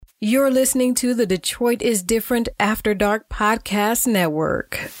You're listening to the Detroit is Different After Dark Podcast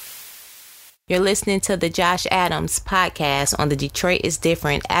Network. You're listening to the Josh Adams podcast on the Detroit is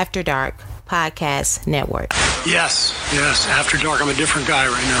Different After Dark Podcast Network. Yes, After Dark. I'm a different guy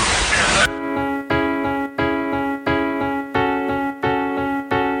right now.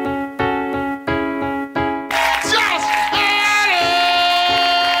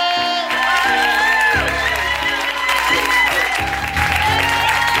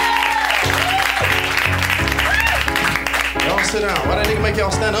 Sit down. Why that nigga make y'all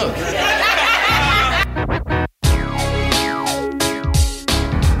stand up?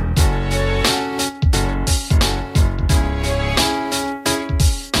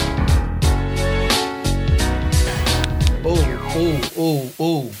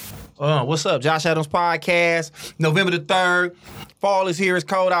 Ooh. What's up? Josh Adams Podcast, November the 3rd. Fall is here. It's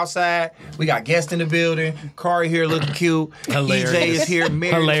cold outside. We got guests in the building. Kari here looking cute. Hilarious. EJ is here.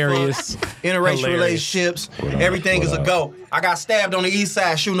 Married. Hilarious. Interracial relationships. Everything is a go. I got stabbed on the east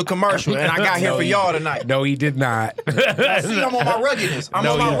side shooting a commercial, and I got here for y'all tonight. No, he did not. See, I'm on my ruggedness. I'm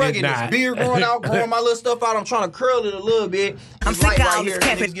on my ruggedness. Beard growing out, growing my little stuff out. I'm trying to curl it a little bit. I'm sick of all this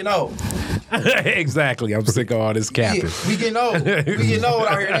capping. You know. Exactly. I'm sick of all this capping. Yeah, we getting old. We getting old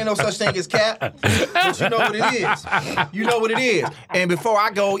out here. There ain't no such thing as cap. But you know what it is. You know what it is. And before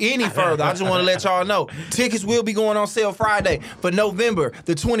I go any further, I just want to let y'all know, tickets will be going on sale Friday for November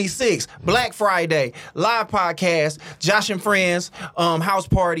the 26th, Black Friday, live podcast, Josh and Friends, house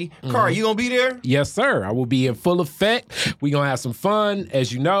party. Kari, you gonna be there? Yes, sir. I will be in full effect. We gonna have some fun.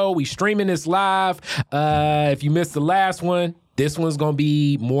 As you know, we streaming this live. If you missed the last one, this one's going to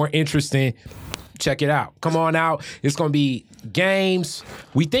be more interesting. Check it out. Come on out. It's going to be games.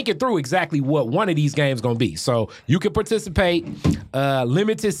 We thinking through exactly what one of these games going to be. So you can participate.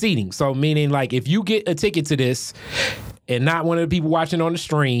 Limited seating. So meaning like if you get a ticket to this and not one of the people watching on the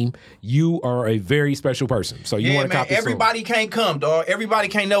stream, you are a very special person. So you want to copy. Everybody can't come, dog. Everybody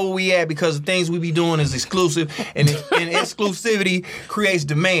can't know where we at because the things we be doing is exclusive, and exclusivity creates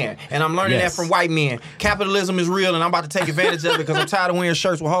demand. And I'm learning that from white men. Capitalism is real, and I'm about to take advantage of it because I'm tired of wearing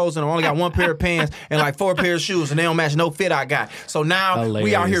shirts with holes in them. I only got one pair of pants and like 4 pairs of shoes, and they don't match no fit I got. So now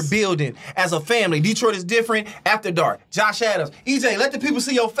we out here building as a family. Detroit is different. After Dark. Josh Adams. EJ, let the people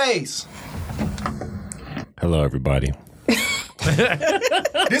see your face. Hello, everybody.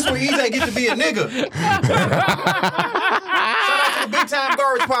 This where EJ get to be a nigga. Shout out to the Big Time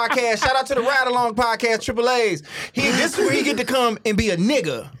Garbage Podcast. Shout out to the Ride Along Podcast, Triple A's. This is where he get to come and be a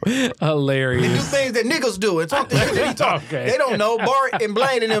nigga. Hilarious. And do things that niggas do and talk the shit that he talk. Okay. They don't know. Bart and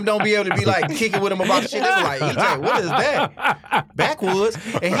Blaine and them don't be able to be like kicking with him about the shit. They be like, EJ, what is that? Backwoods.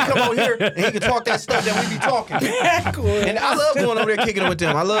 And he come over here and he can talk that stuff that we be talking. Backwoods. And I love going over there kicking it with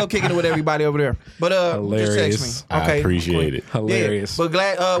them. I love kicking it with everybody over there. But hilarious. just text me. Okay. I appreciate it. Hilarious. Yeah, but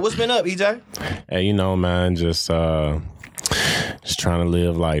glad. What's been up, EJ? Hey, you know, man, just trying to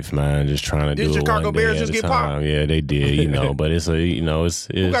live life, man. Just trying to do it Chicago one day Bears at just a get time. popped? Yeah, they did, you know. But it's it's.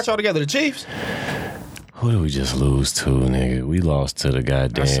 Who got y'all together? The Chiefs? Who did we just lose to, nigga? We lost to the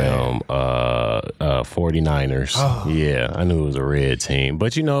goddamn 49ers. Oh. Yeah, I knew it was a red team.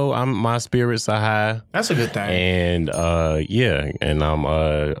 But, you know, my spirits are high. That's a good thing. And, and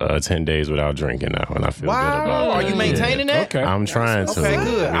I'm 10 days without drinking now, and I feel good about it. Are you maintaining that? Okay. I'm trying to. Okay,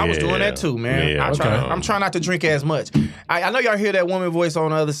 good. I was doing Yeah. that too, man. Yeah, I'm trying not to drink as much. I know y'all hear that woman voice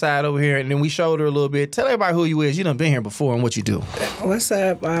on the other side over here, and then we showed her a little bit. Tell everybody who you is. You done been here before and what you do. What's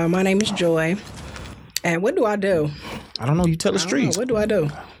up? My name is Joy. And what do I do? I don't know. You tell the streets. What do I do?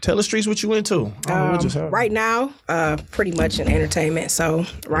 Tell the streets what you into. Right now, pretty much in entertainment. So,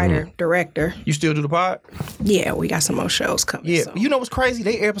 writer, director. You still do the pod? Yeah, we got some more shows coming. Yeah. So. You know what's crazy?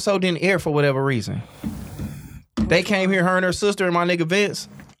 They episode didn't air for whatever reason. They came here, her and her sister and my nigga Vince.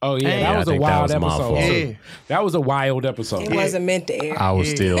 Oh, yeah. Yeah, That was I a think that wild was my episode. fault. too. That was a wild episode. It wasn't meant to air. I was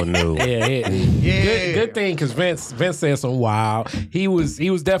still new. Yeah. Good thing, because Vince said some wild. He was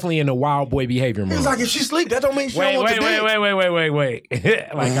definitely in the wild boy behavior mode. It's like if she sleep, that don't mean she don't want to Wait.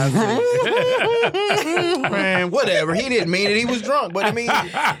 Like I said. Man, whatever. He didn't mean it. He was drunk, but I mean,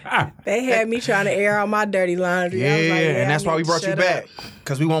 They had me trying to air out my dirty laundry. I was like, and that's I why need we to brought you shut back. up.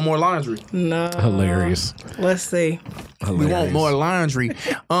 Because we want more laundry. No. Hilarious. Let's see. We want more laundry.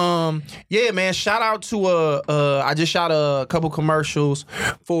 Yeah, man. Shout out to I just shot a couple commercials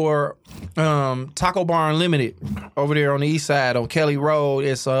for Taco Bar Unlimited over there on the east side on Kelly Road.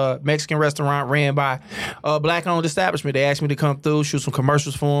 It's a Mexican restaurant ran by a black-owned establishment. They asked me to come through, shoot some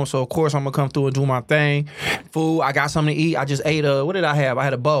commercials for them. So of course I'm gonna come through and do my thing. Food. I got something to eat. I just ate what did I have? I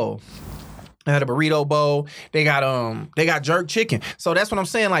had a bowl. They had a burrito bowl. They got jerk chicken. So that's what I'm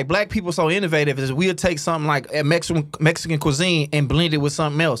saying. Like, black people so innovative is we'll take something like a Mexican cuisine and blend it with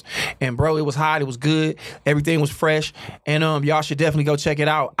something else. And bro, it was hot. It was good. Everything was fresh. And y'all should definitely go check it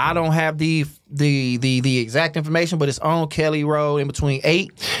out. I don't have the exact information, but it's on Kelly Road in between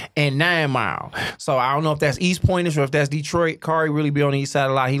 8 and 9 Mile. So I don't know if that's East Pointers or if that's Detroit. Kari really be on the east side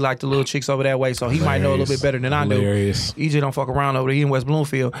a lot. He like the little chicks over that way, so he might know a little bit better than I do. EJ don't fuck around over there. He in West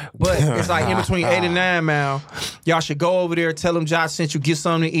Bloomfield. But it's like in between 8 and 9 Mile. Y'all should go over there, tell them Josh sent you, get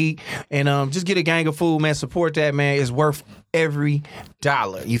something to eat, and just get a gang of food, man. Support that, man. It's worth every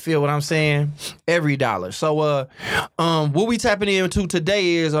dollar. You feel what I'm saying? Every dollar. So what we tapping into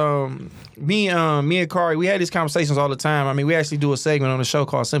today is me and Kari, we had these conversations all the time. I mean, we actually do a segment on the show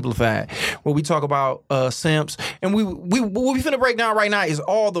called Simplified, where we talk about simps. And what we finna break down right now is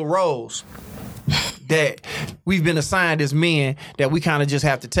all the roles that we've been assigned as men that we kind of just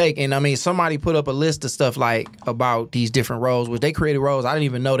have to take. And I mean, somebody put up a list of stuff like about these different roles, which they created roles. I didn't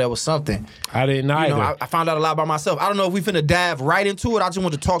even know that was something. I didn't either. You know, I found out a lot by myself. I don't know if we finna dive right into it. I just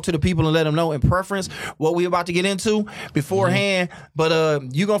want to talk to the people and let them know in preference what we about to get into beforehand. But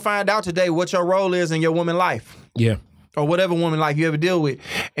you gonna find out today what your role is in your woman life. Yeah. Or whatever woman life you ever deal with.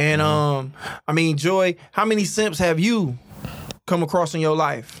 And I mean, Joy, how many simps have you come across in your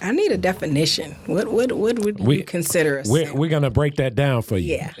life? I need a definition. What would you consider a simp? We're gonna break that down for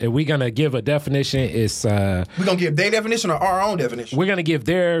you. Yeah. And we're gonna give a definition. It's we're gonna give their definition or our own definition? We're gonna give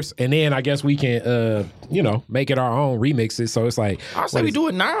theirs, and then I guess we can make it our own remixes. So it's like, I say we do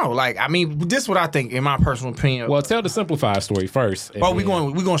it now. Like, I mean, this is what I think in my personal opinion. Well, tell the simplified story first. Oh, we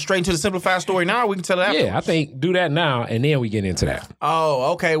going straight into the simplified story now? Or we can tell it afterwards? Yeah, I think do that now, and then we get into that.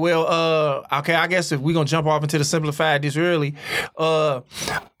 Oh, okay. Well, I guess if we're gonna jump off into the simplified this early,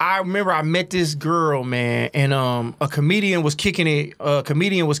 I remember I met this girl, man, and a comedian was kicking it. A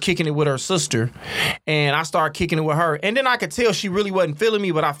comedian was kicking it with her sister, and I started kicking it with her. And then I could tell she really wasn't feeling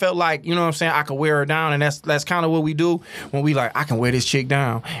me, but I felt like, you know what I'm saying, I could wear her down, and that's kind of what we do when we like, I can wear this chick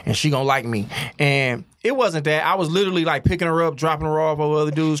down, and she gonna like me. And it wasn't that. I was literally like picking her up, dropping her off over other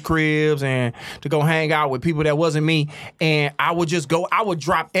dudes' cribs and to go hang out with people that wasn't me. And I would just go, I would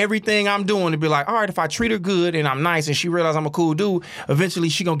drop everything I'm doing to be like, all right, if I treat her good and I'm nice and she realizes I'm a cool dude, eventually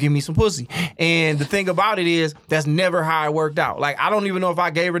she gonna give me some pussy. And the thing about it is, that's never how it worked out. Like, I don't even know if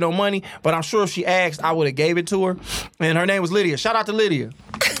I gave her no money, but I'm sure if she asked, I would have gave it to her. And her name was Lydia. Shout out to Lydia.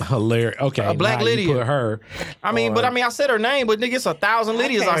 Hilarious. Okay. A black Lydia. You put her. I mean, I said her name, but nigga, it's 1,000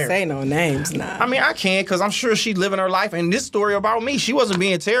 Lydias out here. I can't say no names now. I mean, I can, because I'm sure she's living her life. And this story about me, she wasn't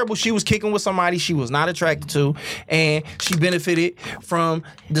being terrible. She was kicking with somebody she was not attracted to, and she benefited from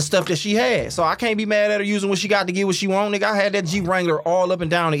the stuff that she had. So I can't be mad at her using what she got to get what she want. Nigga, I had that Jeep Wrangler all up and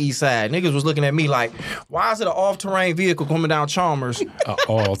down the east side. Niggas was looking at me like, why is it an off-terrain vehicle coming down Chalmers? An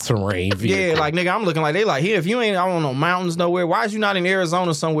all-terrain vehicle. Yeah, like, nigga, I'm looking like, they like, here, if you ain't, I don't know, mountains nowhere, why is you not in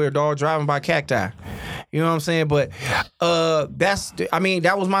Arizona somewhere, dog, driving by cacti? You know what I'm saying? But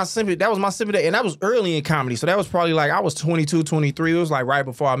that was my sympathy, and that was early in comedy. So that was probably like, I was 22, 23. It was like right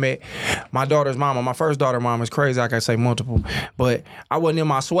before I met my daughter's mama. My first daughter's mama is crazy. I can say multiple. But I wasn't in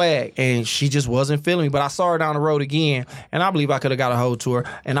my swag, and she just wasn't feeling me. But I saw her down the road again, and I believe I could have got a hold to her,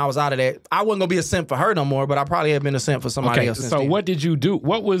 and I was out of that. I wasn't going to be a simp for her no more, but I probably had been a simp for somebody else. So what did you do?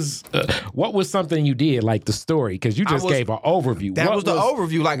 What was something you did, like the story? Because you just gave an overview. That was the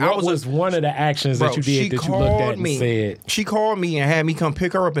overview. Like, what was one of the actions that you did that you looked at and said? She called me and had me come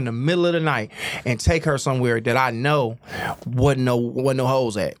pick her up in the middle of the night and take her somewhere that I know wasn't no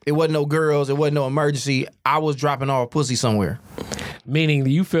hoes at. It wasn't no girls. It wasn't no emergency. I was dropping off pussy somewhere. Meaning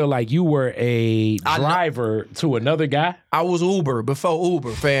you feel like you were a driver to another guy? I was Uber before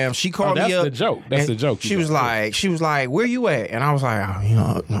Uber, fam. She called me up. That's the joke. That's the joke. She was like, where you at? And I was like,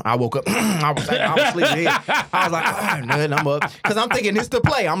 I woke up. I was sleeping here. I was like, nothing, I'm up. Because I'm thinking this the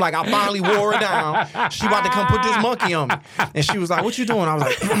play. I'm like, I finally wore her down. She about to come put this monkey on me. And she was like, what you doing? I was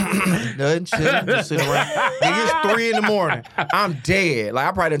like, nothing, chilling, just sitting around. Nigga, it's 3 a.m. I'm dead. Like,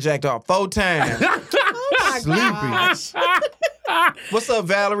 I probably done jacked off 4 times. Sleepy. What's up,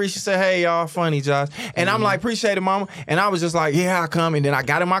 Valerie? She said, hey, y'all, funny, Josh. And I'm like, appreciate it, mama. And I was just like, yeah, I'll come. And then I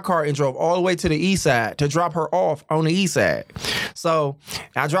got in my car and drove all the way to the east side to drop her off on the east side. So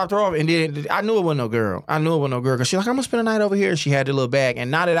I dropped her off, and then I knew it wasn't no girl. Because she's like, I'm going to spend the night over here. And she had the little bag. And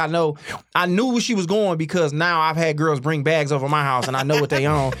now that I knew where she was going, because now I've had girls bring bags over my house, and I know what they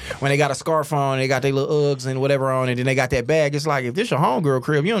own. When they got a scarf on, they got their little Uggs and whatever on, and then they got that bag. It's like, if this your homegirl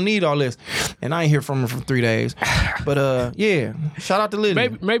crib, you don't need all this. And I ain't hear from her for 3 days. But yeah. Shout out to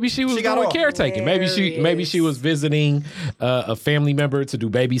Lydia. Maybe she was got doing off. caretaking. Maybe she was visiting a family member to do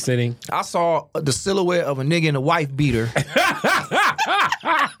babysitting. I saw the silhouette of a nigga in a wife beater through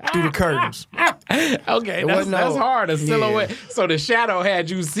the curtains. Okay, that's hard. A silhouette. So the shadow had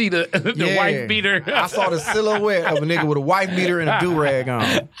you see the wife beater. I saw the silhouette of a nigga with a wife beater and a do-rag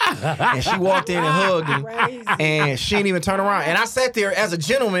on. And she walked in and hugged him. And she didn't even turn around. And I sat there as a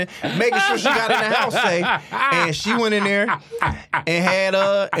gentleman, making sure she got in the house safe. And she went in there and had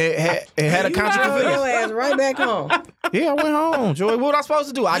a conjugal Your ass right back home. Yeah, I went home, Joy. What was I supposed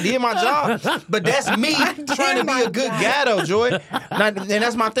to do? I did my job. But that's me trying to be a good guy, though, Joy. And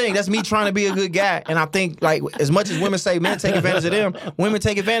that's my thing. That's me trying to be a good guy. And I think, like, as much as women say men take advantage of them, women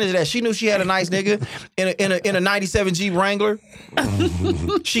take advantage of that. She knew she had a nice nigga in a 97 Jeep Wrangler.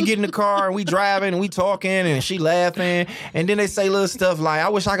 She get in the car and we driving and we talking and she laughing. And then they say little stuff like, I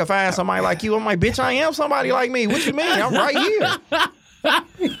wish I could find somebody like you. I'm like, bitch, I am somebody like me. What you mean? I'm right here.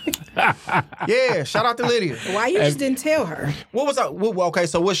 Yeah, shout out to Lydia. Why you just didn't tell her? What was okay?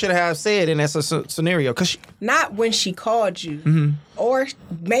 So what should I have said in that scenario? Cause not when she called you, or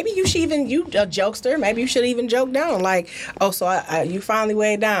maybe you a jokester. Maybe you should even joke down, like, oh, so you finally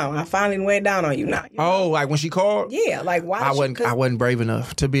weighed down. I finally weighed down on you now. You know? Oh, like when she called? Yeah, like why? I wasn't brave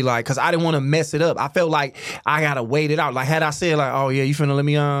enough to be like, cause I didn't want to mess it up. I felt like I gotta wait it out. Like had I said like, oh yeah, you finna let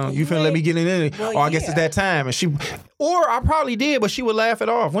me let me get in it, well, I guess it's that time, and she. Or I probably did, but she would laugh it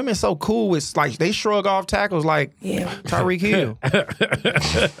off. Women so cool. It's like they shrug off tackles like Tyreek Hill.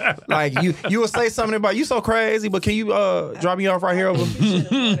 Like you would say something about you so crazy, but can you drop me off right here over? You should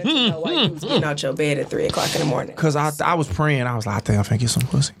have wanted to know why you was getting out your bed at 3:00 in the morning. Cause I was praying. I was like, I think I'm finna get some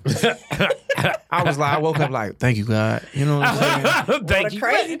pussy. I woke up like, thank you, God. You know what I'm saying? Thank you. The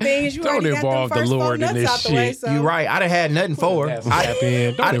crazy thing is you don't involve the Lord in this shit. Way, so. You're right. I done had nothing for her.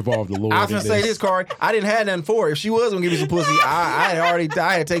 Don't involve the Lord. I was gonna say this, Corey. I didn't have nothing for her. If she was gonna give me some pussy,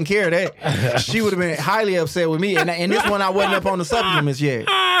 I had taken care of that. She would have been highly upset with me. And this one, I wasn't up on the supplements yet.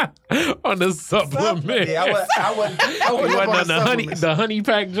 On the supplement. Yeah, I wasn't up on the honey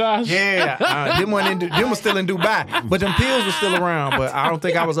pack, Josh. Yeah, them was still in Dubai, but them pills were still around. But I don't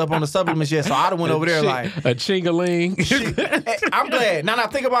think I was up on the supplements yet, so I'd have went over there like a chingaling. I'm glad. Now that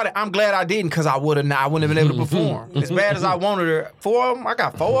I think about it, I'm glad I didn't, because I wouldn't have been able to perform as bad as I wanted her. 4 of them, I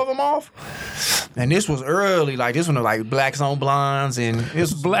got 4 of them off, and this was early. Like this one was like Blacks on Blondes, and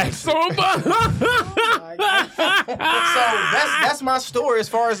this was Blacks on Blondes. So that's my story as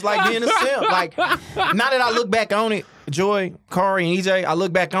far as like being a simp. Like now that I look back on it, Joy, Kari, and EJ, I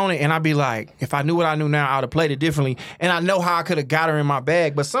look back on it and I be like, if I knew what I knew now, I would have played it differently. And I know how I could have got her in my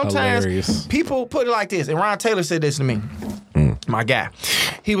bag. But sometimes people put it like this. And Ron Taylor said this to me, my guy.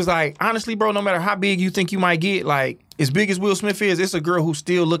 He was like, honestly, bro, no matter how big you think you might get, like, as big as Will Smith is, it's a girl who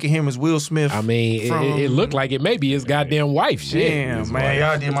still look at him as Will Smith. I mean, it looked like it may be his goddamn wife. Shit. Damn, man,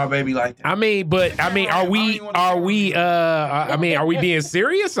 y'all did my baby like that. I mean, are we being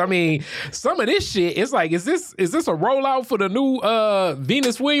serious? I mean, some of this shit, it's like, is this a rollout for the new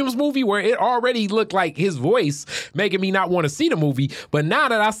Venus Williams movie where it already looked like his voice making me not want to see the movie, but now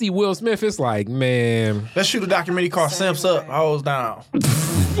that I see Will Smith, it's like, man, let's shoot a documentary called Simps Up, Hoes Down.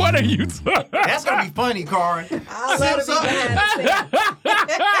 What are you talking? That's gonna be funny, Carl. Simps Up,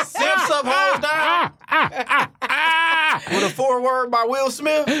 Simps Up, Hoes Down. With a 4-word by Will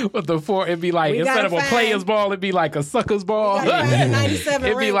Smith. With the 4, it'd be like, instead of a player's ball, it'd be like a sucker's ball.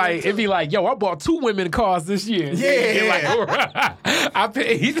 It'd be like, yo, I bought 2 women cars this year. Yeah. Like, I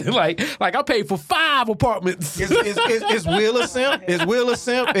paid I paid for 5 apartments. Is Will a simp? Is Will a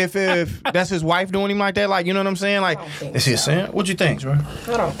simp if that's his wife doing him like that? Like, you know what I'm saying? Like, is he a simp? What you think, bro?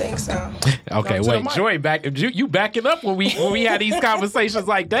 I don't think so. Okay, wait, Joy, you backing up when we had these conversations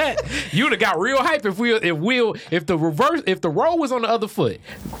like that. You'd have got real hype if the role was on the other foot.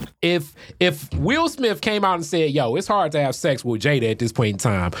 If Will Smith came out and said, yo, it's hard to have sex with Jada at this point in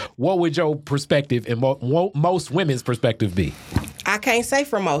time, what would your perspective and most women's perspective be? I can't say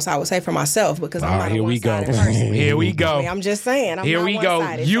for most. I would say for myself, because I'm not a one-sided person. Here we go. I mean, I'm just saying. Here we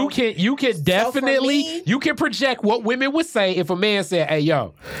go. You can definitely you can project what women would say if a man said, hey,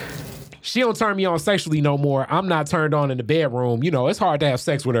 yo, she don't turn me on sexually no more. I'm not turned on in the bedroom. You know, it's hard to have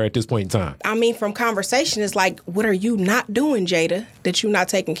sex with her at this point in time. I mean, from conversation, it's like, what are you not doing, Jada, that you're not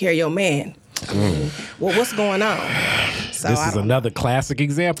taking care of your man? Well, what's going on? So this is another classic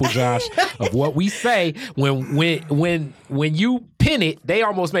example, Josh, of what we say when you pin it, they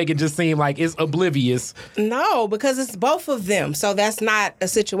almost make it just seem like it's oblivious. No, because it's both of them. So that's not a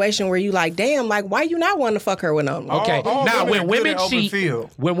situation where you like, damn, like, why you not want to fuck her with them? Okay, now when women cheat,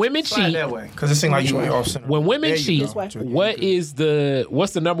 that way, because it seems like you off center. When women cheat, what's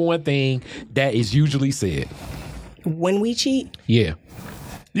the number one thing that is usually said? When we cheat, Yeah.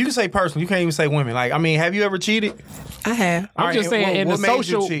 You can say personal. You can't even say women. Like, I mean, have you ever cheated? I have. I'm just saying in the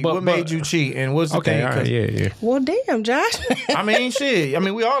social. What made you cheat? And what's the Okay, thing? all right, yeah. Well, damn, Josh. I mean, shit. I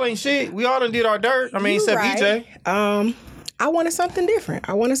mean, we all ain't shit. We all done did our dirt. I mean, You except right. EJ. I wanted something different.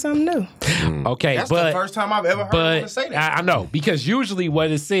 I wanted something new. Okay, That's but the first time I've ever heard anyone but say that. I know because usually what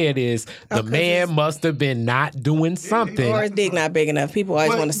is said is the man must have been not doing something. Or his dick not big enough. People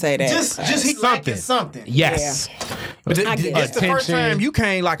always want to say that. Just he lacking something. Yes. But I get it's the first Attention. time you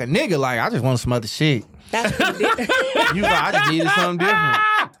came like a nigga. Like, I just want some other shit. That's what he did. You like, I just needed something different.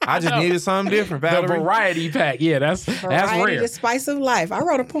 I just needed something different, The Valerie. variety pack. Yeah, that's Variety, rare. the spice of life. I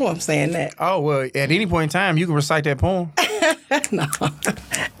wrote a poem saying that. Oh, well, at any point in time, you can recite that poem. No.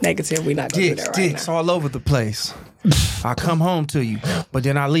 Negative, we not going to do that right Dicks all over the place. I come home to you, but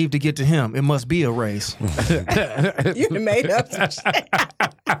then I leave to get to him. It must be a race. now. You done made up some shit.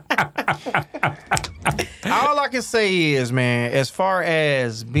 All I can say is, man, as far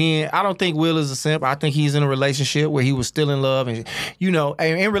as being, I don't think Will is a simp. I think he's in a relationship where he was still in love. And, you know,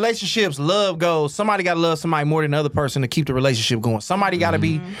 in relationships, love goes, somebody got to love somebody more than the other person to keep the relationship going. Somebody got to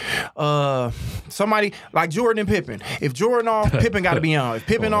be, somebody like Jordan and Pippen. If Jordan off, Pippen got to be on. If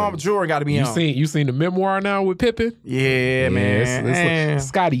Pippen off, Jordan got to be on. You seen the memoir now with Pippen? Yeah, man. It's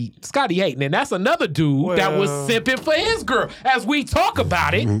Scotty hating, and that's another dude that was simping for his girl. As we talk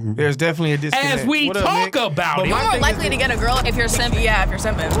about it, There's definitely a disconnect. as we What up, talk Nick? about But it, my You're more thing likely is- to get a girl if you're simping. Yeah, if you're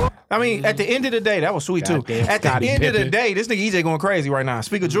simping. I mean, at the end of the day, that was sweet too. Goddamn At the Scottie end of the Pippen. day, this nigga EJ going crazy right now.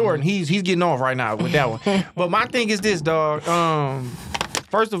 Speak of Jordan, he's getting off right now with that one. But my thing is this, dog.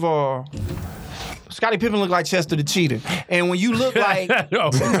 First of all, Scottie Pippen look like Chester the Cheetah, and when you look like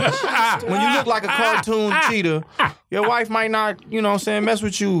when you look like a cartoon cheetah, your wife might not, you know what I'm saying, mess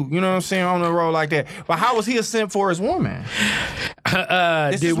with you, you know what I'm saying, on the road like that. But how was he a simp for his woman?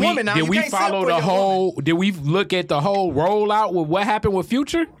 This did is we woman now. did You we can't simp follow for the your whole? Did we look at the whole rollout with what happened with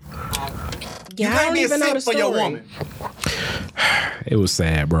Future? You I can't don't be a even know simp the for your story. woman. It was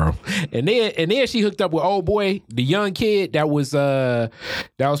sad, bro. And then she hooked up with old boy, the young kid that was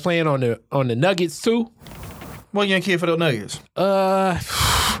playing on the Nuggets too. What young kid for those Nuggets?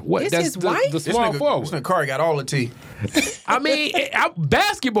 What? It's That's his the, wife? the small forward. This nigga Curry got all the tea. I mean,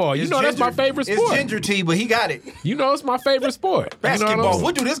 basketball. You It's know that's my ginger. favorite It's sport. ginger tea, but he got it. You know it's my favorite sport. You know what I'm Basketball. saying?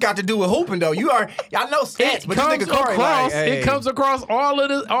 What do this got to do with hooping though? Y'all know stats, It but this comes nigga Curry across. like, hey. It comes across all of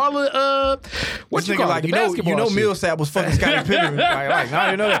what This you nigga call like, it? you The know basketball shit. Millsap was fucking Scottie Pippen. like, I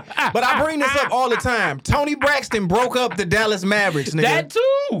didn't know that. But I bring this up all the time. Tony Braxton broke up the Dallas Mavericks, nigga. That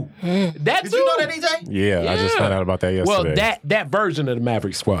too. That Did too. you know that, EJ? Yeah, I just found out about that yesterday. Well, that version of the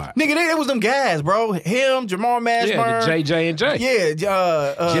Maverick squad. Nigga, it was them guys, bro. Him, Jamal Mashburn. Yeah, the JJ and J.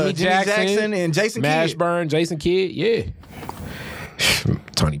 Yeah, Jimmy Jackson and Jason Kidd. Mashburn, Jason Kidd, yeah.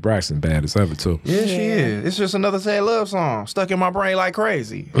 Tony Braxton bad as ever too. Yeah, she is. It's just another sad love song stuck in my brain like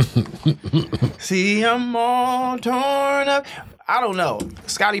crazy. See, I'm all torn up. I don't know.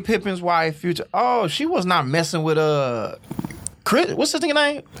 Scottie Pippen's wife, Future. Oh, she was not messing with Chris. What's his nigga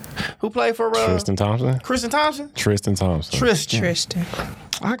name? Who played for Tristan Thompson? Kristen Thompson? Tristan Thompson. Tristan.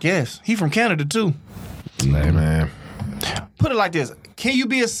 I guess he from Canada too. Hey, man. Put it like this. Can you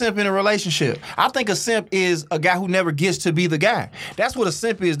be a simp in a relationship? I think a simp is a guy who never gets to be the guy. That's what a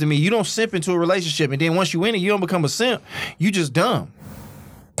simp is to me. You don't simp into a relationship, and then once you in it, you don't become a simp. You just dumb.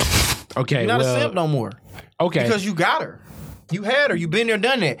 Okay, You're not well, a simp no more. Okay. Because you got her. You had her. You been there,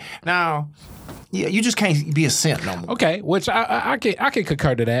 done that. Now, yeah, you just can't be a simp no more. Okay, which I can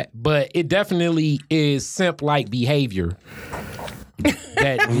concur to that, but it definitely is simp-like behavior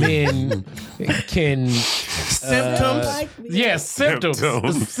that men can. Symptoms. Yes, symptoms.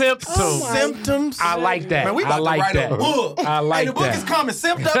 Symptoms. Symptoms. I like that. Man, we about I like to write that. a book. I like hey, the book that. is coming.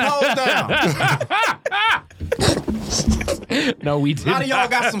 Simped up, hoes down. No, we didn't. A lot of y'all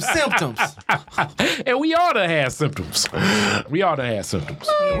got some symptoms. And we ought to have symptoms. We ought to have symptoms.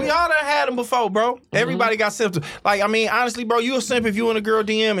 We all done had them before, bro. Everybody got symptoms. Like, I mean, honestly, bro, you a simp if you in a girl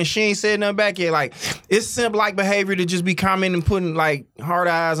DM and she ain't said nothing back yet. Like, it's simp-like behavior to just be commenting, putting, like, hard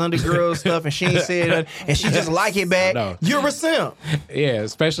eyes under girl stuff and she ain't said nothing and she just like it back. No. You're a simp. Yeah,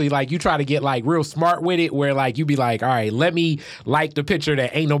 especially like you try to get like real smart with it where like you be like, all right, let me like the picture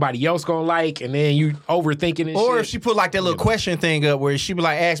that ain't nobody else gonna like, and then you overthinking and Or shit. if she put, like, that little question thing up where she be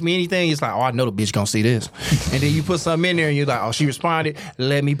like, ask me anything, it's like, oh, I know the bitch gonna see this. And then you put something in there and you're like, oh, she responded,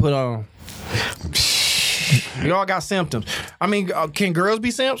 let me put on. We all got symptoms. I mean, can girls be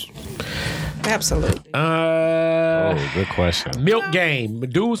simps? Absolutely. Good question. Milk game.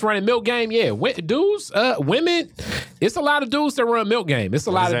 Dudes running milk game. Yeah. Dudes, women. It's a lot of dudes that run milk game. It's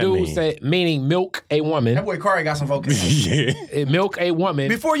a lot of dudes that meaning milk a woman. That boy Kari got some vocabulary. Milk a woman.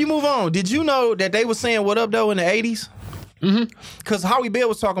 Before you move on, did you know that they were saying "what up" though in the 80s? Because Howie Bell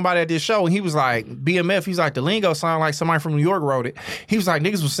was talking about it at this show, and he was like, BMF, he's like, the lingo sounded like somebody from New York wrote it. He was like,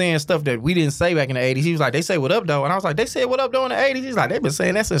 niggas was saying stuff that we didn't say back in the 80s. He was like, they say what up, though. And I was like, they said what up, though, in the 80s? He's like, they've been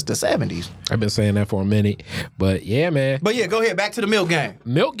saying that since the 70s. I've been saying that for a minute. But yeah, man. But yeah, go ahead. Back to the milk game.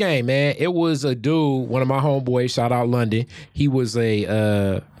 Milk game, man. It was a dude, one of my homeboys, shout out London. He was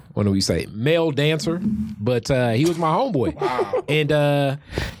a, what do we say, male dancer, but he was my homeboy. Wow.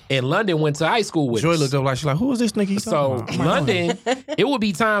 And London went to high school with Joy us. looked up like, she's like, who is this nigga? So London, it would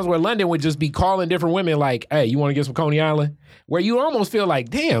be times where London would just be calling different women like, hey, you want to get some Coney Island? Where you almost feel like,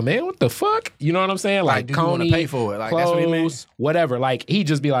 damn, man, what the fuck? You know what I'm saying? Like do you Coney, wanna pay for it? Like, clothes, that's what he meant? Whatever. Like, he'd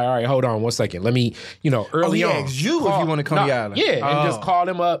just be like, all right, hold on 1 second. Let me, early on. He asked you if you want to Coney Island. Yeah, and just call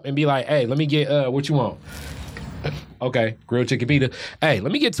him up and be like, hey, let me get, what you want? Okay, grilled chicken pita. Hey,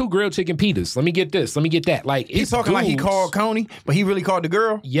 let me get 2 grilled chicken pitas. Let me get this. Let me get that. Like, He's talking like he called Coney, but he really called the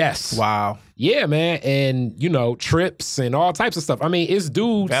girl? Yes. Wow. Yeah, man. And, trips and all types of stuff. I mean, it's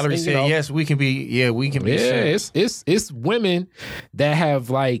dudes. Valerie said, yes, we can be. Yeah, we can be. Yeah, it's women that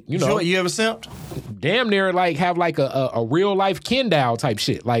have, like, Joy, you ever simped? Damn near, like, have, like, a real life Kendall type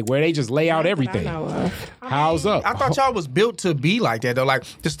shit. Like, where they just lay out everything. How's up? I thought y'all was built to be like that, though. Like,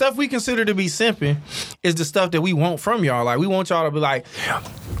 the stuff we consider to be simping is the stuff that we want from y'all. Like, we want y'all to be like,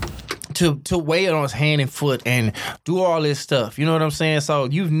 to weigh it on his hand and foot and do all this stuff. You know what I'm saying? So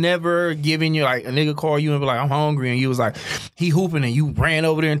you've never given you, like, a nigga call you and be like, I'm hungry, and you was like, he hooping, and you ran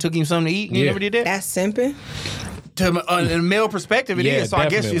over there and took him something to eat? You never did that? That's simping? In a male perspective, it is. So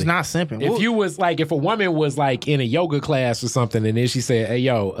definitely. I guess it's not simping. If you was like, if a woman was like in a yoga class or something, and then she said, hey,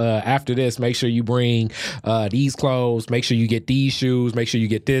 yo, after this, make sure you bring these clothes, make sure you get these shoes, make sure you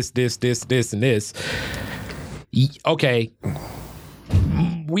get this, and this. Okay.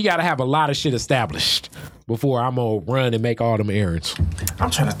 We got to have a lot of shit established before I'm going to run and make all them errands.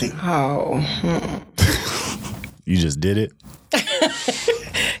 I'm trying to think. Oh. You just did it?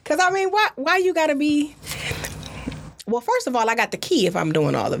 Because, I mean, why you got to be... Well, first of all, I got the key if I'm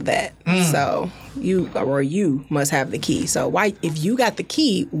doing all of that. So you must have the key. So why, if you got the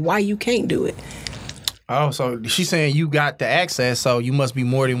key, why you can't do it? Oh, so she's saying you got the access, so you must be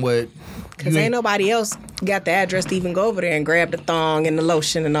more than what... Because ain't nobody else got the address to even go over there and grab the thong and the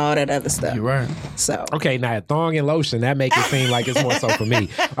lotion and all that other stuff. You're right. So okay, now thong and lotion, that makes it seem like it's more so for me.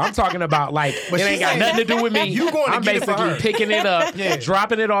 I'm talking about like it ain't got nothing to do with me. You going to I'm get basically it for her. picking it up,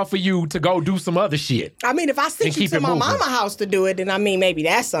 dropping it off for you to go do some other shit. I mean, if I sent you to my mama house to do it, then I mean maybe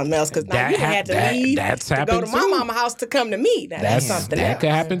that's something else. Because now you had to leave to go to my mama house to come to me. That's something else. That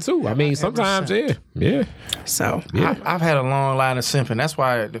could happen too. I mean, sometimes, yeah. So I've had a long line of simping. That's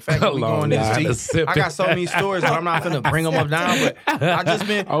why the fact that we going this deep. I got so many stories, but I'm not gonna bring them up down. But I just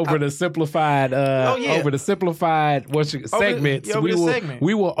been over the simplified segments.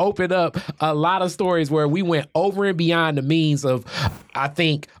 We will open up a lot of stories where we went over and beyond the means of. I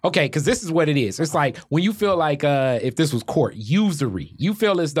think because this is what it is. It's like when you feel like if this was court usury, you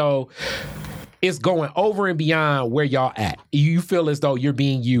feel as though. It's going over and beyond where y'all at. You feel as though you're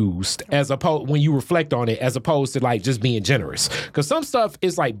being used as opposed when you reflect on it, as opposed to like just being generous. Because some stuff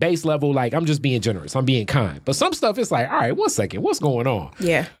is like base level, like I'm just being generous, I'm being kind. But some stuff is like, all right, 1 second, what's going on?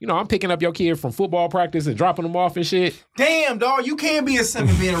 Yeah, I'm picking up your kid from football practice and dropping them off and shit. Damn, dog, you can't be a simp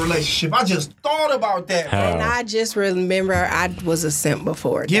and be in a relationship. I just thought about that, bro. And I just remember I was a simp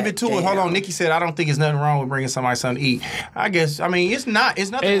before. Give it to it. Hold on, Nikki said I don't think there's nothing wrong with bringing somebody something to eat. I guess it's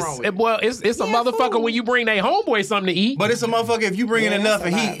nothing wrong with it. Well, it's a motherfucker food. When you bring their homeboy something to eat. But it's a motherfucker if you bring in enough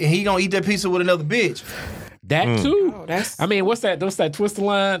and he gonna eat that pizza with another bitch. That too. Oh, I mean, what's that twister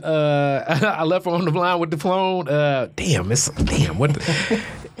line? I left her on the line with the phone.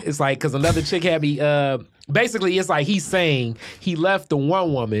 It's like because another chick had me. Basically, it's like he's saying he left the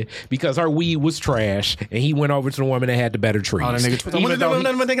one woman because her weed was trash, and he went over to the woman that had the better trees. Oh, Even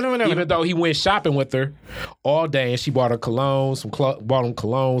though he went shopping with her all day, and she bought her cologne, bought him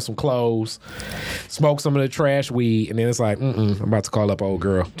cologne, some clothes, smoked some of the trash weed, and then it's like, I'm about to call up old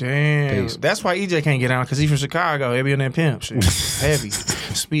girl. Damn, that's why EJ can't get out because he's from Chicago. He be on that pimp shit, heavy,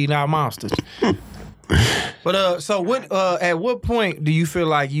 speeding out monsters. But so what? At what point do you feel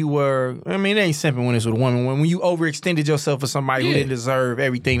like you were? I mean, it ain't simping when it's with a woman. When you overextended yourself for somebody who didn't deserve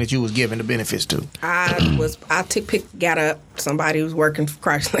everything that you was giving the benefits to. I got up. Somebody was working for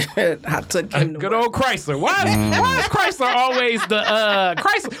Chrysler. I took him to Good work. old Chrysler. Why is Chrysler always the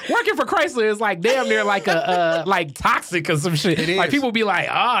Chrysler? Working for Chrysler is like damn near like a like toxic or some shit. It is. Like people be like,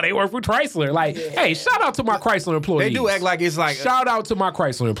 they work for Chrysler. Like, hey, shout out to my Chrysler employees. They do act like it's like shout out to my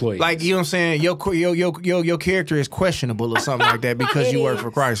Chrysler employees. like, you know what I'm saying? Your character is questionable or something like that because you work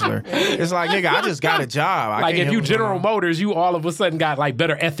for Chrysler. It's like, nigga, I just got a job. I like can't if you help General what's going on. Motors, you all of a sudden got like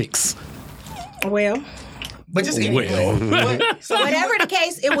better ethics. Well, But just anyway. So whatever the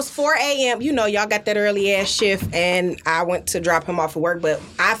case, it was 4 a.m. You know, y'all got that early ass shift, and I went to drop him off at work. But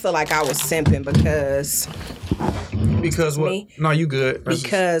I feel like I was simping because what? me. No, you good.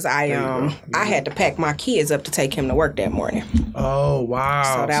 because I had to pack my kids up to take him to work that morning. Oh wow.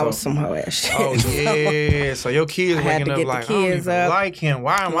 So that was some hoe ass shit. Oh yeah. So your kids I had waking to up get the like, I don't kids even up. like him.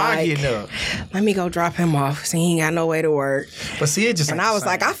 Why am I getting up? Let me go drop him off. So he ain't got no way to work. But see, it just And ain't I the was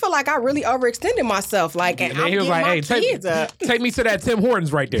like, same. I feel like I really overextended myself. Like, and And I'm he was getting like, my hey, kids up. take me to that Tim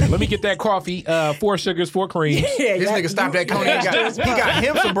Hortons right there. Let me get that coffee, 4 sugars, 4 creams. Yeah, This nigga stopped that Coney. He got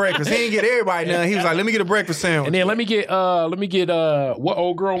him some breakfast. He didn't get everybody none. He was like, let me get a breakfast sandwich. And then let me get what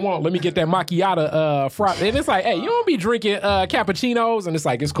old girl want. Let me get that macchiato fry. And it's like, hey, you don't be drinking cappuccinos. And it's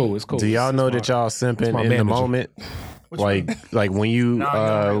like, it's cool. Do y'all know that y'all simping my in the manager. moment? Like when you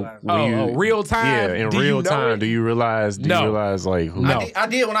real time? Yeah, in Do you real know time. it? Do you realize like who? No. I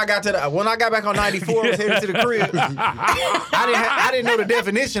did when I got back on 94 and was headed to the crib. I didn't know the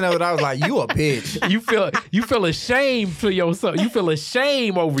definition of it. I was like, you a bitch. You feel ashamed for yourself. You feel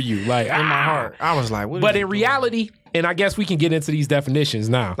ashamed over you, like In my heart. I was like, what But is in you reality, and I guess we can get into these definitions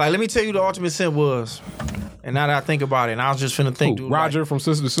now. like, let me tell you the ultimate sin was. And now that I think about it, and I was just finna think, Who, dude, Roger from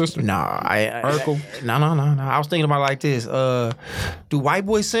Sister to Sister? Nah, Urkel? No. I was thinking about it like this. Do white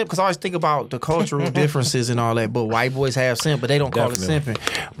boys simp? Because I always think about the cultural differences and all that. But white boys have simp, but they don't call it simping.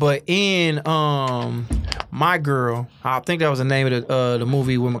 But in My Girl, I think that was the name of the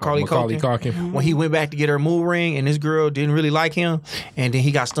movie with Macaulay Culkin. When he went back to get her mood ring, and this girl didn't really like him, and then he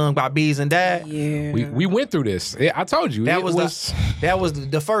got stung by bees and died. Yeah. We went through this. I told you. That was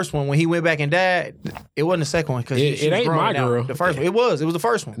the first one when he went back and died. It wasn't the second one because It ain't My Girl. The first one. It was the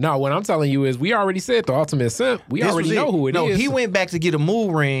first one. No, what I'm telling you is we already said the ultimate simp. We This already was know who it is. No, he went back to get a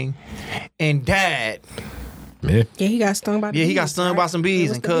mood ring and died. Man. Yeah, he got stung by the Yeah, bees. he got stung by some bees It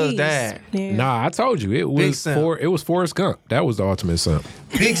was and the cuz bees. died. Yeah. Nah, I told you it Big was simp. it was Forrest Gump. That was the ultimate simp.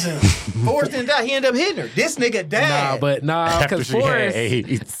 Big son. Forrest didn't die. He ended up hitting her. This nigga died. After because she had Forrest.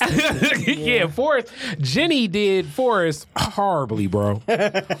 AIDS. Yeah, Forrest. Jenny did Forrest horribly, bro.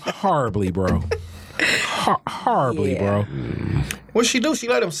 Horribly, bro. Horribly, bro. What she do? She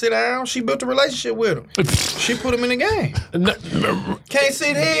let him sit down. She built a relationship with him. She put him in the game. Can't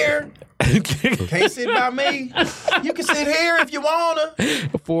sit here. Can't sit by me. You can sit here if you wanna.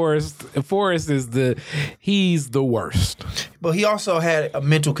 Forrest is he's the worst. But he also had a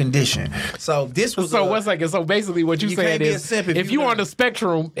mental condition. So this was So one second. So basically, what you You saying can't be a is, simp if you on the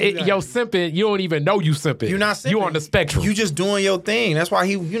spectrum, yo simping, you don't even know you simping. You're not simping. You on the spectrum. You just doing your thing. That's why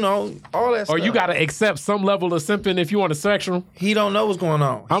he, all that stuff. or you gotta accept some level of simping if you on the spectrum. He don't know what's going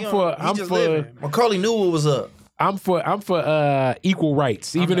on. I'm just for- living. Macaulay knew what was up. I'm for equal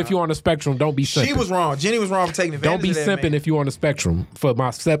rights. Even if you're on the spectrum, don't be simping. She was wrong. Jenny was wrong for taking advantage Don't be of that, simping man. if you're on the spectrum. For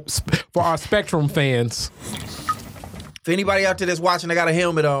our spectrum fans. If anybody out there that's watching, they got a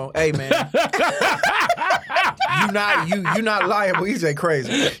helmet on. Hey man, you not liable. EJ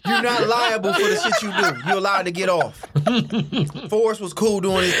crazy. You're not liable for the shit you do. You're allowed to get off. Forrest was cool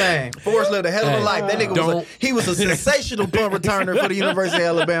doing his thing. Forrest lived a hell of a life. That nigga was a sensational punt returner for the University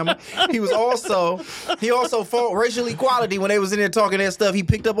of Alabama. He also fought racial equality when they was in there talking that stuff. He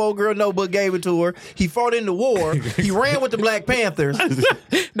picked up old girl notebook, gave it to her. He fought in the war. He ran with the Black Panthers.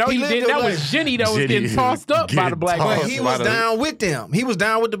 No, he lived didn't. a That life. was Jenny that was Jenny getting tossed up by the getting Black tossed. Panthers. He was down with them. He was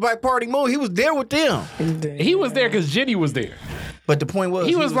down with the Black Party move. He was there with them. He was there because Jenny was there. But the point was,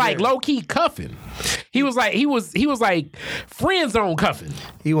 He was like there. low key cuffing. He was like friend zone cuffing.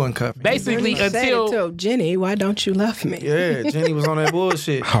 He wasn't cuffing. Basically until Jenny, why don't you love me? Yeah, Jenny was on that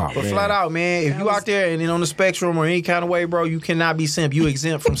bullshit. Oh, but man. flat out, man, if you out there and on the spectrum or any kind of way, bro, you cannot be simp. You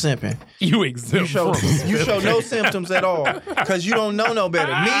exempt from simping. you exempt from. You show no symptoms at all because you don't know no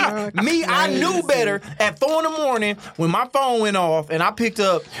better. Me, I knew better at 4 a.m. when my phone went off and I picked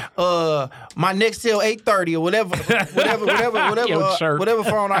up my Nextel 830 or whatever Your shirt. whatever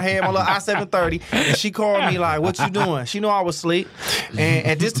phone I had, my little i730. And she called me like, what you doing? She knew I was asleep. And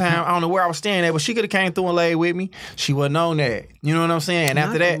at this time, I don't know where I was staying at, but she could have came through and laid with me. She wasn't on that. You know what I'm saying? And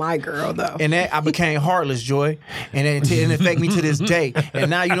after that, my girl though. And that I became heartless, Joy. And it affected me to this day.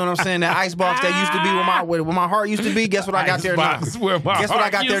 And now you know what I'm saying? That ice box that used to be where my heart used to be, guess what I got there now? Guess what I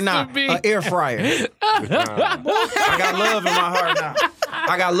got there now? An air fryer. I got love in my heart now.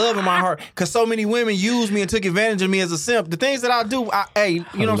 I got love in my heart. Because so many women used me and took advantage of me as a simp. The things that I do, you know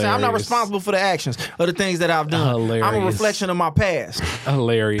what I'm saying? I'm not responsible for the actions of the things that I've done. Hilarious. I'm a reflection of my past.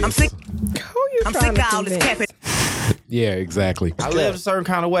 Hilarious. Who you trying to convince? Yeah, exactly. I live a certain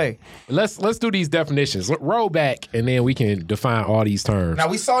kind of way. Let's do these definitions. Roll back, and then we can define all these terms. Now,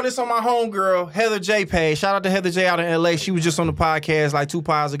 we saw this on my homegirl, Heather J. page. Shout out to Heather J. out in L.A. She was just on the podcast like 2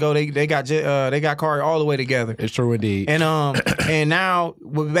 pods ago. They got Kari all the way together. It's true indeed. And and now,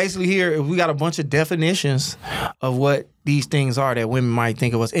 basically here, we got a bunch of definitions of what these things are that women might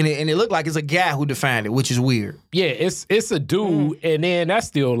think of us. And it looked like it's a guy who defined it, which is weird. Yeah, it's a dude, and then that's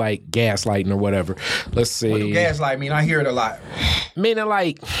still like gaslighting or whatever. Let's see. What do gaslight mean? I hear it a lot. Meaning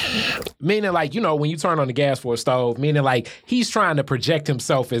like, you know, when you turn on the gas for a stove, meaning like he's trying to project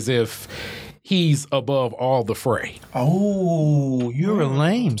himself as if he's above all the fray. Oh, you're a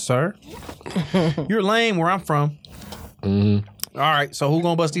lame, sir. You're lame where I'm from. Mm-hmm. All right, so who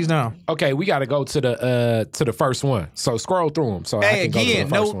gonna bust these down? Okay, we got to go to the first one. So scroll through them. So hey, I can again, go to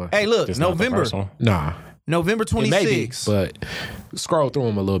the first one. Hey, look, Just not the November. first one. Nah. November 26th. But scroll through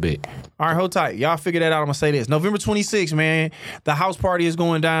them a little bit. All right, hold tight. Y'all figure that out. I'm going to say this. November 26th, man, the house party is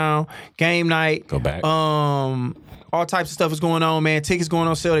going down. Game night. Go back. All types of stuff is going on, man. Tickets going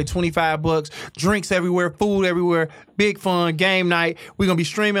on sale. They $25. Drinks everywhere. Food everywhere. Big fun. Game night. We're going to be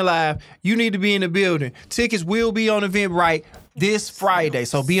streaming live. You need to be in the building. Tickets will be on Eventbrite this Friday.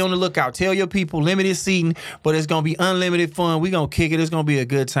 So be on the lookout. Tell your people limited seating, but it's going to be unlimited fun. We're going to kick it. It's going to be a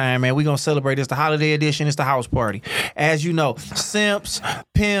good time, man. We're going to celebrate. It's the holiday edition. It's the house party. As you know, simps,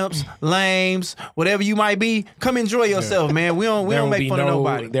 pimps, lames, whatever you might be, come enjoy yourself, man. We don't make fun of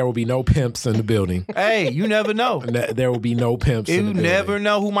nobody. There will be no pimps in the building. Hey, you never know. There will be no pimps in the building. You never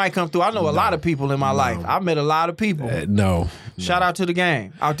know who might come through. I know a lot of people in my life. I've met a lot of people. No. Shout out to the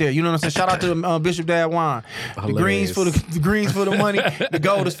gang out there. You know what I'm saying? Shout out to Bishop Dad Wine. The greens for the money. The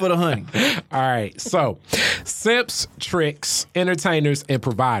gold is for the honey. All right. So, simps, tricks, entertainers, and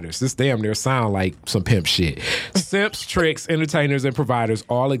providers. This damn near sound like some pimp shit. Simps, tricks, entertainers, and providers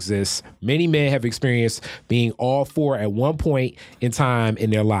all exist. Many men have experienced being all four at one point in time in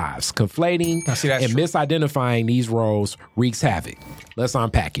their lives. Conflating and misidentifying these roles wreaks havoc. Let's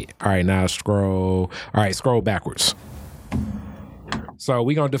unpack it. All right, now scroll backwards. So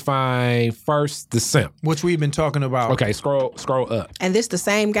we're going to define first the simp. Which we've been talking about. Okay, scroll up. And this the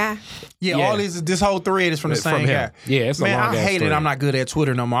same guy? Yeah, all this whole thread is from the same guy. Yeah, it's a long Man, I hate thread. it. I'm not good at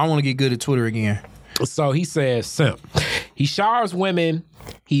Twitter no more. I want to get good at Twitter again. So he says simp. He showers women.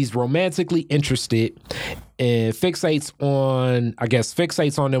 He's romantically interested and fixates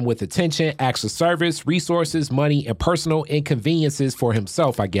on them with attention, acts of service, resources, money, and personal inconveniences for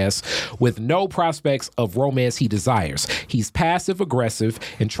himself, with no prospects of romance he desires. He's passive aggressive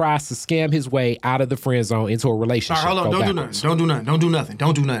and tries to scam his way out of the friend zone into a relationship. All right, hold on. Don't do nothing.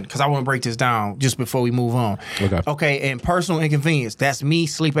 Because I want to break this down just before we move on. Okay, and personal inconvenience. That's me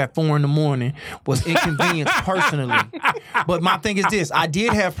sleep at 4 a.m. was inconvenience personally. But my thing is this. I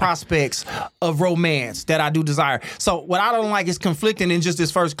did have prospects of romance that I do desire. So what I don't like is conflicting in just this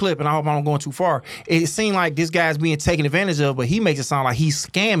first clip, and I hope I'm not going too far. It seemed like this guy's being taken advantage of, but he makes it sound like he's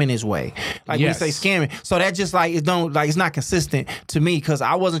scamming his way. Like when you say scamming. So that just it's not consistent to me because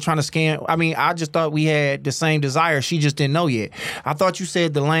I wasn't trying to scam. I mean, I just thought we had the same desire. She just didn't know yet. I thought you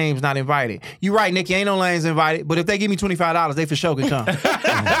said the lame's not invited. You right, Nikki, ain't no lames invited, but if they give me $25, they for sure can come.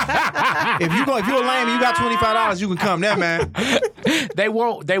 If you're a lame and you got $25, you can come there, man. They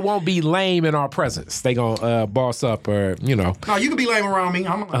won't be lame in our presence. They gonna boss up or, you know. No, you can be lame around me.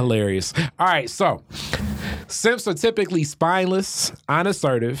 I'm hilarious. All right, so simps are typically spineless,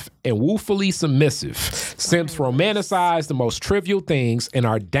 unassertive, and woefully submissive. Simps romanticize the most trivial things and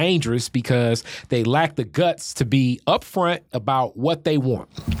are dangerous because they lack the guts to be upfront about what they want.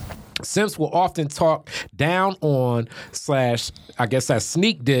 Simps will often talk down on /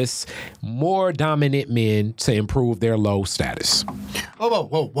 sneak diss more dominant men to improve their low status.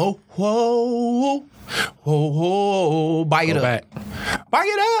 Whoa. Bite it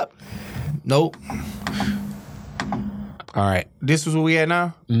up. Nope. All right. this is where we at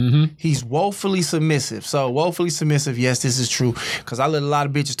now? Mm-hmm. He's woefully submissive. So woefully submissive, yes, this is true. Because I let a lot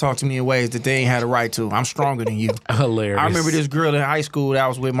of bitches talk to me in ways that they ain't had a right to. I'm stronger than you. Hilarious. I remember this girl in high school that I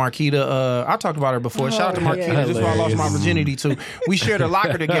was with, Marquita. I talked about her before. Shout out to Marquita. Yeah. This is where I lost my virginity to. We shared a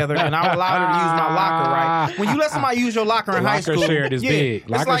locker together, and I allowed her to use my locker, right? When you let somebody use your locker in high school. Locker shared is big.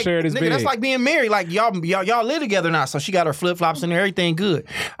 Locker shared is big. That's like being married. Like, y'all live together now. So she got her flip-flops in there, everything good.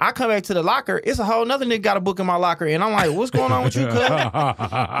 I come back to the locker. It's a whole nother nigga got a book in my locker, and I'm like, what's going on with you, cuz?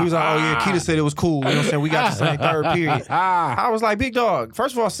 He was like, oh yeah, Keita said it was cool. You know what I'm saying? We got the same third period. I was like, big dog.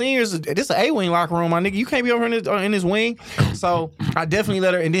 First of all, seniors, this is an A-wing locker room, my nigga. You can't be over in this wing. So I definitely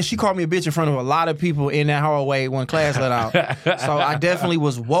let her, and then she called me a bitch in front of a lot of people in that hallway when class let out. So I definitely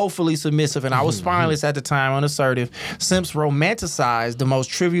was woefully submissive, and I was spineless at the time, unassertive. Simps romanticized the most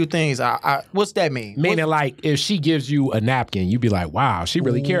trivial things. What's that mean? Meaning, like, if she gives you a napkin, you'd be like, wow, she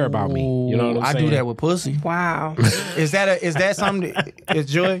really care about me. You know what I'm saying? I do that with pussy. Wow. Is that something? Is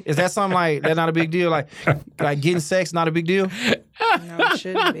Joy? Is that something like that? Not a big deal. Like getting sex, not a big deal. No, it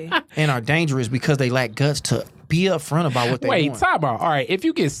shouldn't be. And are dangerous because they lack guts to be upfront about what they want. Wait, time out. All right, if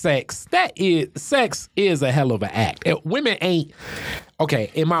you get sex, sex is a hell of an act. Women ain't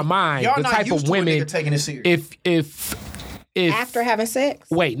okay in my mind. Y'all the not type used of to women a nigga taking it serious. If After having sex?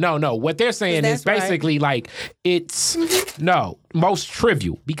 Wait, no. What they're saying is basically like it's no most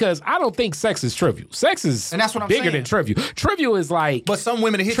trivial because I don't think sex is trivial. Sex is and that's what I'm bigger saying. than trivial. Trivial is like, but some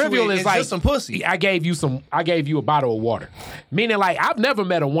women hit trivial you with is like just some pussy. I gave you a bottle of water. Meaning like I've never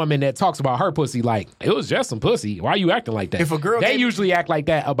met a woman that talks about her pussy like it was just some pussy. Why are you acting like that? If a girl they usually act like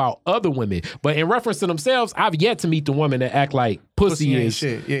that about other women, but in reference to themselves, I've yet to meet the woman that act like pussy ain't is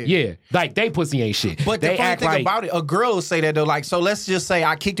shit. Yeah, like they pussy ain't shit. But they the funny act thing like, about it, a girl will say that though. Like, so let's just say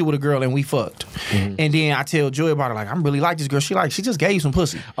I kicked it with a girl and we fucked, and then I tell Joy about it. Like, I'm really like this girl. She just gave you some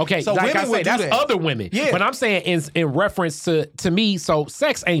pussy. Okay, so like I women say, that's that. other women. Yeah. But I'm saying in reference to me, so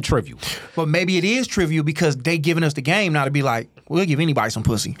sex ain't trivial. But maybe it is trivial because they giving us the game now to be like, we'll give anybody some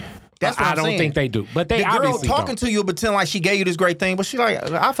pussy. That's what I I'm don't saying. think they do. But they the girl obviously talking don't. to you, pretend like she gave you this great thing, but she like,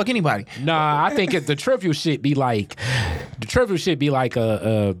 I'll fuck anybody. Nah, I think the trivial shit be like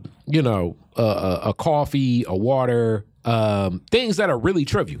a coffee, a water, things that are really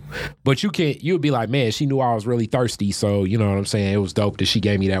trivial. But you'll be like, man, she knew I was really thirsty, so you know what I'm saying? It was dope that she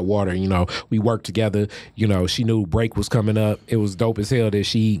gave me that water. You know, we worked together. You know, she knew break was coming up. It was dope as hell that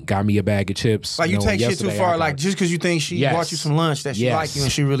she got me a bag of chips. Like you take shit too far, like just because you think she bought you some lunch that she like you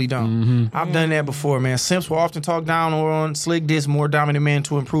and she really don't. I've done that before, man. Simps will often talk down on slick diss more dominant men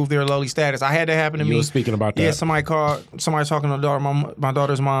to improve their lowly status. I had that happen to me. You were speaking about that. Yeah, somebody talking to my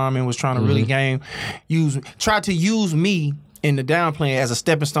daughter's mom and was trying to really tried to use me in the downplaying as a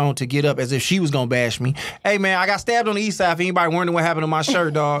stepping stone to get up as if she was gonna bash me. Hey man, I got stabbed on the east side. If anybody wondering what happened to my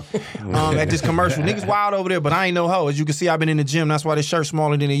shirt, dog, at this commercial. Niggas wild over there, but I ain't no hoe. As you can see, I've been in the gym. That's why this shirt's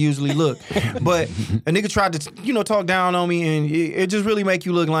smaller than it usually look. But a nigga tried to, talk down on me, and it just really make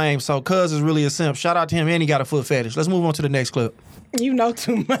you look lame. So Cuz is really a simp. Shout out to him, and he got a foot fetish. Let's move on to the next clip. You know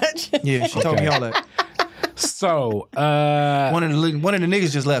too much. Yeah, she told me all that. So, one of the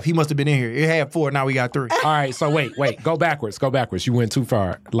niggas just left. He must have been in here. It had 4, now we got 3. all right, so wait, go backwards. You went too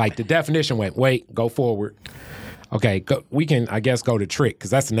far. Like the definition went, go forward. Okay, we can, I guess, go to trick, because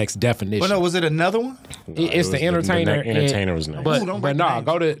that's the next definition. But no, was it another one? It's the entertainer. The entertainer was nice. But no,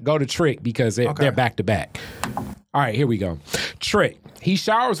 go to trick, because they're back to back. All right, here we go. Trick. He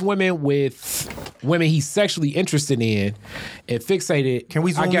showers women with women he's sexually interested in and fixated. Can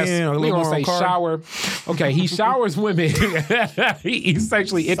we zoom I guess in a we little gonna more say on shower. Okay, he showers women he's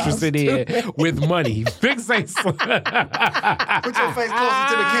sexually interested in with money. Fixates. Put your face closer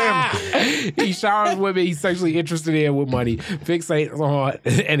to the camera. He showers women he's sexually interested in with money. Fixates on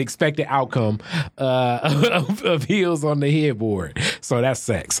an expected outcome of heels on the headboard. So that's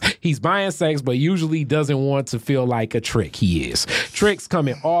sex. He's buying sex, but usually doesn't want to feel like a trick. He is. Tricks come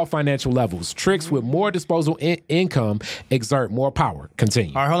in all financial levels. Tricks with more disposable income exert more power.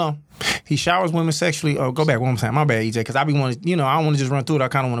 Continue. All right, hold on. He showers women sexually. Oh, go back one more time. My bad, EJ, because I be wanting, I don't want to just run through it. I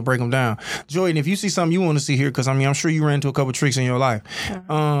kind of want to break them down. Jordan, if you see something you want to see here, because I'm sure you ran into a couple tricks in your life.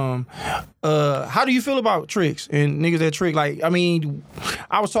 How do you feel about tricks and niggas that trick? Like,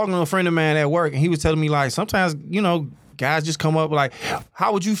 I was talking to a friend of mine at work, and he was telling me like sometimes, guys just come up like,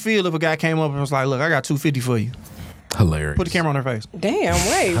 how would you feel if a guy came up and was like, look, I got $250 for you? Hilarious. Put the camera on her face. Damn,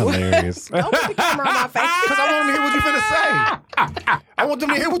 wait. Hilarious. Don't put the camera on my face. Because I want them to hear what you finna say. I want them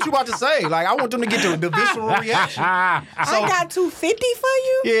to hear what you about to say. Like, I want them to get the visceral reaction. I got $250 for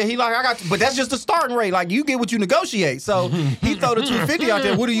you? Yeah, he like, but that's just the starting rate. Like, you get what you negotiate. So he throw the $250 out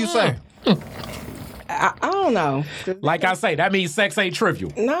there. What do you say? I don't know. Like I say, that means sex ain't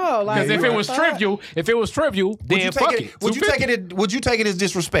trivial. No, like Because if it was trivial, then fuck it. Would you take it as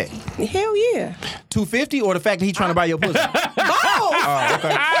disrespect? Hell yeah. $250 or the fact that he trying to buy your pussy? Oh,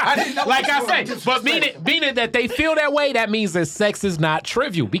 okay. Like I say, but meaning that they feel that way, that means that sex is not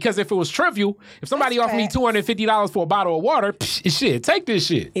trivial. Because if it was trivial, if somebody offered me $250 for a bottle of water, shit, take this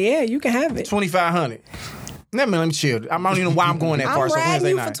shit. Yeah, you can have it. $2,500. Let me chill. I don't even know why I'm going that far. I'm riding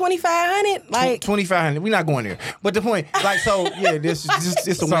you for $2,500. Like $2,500. We're not going there. But the point, like, so yeah, this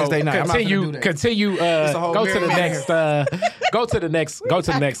it's a Wednesday night. Continue. Go to the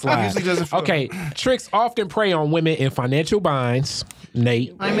next line. Okay, tricks often prey on women in financial binds.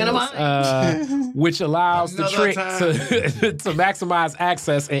 Nate, which allows the trick to maximize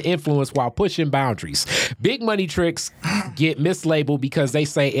access and influence while pushing boundaries. Big money tricks get mislabeled because they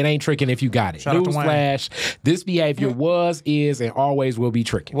say it ain't tricking if you got it. Newsflash, this behavior was, is, and always will be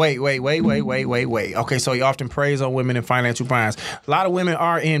tricking. Wait. Okay, so he often preys on women in financial binds. A lot of women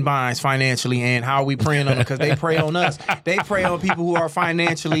are in binds financially, and how are we preying on them? Because they prey on us. They prey on people who are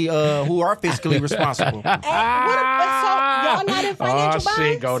financially, who are fiscally responsible. so y'all not in financial binds?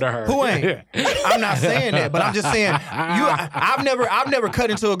 Shit, go to her. Who ain't? I'm not saying that, but I'm just saying I've never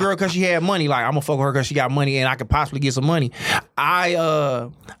cut into a girl because she had money. Like, I'm gonna fuck with her because she got money and I could possibly get some money. I'm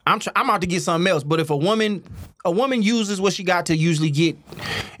out to get something else. But if a woman uses what she got to usually get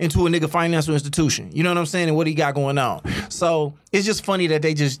into a nigga financial institution, you know what I'm saying, and what he got going on. So it's just funny that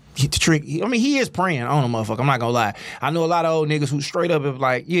they just trick. I mean, he is preying on a motherfucker. I'm not gonna lie. I know a lot of old niggas who straight up is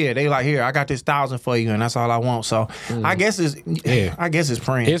like, yeah, they like, here, I got this 1,000 for you, and that's all I want. So I guess it's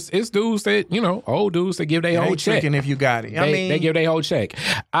preying. It's dudes that, old dudes that give their whole check. Tricking if you got it. They give their whole check.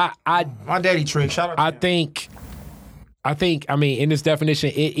 My daddy trick. Shout out to him. I think, in this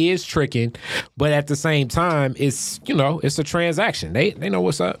definition, it is tricking, but at the same time, it's a transaction. They know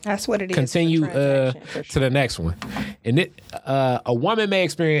what's up. That's what it is. Continue to the next one. And a woman may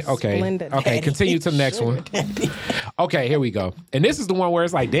experience, continue to the next one. Okay, here we go. And this is the one where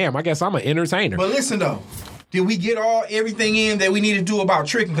it's like, damn, I guess I'm an entertainer. But listen, though. Did we get everything in that we need to do about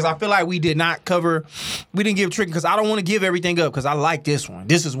tricking? Because I feel like we didn't give tricking, because I don't want to give everything up, because I like this one.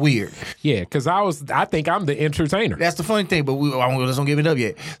 This is weird. Yeah, because I think I'm the entertainer. That's the funny thing, but let's don't give it up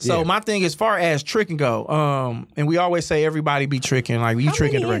yet. So my thing, as far as tricking go, and we always say everybody be tricking, like you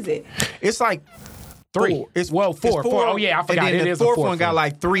tricking directly. Is it? It's like 3. Four. Oh yeah, I forgot. And then the fourth one got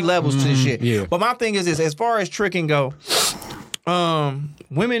like 3 levels to this shit. Yeah. But my thing is this: as far as tricking go,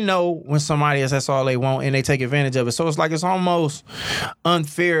 women know when somebody else, that's all they want, and they take advantage of it. So it's like, it's almost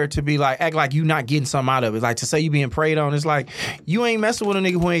unfair to be like, act like you not getting something out of it. Like, to say you being preyed on, it's like, you ain't messing with a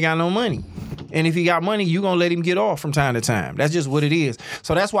nigga who ain't got no money. And if he got money, you gonna let him get off from time to time. That's just what it is.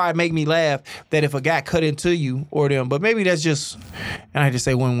 So that's why it make me laugh that if a guy cut into you or them, but maybe that's just, and I just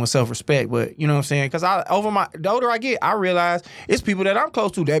say women with self-respect, but you know what I'm saying? Because the older I get, I realize it's people that I'm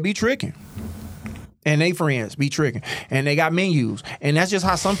close to that be tricking. And they friends be tricking. And they got menus. And that's just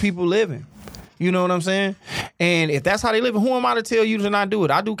how some people living. You know what I'm saying? And if that's how they live, who am I to tell you to not do it?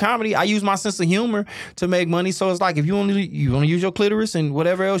 I do comedy. I use my sense of humor to make money. So it's like, if you want to use your clitoris and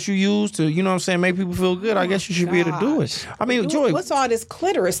whatever else you use to, you know what I'm saying, make people feel good, I guess you should be able to do it. I mean, Joy. What's all this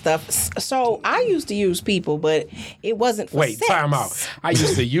clitoris stuff? So I used to use people, but it wasn't for sex. Time out. I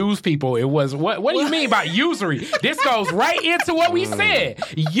used to use people. It was, what do you mean by usury? This goes right into what we said.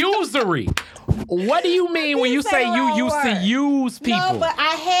 Usury. What do you mean when you say you used to use people? No, but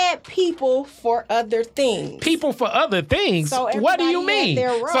I had people for other things. People for other things? So what do you mean?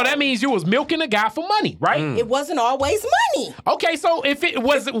 So that means you was milking a guy for money, right? It wasn't always money. Okay, so if it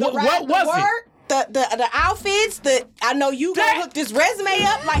was, what was it? The outfits, I know you gonna hook this resume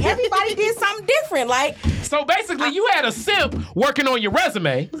up. Like, everybody did something different. Like, so basically, you had a simp working on your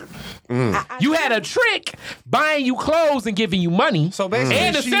resume. You had a trick buying you clothes and giving you money. So basically,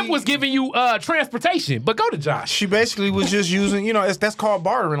 and the simp was giving you transportation. But go to Josh. She basically was just using, that's called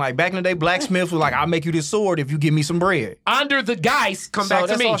bartering. Like, back in the day, blacksmiths was like, I'll make you this sword if you give me some bread. Under the guise, back to me.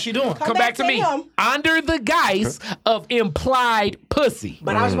 That's all she doing. Come back to me. Under the guise of implied pussy.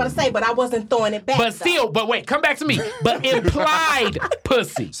 But I was about to say, but I wasn't throwing it back. But still, but wait, come back to me. But implied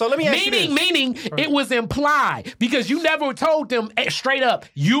pussy. So let me ask you this. Meaning it was implied, because you never told them straight up,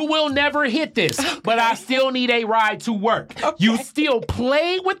 you will never hit this, but I still need a ride to work. Okay. You still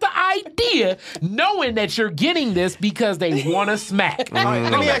play with the idea, knowing that you're getting this because they want to smack. All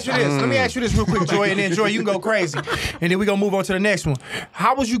right, let me ask you this real quick, Joy, and then Joy, you can go crazy. And then we're going to move on to the next one.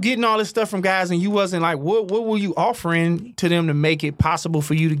 How was you getting all this stuff from guys and you wasn't like, what were you offering to them to make it possible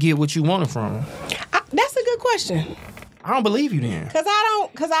for you to get what you wanted from them? That's a good question. I don't believe you then. Cause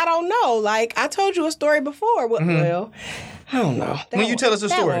I don't know. Like, I told you a story before. Well, I don't know. When you tell us the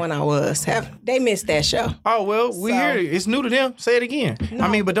story. That one I was. They missed that show. Oh, well, we hear it. It's new to them. Say it again. No. I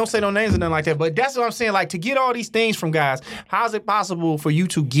mean, but don't say no names or nothing like that. But that's what I'm saying. Like, to get all these things from guys, how is it possible for you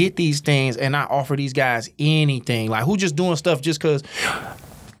to get these things and not offer these guys anything? Like, who just doing stuff just because...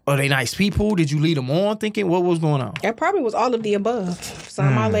 Are they nice people? Did you lead them on thinking? What was going on? It probably was all of the above.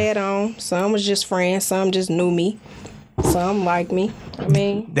 Some I led on. Some was just friends. Some just knew me. Some liked me. I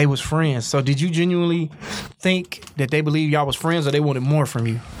mean... They was friends. So did you genuinely think that they believed y'all was friends or they wanted more from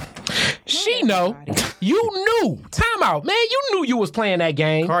you? She know. You knew. Time out, man. You knew you was playing that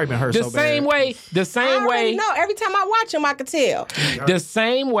game. Corey been hurt the so same bad. way. The same way. No, every time I watch him, I could tell. The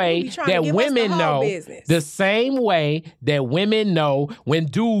same way that women know. The same way that women know when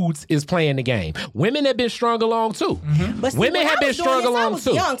dudes is playing the game. Women have been strung along too. Mm-hmm. But see, women have been strung along I was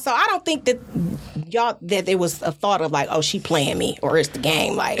too. Young, so I don't think that that it was a thought of like, oh, she playing me or it's the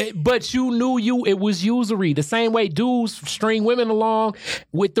game. Like, but you knew it was usury. The same way dudes string women along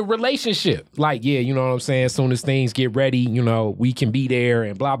with the relationship. Like, yeah, you know what I'm saying? As soon as things get ready, you know, we can be there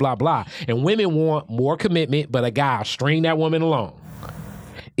and blah, blah, blah. And women want more commitment, but a guy string that woman along.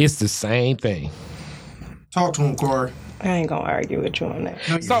 It's the same thing. Talk to him, Corey. I ain't gonna argue with you on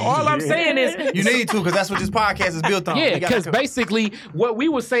that. So all I'm saying is... You need to, because that's what this podcast is built on. Yeah, because basically what we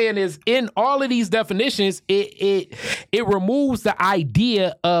were saying is in all of these definitions, it removes the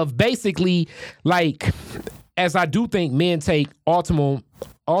idea of basically, like, as I do think men take ultimate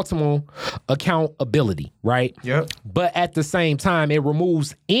accountability, right? Yep. But at the same time, it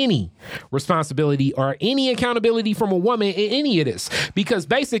removes any responsibility or any accountability from a woman in any of this. Because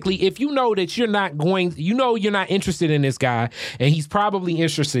basically, if you know that you're not interested in this guy, and he's probably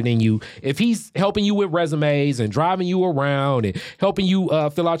interested in you, if he's helping you with resumes and driving you around and helping you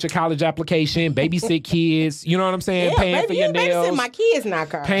fill out your college application, babysit kids, you know what I'm saying? Yeah, paying for your nails. Babysit my kids, not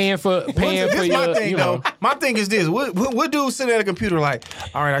Carl. Paying for your, my thing, you know. though. My thing is this. What dude sitting at a computer like,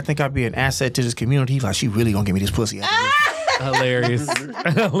 all right, I think I'd be an asset to this community. Like, she really gonna give me this pussy. Hilarious.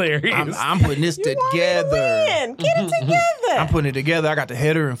 Hilarious. I'm putting this together. Get it together. I'm putting it together. I got the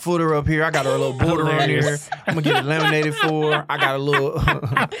header and footer up here. I got a little border on here. I'm gonna get it laminated for. I got a little.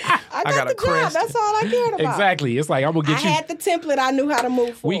 I got a crest. That's all I cared about. Exactly. It's like I'm gonna get I had the template. I knew how to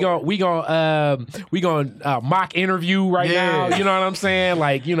move forward. We gonna mock interview right now. You know what I'm saying?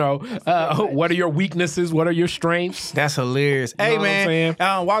 Like, you know, what are your weaknesses? What are your strengths? That's hilarious. Hey, man.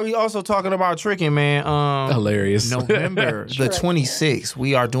 While we also talking about tricking, man. Hilarious. November the 26th,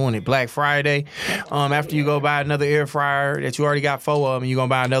 we are doing it Black Friday. After you go buy another air fryer that you already got 4 of them, and you're gonna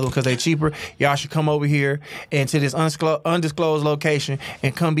buy another one because they cheaper. Y'all should come over here and to this undisclosed location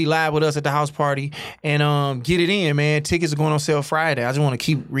and come be live with us at the house party and get it in, man. Tickets are going on sale Friday. I just want to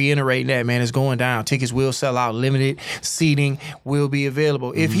keep reiterating that, man. It's going down. Tickets will sell out. Limited seating will be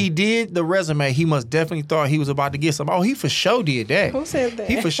available. If he did the resume, he must definitely thought he was about to get some. Oh, he for sure did that. Who said that?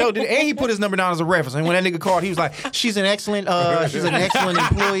 He for sure did. And he put his number down as a reference. And when that nigga called, he was like, she's an excellent employee. She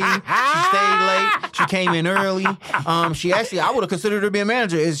stayed late. She came in early. She actually, I would have considered her to be a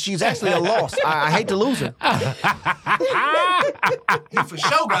manager. She's actually a loss. I hate to lose her. He for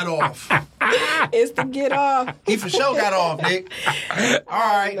sure got off. It's to get off. He for sure got off, Nick. All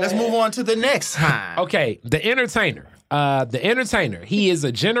right, let's move on to the next time. Okay, the entertainer. He is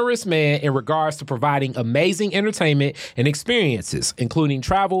a generous man in regards to providing amazing entertainment and experiences, including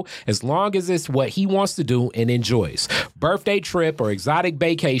travel, as long as it's what he wants to do and enjoys. Birthday trip or exotic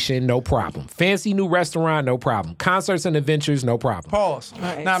vacation, no problem. Fancy new restaurant, no problem. Concerts and adventures, no problem. Pause.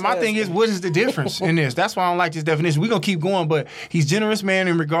 Now, my thing is, what is the difference in this? That's why I don't like this definition. We're going to keep going, but he's generous man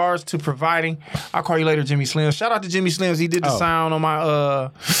in regards to providing. I'll call you later, Jimmy Slims. Shout out to Jimmy Slims. He did the sound on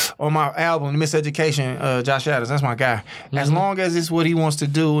my album, Miseducation, Josh Adams. That's my guy. As long as it's what he wants to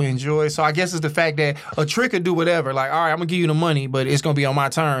do, enjoy. So I guess it's the fact that a trick could do whatever. Like, all right, I'm going to give you the money, but it's going to be on my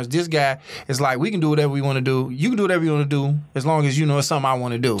terms. This guy is like, we can do whatever we want to do. You can do whatever you want to do as long as you know it's something I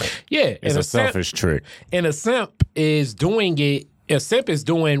want to do. Yeah. It's a selfish trick. And a simp is doing it. A simp is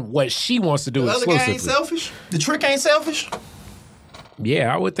doing what she wants to do exclusively. The other guy ain't selfish? The trick ain't selfish?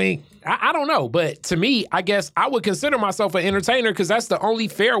 Yeah, I would think. I don't know, but to me, I guess I would consider myself an entertainer because that's the only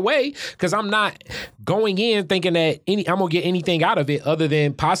fair way. Because I'm not going in thinking that I'm gonna get anything out of it other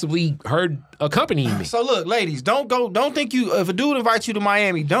than possibly her accompanying me. So look, ladies, don't think if a dude invites you to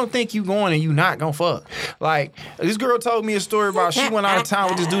Miami, don't think you going and you not gonna fuck. Like, this girl told me a story about she went out of town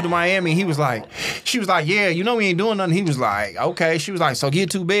with this dude to Miami. She was like, yeah, you know we ain't doing nothing. He was like, okay. She was like, so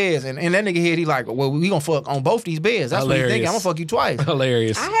get 2 beds. And that nigga head, he like, well, we gonna fuck on both these beds. That's Hilarious. what he think. I'm gonna fuck you twice.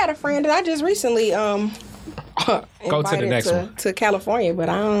 Hilarious. I had a friend that I just recently go to the next one to California, but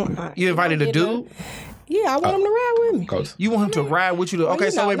I don't. You invited a dude? Yeah, I want him to ride with me. Coach. You want him to ride with you? Well, Okay,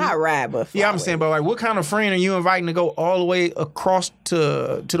 you so know, wait, not ride, but yeah, fly I'm with saying, me. but like, what kind of friend are you inviting to go all the way across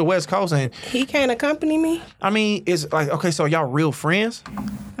to the West Coast? And He can't accompany me. I mean, it's like, okay, so y'all real friends?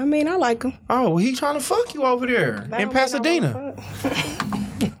 I mean, I like him. Oh, well, he trying to fuck you over there That in don't mean I Pasadena. wanna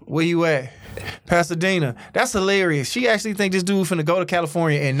fuck. Where you at? Pasadena. That's hilarious. She actually think this dude finna go to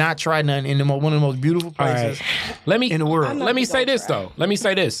California and not try nothing in one of the most beautiful All places right. Let me in the world. Let me say this though. Let me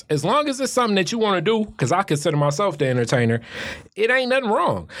say this. As long as it's something that you want to do, because I consider myself the entertainer, it ain't nothing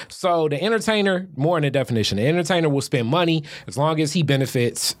wrong. So the entertainer, more in the definition, the entertainer will spend money as long as he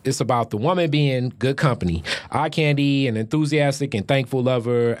benefits. It's about the woman being good company. Eye candy, an enthusiastic and thankful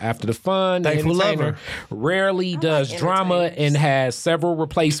lover. After the fun, Thankful the entertainer lover. rarely does drama and has several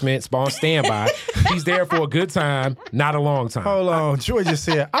replacements on standby. He's there for a good time, not a long time. Hold on. Joy just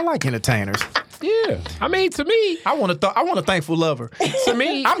said, I like entertainers. Yeah. I mean, to me, I want a thankful lover. to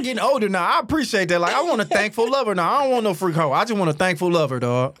me, I'm getting older now. I appreciate that. Like, I want a thankful lover now. I don't want no freak hoe. I just want a thankful lover,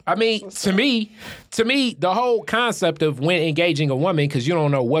 dog. I mean, to me, the whole concept of when engaging a woman, because you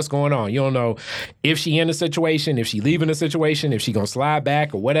don't know what's going on. You don't know if she in a situation, if she leaving a situation, if she gonna slide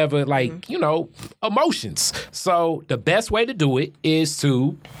back or whatever. Like, emotions. So the best way to do it is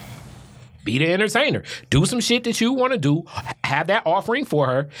to be the entertainer. Do some shit that you want to do. Have that offering for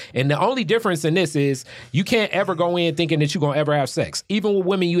her. And the only difference in this is you can't ever go in thinking that you're going to ever have sex. Even with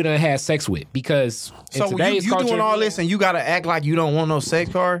women you done had sex with. Because in So today's you culture, doing all this and you gotta act like you don't want no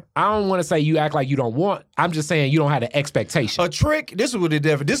sex card? I don't want to say you act like you don't want. I'm just saying you don't have the expectation. A trick, this is what the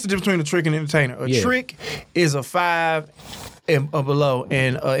difference. This is the difference between a trick and an entertainer. A Yeah. trick is a 5 and below,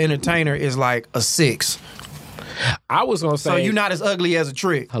 and an entertainer is like a 6. I was going to say... So you're not as ugly as a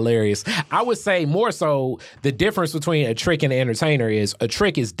trick. Hilarious. I would say more so the difference between a trick and an entertainer is a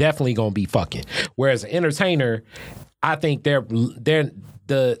trick is definitely going to be fucking. Whereas an entertainer, I think they're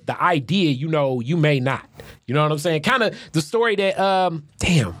the idea, you may not. You know what I'm saying? Kind of the story that, I'm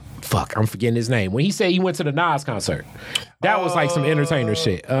forgetting his name. When he said he went to the Nas concert, that was like some entertainer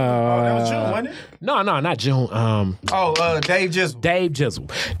shit. that was June, wasn't it? No, not June. Dave Jizzle. Dave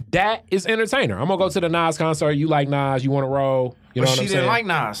Jizzle. That is entertainer. I'm gonna go to the Nas concert. You like Nas? You want to roll? You know But what she I'm didn't saying?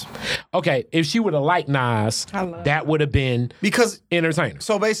 like Nas. Okay, if she would have liked Nas, that would have been Because entertainer.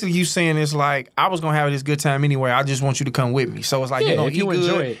 so basically you saying it's like, I was gonna have this good time anyway. I just want you to come with me. So it's like, Yeah, you're gonna if you eat enjoy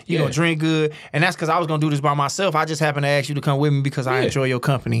good, it, you're yeah. gonna drink good. And that's because I was gonna do this by myself. I just happened to ask you to come with me because I Yeah. enjoy your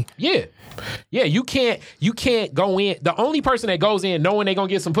company. Yeah. Yeah, you can't go in. The only person that goes in knowing they're gonna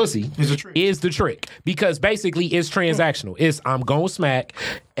get some pussy is the trick. Because basically it's transactional. It's I'm gonna smack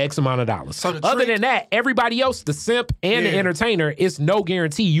X amount of dollars. So the Other trick- than that, everybody else, the simp and the Yeah. entertainer, it's no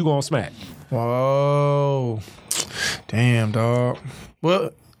guarantee you gonna smack. Whoa. Damn, dog.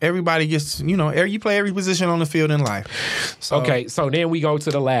 Well, everybody gets, you play every position on the field in life. So, Okay, so then we go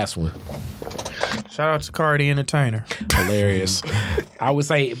to the last one. shout out to Cardi Entertainer. Hilarious. I would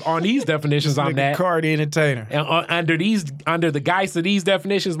say on these definitions, I'm Nigga, that. Cardi Entertainer. And under the guise of these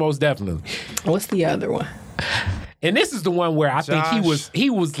definitions, most definitely. What's the other one? And this is the one where I think he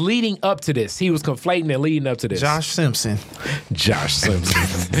was leading up to this. He was conflating and leading up to this. Josh Simpson. Josh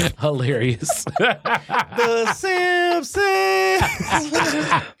Simpson. Hilarious. The Simpsons.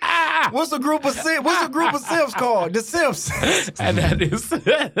 What's a group of Simps called? The Simpsons. And that is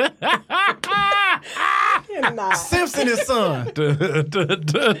Simpson and Son.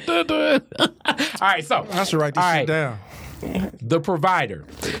 All right, so I should write this all shit right. down. The provider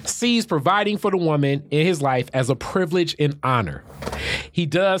sees providing for the woman in his life as a privilege and honor. He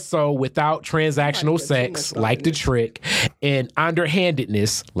does so without transactional sex, like the trick, and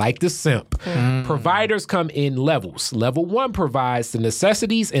underhandedness, like the simp. Providers come in levels. Level 1 provides the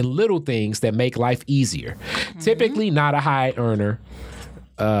necessities and little things that make life easier. Typically not a high earner.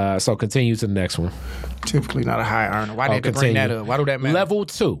 So continue to the next one. Typically not a high earner. Why did they bring that up? Why do that matter? Level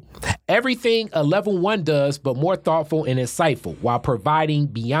 2. Everything a level 1 does, but more thoughtful and insightful while providing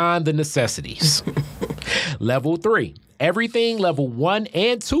beyond the necessities. Level 3. Everything level 1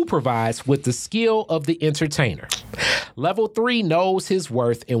 and 2 provides with the skill of the entertainer. Level 3 knows his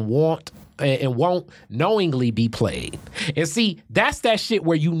worth and won't knowingly be played. And see, that's that shit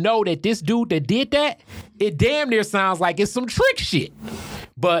where you know that this dude that did that, it damn near sounds like it's some trick shit.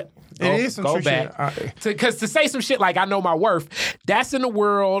 But It is some go trick back. shit. Because to say some shit like I know my worth, that's in the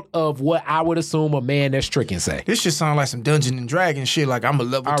world of what I would assume a man that's tricking say. This shit sound like some Dungeons and Dragons shit. Like I'm a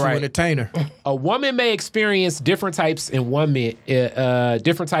level 2 right. entertainer. A woman may experience different types in one man.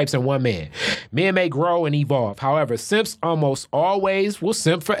 Men may grow and evolve. However, simps almost always will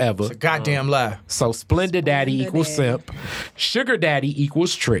simp forever. It's a goddamn lie. So Splendid Daddy equals simp. Sugar Daddy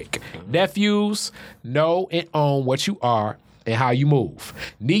equals trick. Nephews know and own what you are and how you move.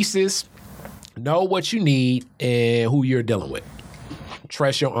 Nieces know what you need and who you're dealing with.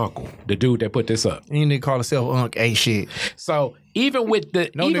 Trust your uncle, the dude that put this up. You need to call himself Unc ain't shit. So even with this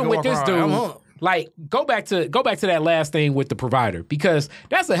dude, like go back to that last thing with the provider, because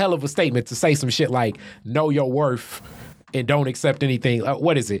that's a hell of a statement to say some shit like know your worth and don't accept anything.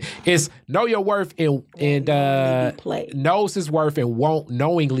 What is it? It's know your worth and knows his worth and won't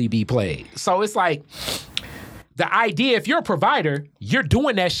knowingly be played. So it's like the idea, if you're a provider, you're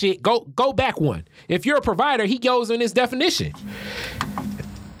doing that shit. Go back one. If you're a provider, he goes in his definition.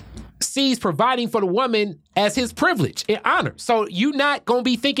 Sees providing for the woman as his privilege and honor. So you're not going to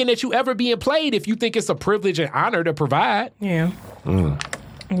be thinking that you ever being played if you think it's a privilege and honor to provide. Yeah.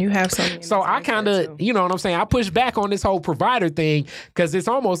 You have something. So I kind of, you know what I'm saying? I push back on this whole provider thing because it's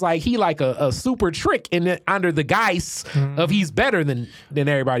almost like he like a super trick under the guise of he's better than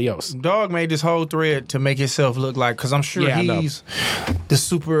everybody else. Dog made this whole thread to make himself look like, because I'm sure he's the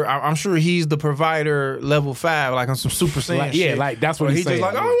super, I'm sure he's the provider level 5, like on some Super Saiyan shit. Yeah, like that's what he's saying. He's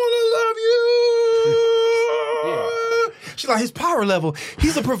just like, I want to love you. She's like, his power level,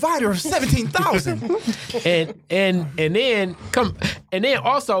 he's a provider of 17,000. and then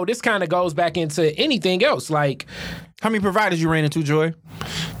also this kind of goes back into anything else. Like, how many providers you ran into, Joy?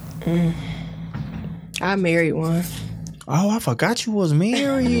 I married one. Oh, I forgot you was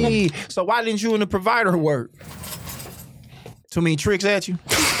married. So why didn't you and the provider work? Too many tricks at you?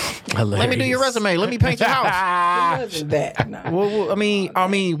 Hilarious. Let me do your resume. Let me paint your house. It wasn't that. No. Well, I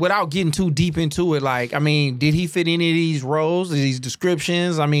mean, without getting too deep into it, like, I mean, did he fit any of these roles, these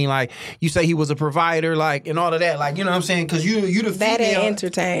descriptions? I mean, like, you say he was a provider, like, and all of that, like, you know what I'm saying? Because you the female. That an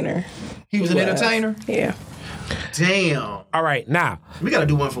entertainer. He was an entertainer? Yeah. Damn. All right, now. We got to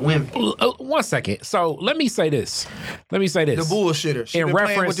do one for women. 1 second. So let me say this. The bullshitter. She been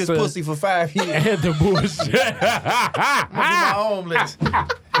playing with this pussy for 5 years. The bullshit. I'm going to do my own list.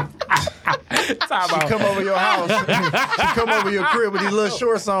 She come over your house. She come over your crib with these little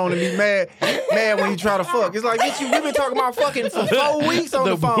shorts on and be mad when you try to fuck. It's like, bitch, we've been talking about fucking for 4 weeks on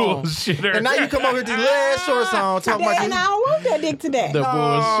the phone. Bullshitter. And now you come over with these little ass shorts on talking about And I don't want that dick today. The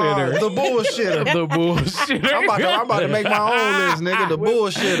bullshitter. The bullshitter. The bullshitter. I'm about to make my own list, nigga. The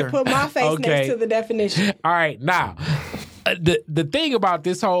bullshitter. Put my face next to the definition. All right, now the thing about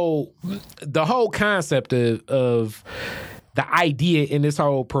the whole concept of the idea in this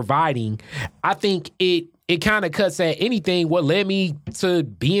whole providing, I think it kind of cuts at anything what led me to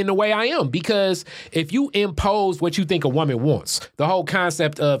being the way I am. Because if you impose what you think a woman wants, the whole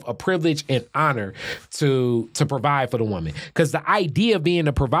concept of a privilege and honor to provide for the woman. Because the idea of being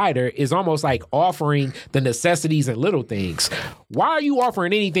a provider is almost like offering the necessities and little things. Why are you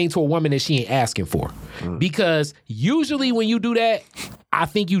offering anything to a woman that she ain't asking for? Because usually when you do that, I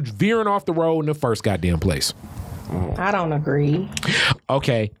think you veering off the road in the first goddamn place. I don't agree.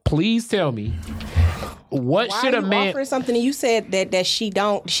 Okay, please tell me. Why should a man offer something and you said that she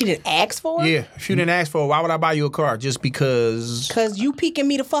didn't ask for? Yeah, if you didn't ask for it, why would I buy you a car? Just because? Because you picking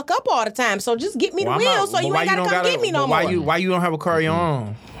me the fuck up all the time. So just get me the wheel so you ain't gotta come get me no more. Why you don't have a car of your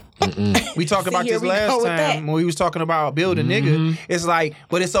own? We talked about this last time when we was talking about building nigga. It's like,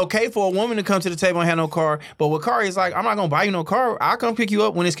 but it's okay for a woman to come to the table and have no car. But with Kari, it's like, I'm not gonna buy you no car. I'll come pick you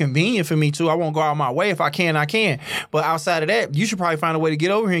up when it's convenient for me to. I won't go out my way. If I can, I can. But outside of that, you should probably find a way to get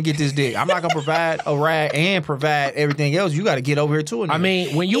over here and get this dick. I'm not gonna provide a ride and provide everything else. You got to get over here too. I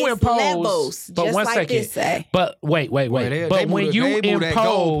mean, when you impose, levels, but just 1 like second. this say. But wait. But when you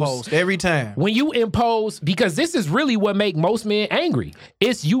impose every time, when you impose, because this is really what make most men angry.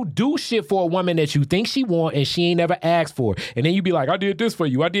 It's you do shit for a woman that you think she want and she ain't never asked for, and then you be like, I did this for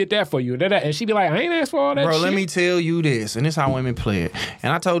you, I did that for you, and she be like, I ain't asked for all that. Bro, shit. let me tell you this, and this is how women play it.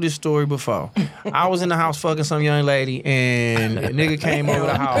 And I told this story before. I was in the house fucking some young lady, and a nigga came over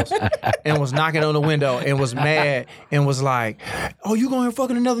the house and was knocking on the window and was mad and was like, oh, you going here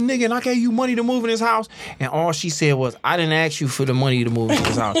fucking another nigga and I gave you money to move in this house? And all she said was, I didn't ask you for the money to move in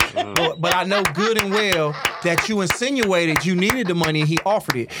this house. But I know good and well that you insinuated you needed the money and he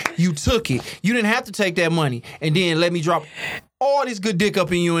offered it. You took it. You didn't have to take that money and then let me drop all this good dick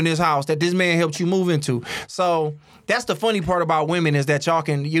up in you in this house that this man helped you move into. So that's the funny part about women is that y'all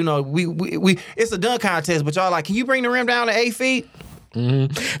can, you know, we it's a dunk contest, but y'all like, can you bring the rim down to 8 feet?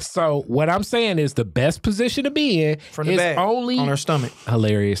 Mm-hmm. So what I'm saying is the best position to be in from the is back, only on her stomach.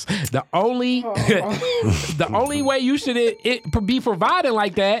 Hilarious. The only the only way you should be providing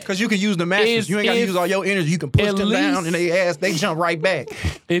like that, because you can use the mattress. You ain't got to use all your energy. You can push them down and they jump right back.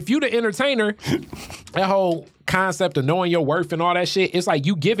 If you the entertainer, that whole concept of knowing your worth and all that shit, it's like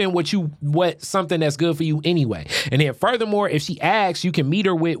you giving what something that's good for you anyway. And then furthermore, if she asks, you can meet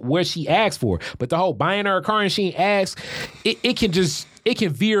her with what she asked for. But the whole buying her a car and she asks, it can just it can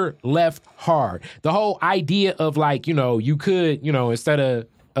veer left hard. The whole idea of like, you could, instead of,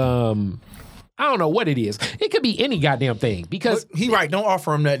 I don't know what it is. It could be any goddamn thing because he right. Don't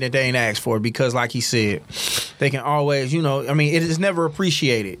offer them nothing that they ain't asked for because, like he said, they can always, it is never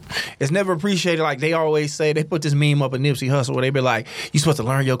appreciated. It's never appreciated. Like they always say, they put this meme up in Nipsey Hussle where they be like, "You supposed to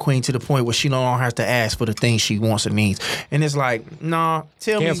learn your queen to the point where she don't have to ask for the things she wants or needs." And it's like, nah,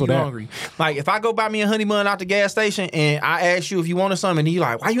 tell Cancel me you're that. hungry. Like if I go buy me a honey bun out the gas station and I ask you if you wanted something, and you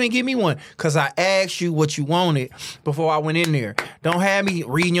like, "Why you ain't give me one?" Because I asked you what you wanted before I went in there. Don't have me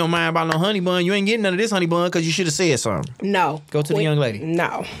reading your mind about no honey bun. You ain't getting none of this honey bun because you should have said something. No. Go to the young lady.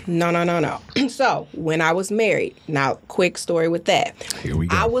 No. So, when I was married, now, quick story with that. Here we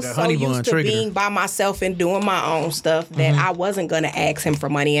go. I was That so honey bun used to triggered being her. by myself and doing my own stuff that I wasn't going to ask him for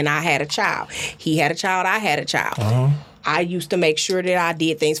money, and I had a child. He had a child, I had a child. I used to make sure that I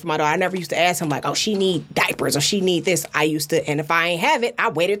did things for my daughter. I never used to ask him like, "Oh, she need diapers or she need this." I used to, and if I ain't have it, I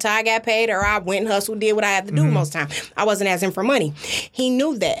waited till I got paid or I went and hustled, did what I had to do most of the time. I wasn't asking for money. He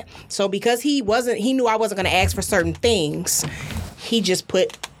knew that. So because he knew I wasn't going to ask for certain things, he just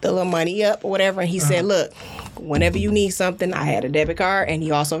put the little money up or whatever, and he said, "Look, whenever you need something," I had a debit card, and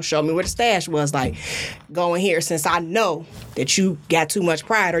he also showed me where the stash was. Like, go in here since I know that you got too much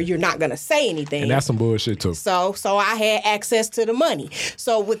pride or you're not going to say anything. and that's some bullshit too. So I had access to the money.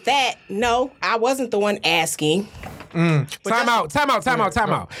 So with that, no, I wasn't the one asking. Time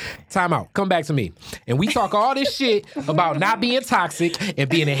out. Come back to me. And we talk all this shit about not being toxic and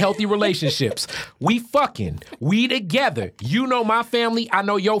being in healthy relationships. We together. You know my family, I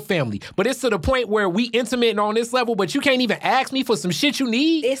know your family. But it's to the point where we intimate on this level, but you can't even ask me for some shit you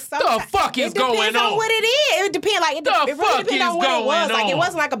need? It's the fuck is going It depends on on? what it is. It depends. Like, it really depends on what it was. Like, it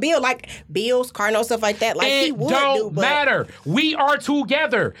wasn't like a bill, like bills, car notes, stuff like that. Like, he It would don't but matter. We are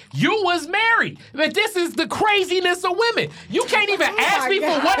together. You was married. But this is the craziness of women. You can't even ask me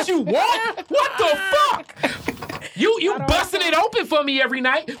for what you want. What the fuck? You busting it open for me every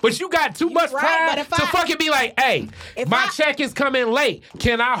night, but you got too much right, pride but to if fucking be like, "Hey, my check is coming late.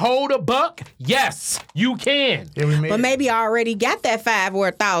 Can I hold $1?" Yes, you can. But maybe I already got that 5 or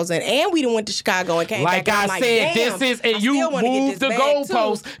 1,000, and we done went to Chicago and came Like back. I said, this is, and you moved the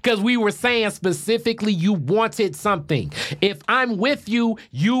goalpost because we were saying specifically you wanted something. If I'm with you,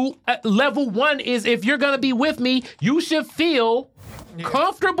 level 1 is if you're going to be with me, you should feel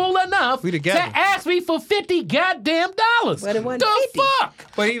comfortable enough We to together. ask me for $50 goddamn dollars. But it wasn't the 50. fuck?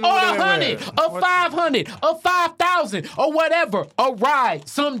 But even or when it 100, went- or 500, or 5,000, or whatever. A ride,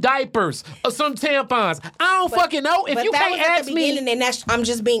 some diapers, or some tampons. I don't fucking know. If But you that can't was at ask the me. beginning, and I'm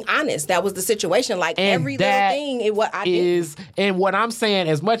just being honest. That was the situation. Like, And every little that thing, I did. is, and what I'm saying,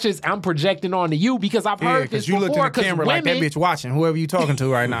 as much as I'm projecting onto you, because I've Yeah, heard because this you before, looked in the because camera like that women, bitch watching whoever you talking to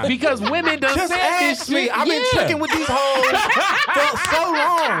right now. because women done Just said ask this me. shit. I've been Yeah. tricking with these hoes for so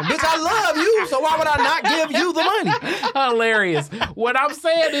long. Bitch, I love you, so why would I not give you the money? Hilarious. What I'm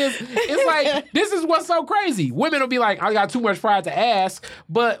saying is, it's like, this is what's so crazy. Women will be like, "I got too much pride to ask,"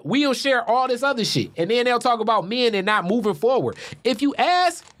 but we'll share all this other shit. And then they'll talk about men and not moving forward. If you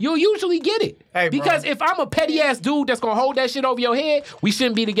ask, you'll usually get it. Hey, bro. because if I'm a petty ass dude that's gonna hold that shit over your head, we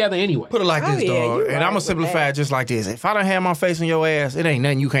shouldn't be together anyway. Put it like Oh, this, yeah, dog. you And right I'm gonna with simplify that. it just like this. If I done had my face in your ass, it ain't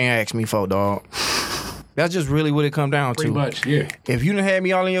nothing you can't ask me for, dog. That's just really what it come down Pretty to. much, yeah. If you done had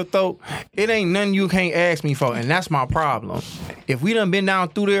me all in your throat, it ain't nothing you can't ask me for, and that's my problem. If we done been down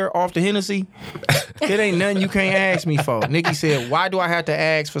through there off the Hennessy, it ain't nothing you can't ask me for. Nikki said, "Why do I have to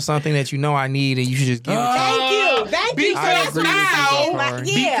ask for something that you know I need and you should just give it to me?" Thank you. So I that's agree what with you, I'm saying. though, Like, Kari.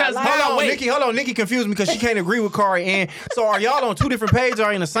 yeah, Because- like, Hold on, wait. Nikki. Hold on, Nikki confused me because she can't agree with Kari. And so, are y'all on two different pages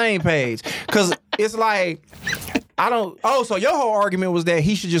or in the same page? Because it's like, I don't. Oh, so your whole argument was that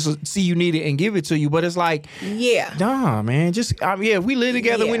he should just see you need it and give it to you. But it's like, yeah. nah, man. Just yeah, we live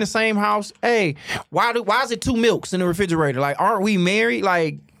together. We in the same house. Hey, why is it 2 milks in the refrigerator? Like, aren't we married?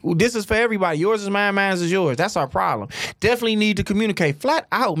 Like, this is for everybody. Yours is mine. Mine is yours. That's our problem. Definitely need to communicate flat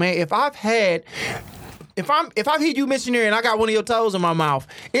out, man. If I've hit you missionary and I got one of your toes in my mouth,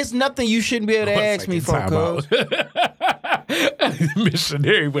 it's nothing you shouldn't be able to ask me for, cuz.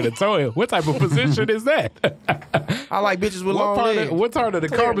 Missionary with a toe. What type of position is that? I like bitches with long legs. What part of the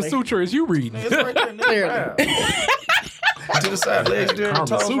Kama Sutra is you reading? It's right there, clearly. To the side, legs there, Kama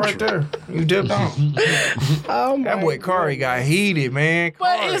toes Sutra. right there. You dipped on. Oh my That boy Kari got heated, man.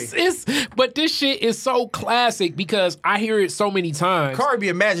 But Kari. but this shit is so classic because I hear it so many times. Kari be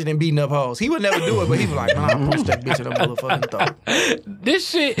imagining beating up hoes. He would never do it, but he was like, "Nah, I push that bitch in the motherfucking throat." This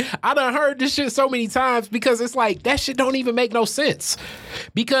shit, I done heard this shit so many times because it's like that shit don't even make no sense.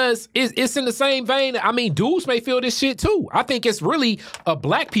 Because it's in the same vein. I mean, dudes may feel this shit too. I think it's really a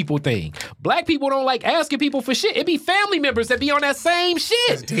black people thing. Black people don't like asking people for shit. It be family members members that be on that same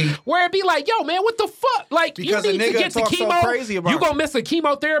shit. Where it be like, yo, man, what the fuck? Like, Because you a need to nigga get to talk so chemo. crazy about You it. gonna miss a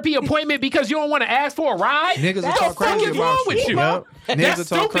chemotherapy appointment because you don't want to ask for a ride? Niggas what talk the fuck crazy is about wrong with shit. you? Yep. Niggas That's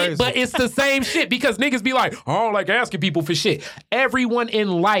talk stupid, crazy. but it's the same shit because niggas be like, I don't like asking people for shit. Everyone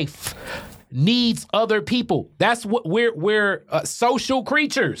in life needs other people. That's what we're social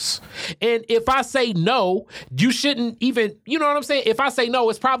creatures. And if I say no, you shouldn't even, you know what I'm saying? If I say no,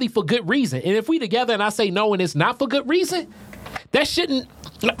 it's probably for good reason. And if we together and I say no and it's not for good reason,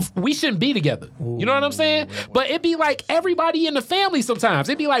 we shouldn't be together. You know what I'm saying? But it'd be like everybody in the family sometimes.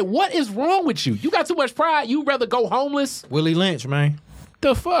 It'd be like, what is wrong with you? You got too much pride. You'd rather go homeless? Willie Lynch, man.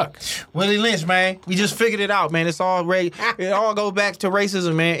 The fuck? Willie Lynch, man. We just figured it out, man. It's all it all goes back to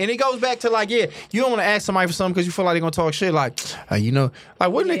racism, man. And it goes back to like, yeah, you don't want to ask somebody for something because you feel like they're gonna talk shit. Like, you know, like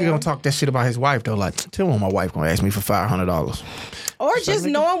what nigga gonna talk that shit about his wife though? Like, tell me my wife gonna ask me for $500. Or just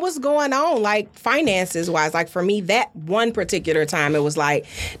knowing what's going on, like finances wise. Like for me, that one particular time, it was like,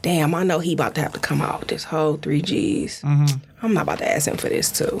 damn, I know he about to have to come out with this whole 3 Gs. I'm not about to ask him for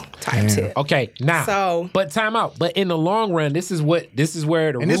this too. Type tip. Okay, now, but time out. But in the long run, this is where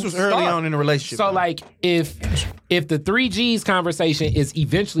the And this was early on in the relationship. So like, if the 3 Gs conversation is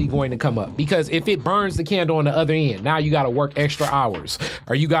eventually going to come up, because if it burns the candle on the other end, now you got to work extra hours,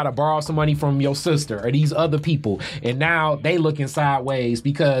 or you got to borrow some money from your sister or these other people, and now they looking sideways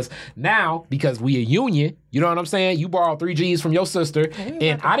because we a union. You know what I'm saying? You borrowed 3 Gs from your sister,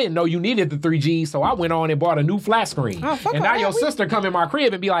 and I didn't know you needed the 3 Gs, so I went on and bought a new flat screen. And now your sister come in my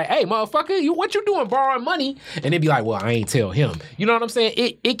crib and be like, "Hey, motherfucker, what you doing borrowing money?" And they be like, "Well, I ain't tell him." You know what I'm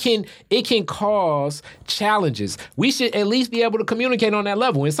saying? It can cause challenges. We should at least be able to communicate on that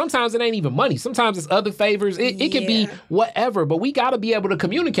level. And sometimes it ain't even money. Sometimes it's other favors. It can be whatever, but we got to be able to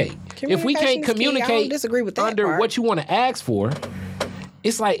communicate. If we can't communicate I don't disagree with that under part. what you want to ask for,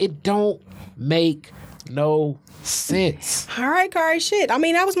 it's like it don't make no sense. All right, Kari, shit. I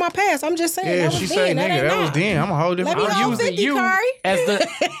mean, that was my past. I'm just saying. Yeah, that was she then. say That nigga, ain't that was now. then. I'm a whole different. Let me I'm know. using 50, you Kari. as the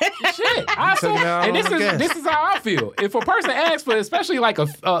shit. I assume, and this is how I feel. If a person asks for, especially like a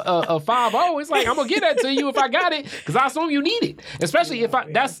 5-0, it's like I'm gonna get that to you if I got it, because I assume you need it. Especially if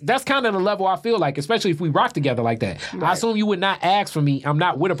that's kind of the level I feel like. Especially if we rock together like that, I assume you would not ask for me. I'm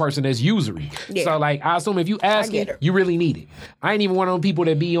not with a person that's usury. Yeah. So like I assume if you ask it, her. you really need it. I ain't even one of those people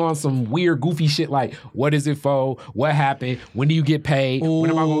that be on some weird goofy shit like, what is it for? What happened? When do you get paid? When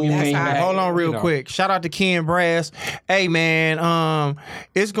am I gonna get paid? hot. back? Hold on real You know. quick. Shout out to Ken Brass. Hey man,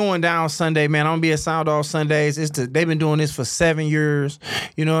 it's going down Sunday, man. I'm gonna be at Sound Off Sundays. They've been doing this for 7 years.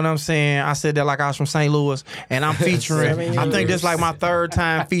 You know what I'm saying? I said that like I was from St. Louis, and I'm featuring. I think this is like my 3rd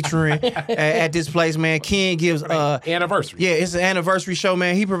time featuring at this place, man. Ken gives Anniversary. Yeah, it's an anniversary show,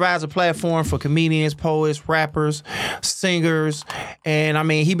 man. He provides a platform for comedians, poets, rappers, singers, and I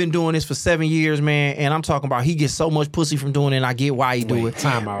mean, he been doing this for 7 years, man. And I'm talking about he gets so much pussy from doing it, and I get why he do it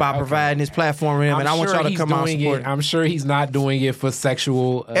time out. by Okay. providing this platform for him. And I want y'all to he's come out and doing support it. it. I'm sure he's not doing it for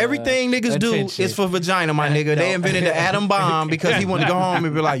sexual. Everything niggas attention. do is for vagina, my nigga. They invented the atom bomb because he wanted to go home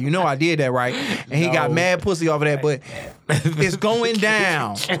and be like, you know, I did that, right? And he got mad pussy off of that. But it's going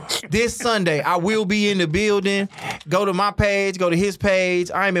down this Sunday. I will be in the building. Go to my page. Go to his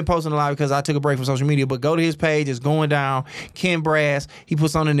page. I ain't been posting a lot because I took a break from social media. But go to his page. It's going down. Ken Brass. He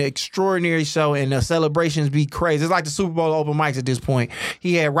puts on an extraordinary show, and the celebrations be crazy. It's like the Super Bowl open mics at this point.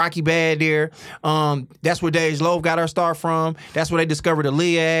 He had Rocky Bad there. That's where Dej Loaf got her start from. That's where they discovered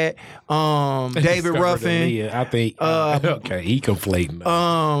Aaliyah at. David Ruffin. Aaliyah, I think. Okay, he conflating.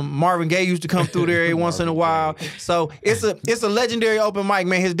 Marvin Gaye used to come through there every once in a while. So it's a legendary open mic,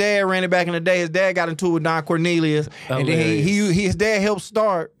 man. His dad ran it back in the day. His dad got into it with Don Cornelius, and then his dad helped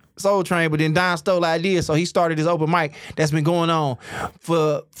start Soul Train, but then Don stole the idea, so he started his open mic that's been going on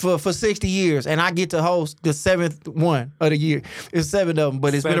for 60 years, and I get to host the 7th one of the year. It's 7 of them,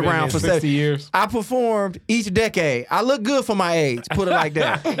 but it's been around for 60 years. I performed each decade. I look good for my age, put it like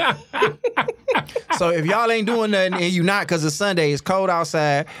that. So if y'all ain't doing nothing and you not, because it's Sunday, it's cold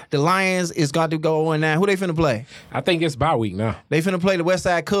outside, the Lions is got to go on now. Who they finna play? I think it's bye week now. They finna play the West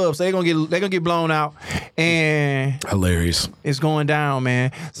Side Cubs, so they gonna get blown out, and Hilarious. it's going down,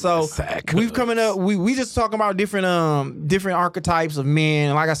 man. So we've coming up. We just talking about different archetypes of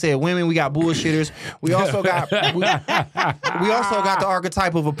men. Like I said, women. We got bullshitters. We also got we also got the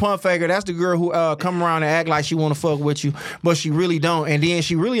archetype of a pump faker. That's the girl who come around and act like she want to fuck with you, but she really don't. And then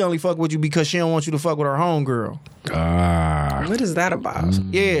she really only fuck with you because she don't want you to fuck with her homegirl. What is that about?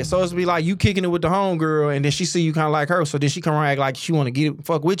 Yeah, so it's be like you kicking it with the homegirl, and then she see you kind of like her, so then she come around act like she want to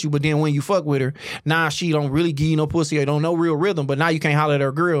fuck with you, but then when you fuck with her, nah, she don't really give you no pussy or don't know real rhythm, but now you can't holler at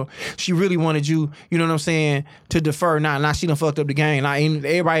her girl. She really wanted you, you know what I'm saying, to defer. Now she done fucked up the game. Now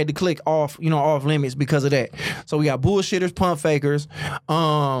everybody had to click off, off limits because of that. So we got bullshitters, pump fakers.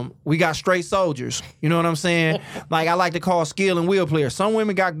 We got straight soldiers. You know what I'm saying? Like I like to call skill and will players. Some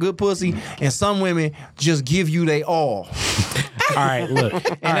women got good pussy, and some women just give you they all. All right, look.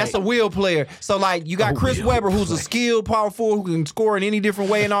 And that's a will player. So like you got Chris Webber, who's a skilled power forward who can score in any different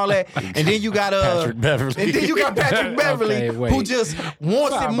way and all that. And then you got Patrick Beverly. And then you got Patrick Beverly, who just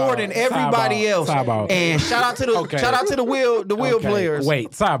wants it more than everybody else. And shout out to the will players.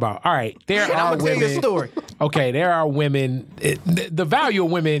 Wait, sidebar. All right, there And are I'm gonna tell women. you a story. Okay, there are women. The value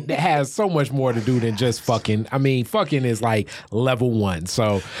of women has so much more to do than just fucking. I mean, fucking is like level 1.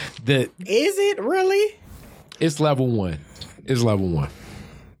 So Is it really? it's level 1. It's level 1.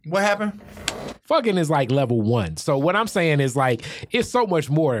 What happened? Fucking is like level 1. So what I'm saying is like it's so much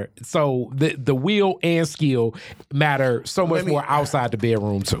more. So the will and skill matter so much more outside the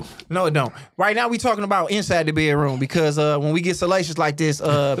bedroom too. No, it don't. Right now we talking about inside the bedroom because when we get salacious like this,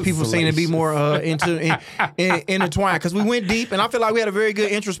 people seem to be more intertwined because we went deep and I feel like we had a very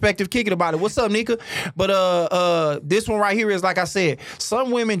good introspective kicking about it. What's up, Nika? But this one right here is like I said,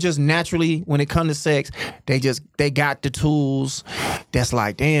 some women just naturally when it comes to sex, they got the tools. That's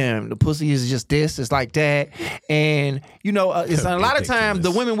like, damn, the pussy is just this, it's like that, and it's a lot of times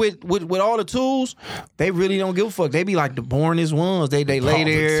the women with all the tools, they really don't give a fuck. They be like the boringest ones. They lay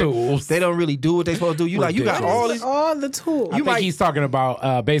there, they don't really do what they supposed to do. You like you got all this, all the tools. I think he's talking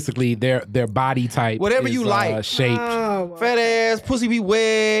about basically their body type, whatever is, you like, shape, fat ass, pussy be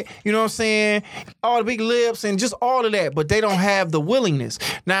wet. You know what I'm saying? All the big lips and just all of that, but they don't have the willingness.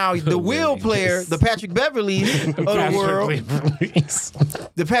 Now the will player, the Patrick Beverleys of the world,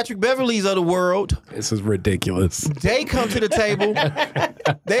 the Patrick Beverleys of the world. This is ridiculous. They come to the table.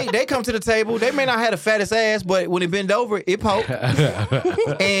 They come to the table. They may not have the fattest ass, but when it bend over, it poke.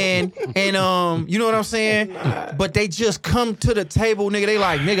 and you know what I'm saying? But they just come to the table, nigga. They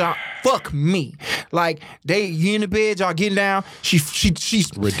like, nigga, fuck me. Like you in the bed, y'all getting down.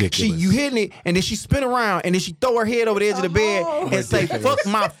 She's ridiculous. You hitting it, and then she spin around, and then she throw her head over the edge of the bed and say, "Fuck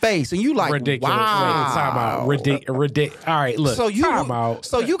my face," and you like, ridiculous. Wow. Wait, time out. Ridiculous. All right, look. Time out.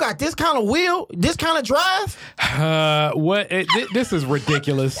 So you got this kind of will, this kind of drive. This is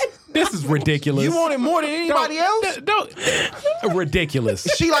ridiculous. This is ridiculous. You want it more than anybody else? Ridiculous.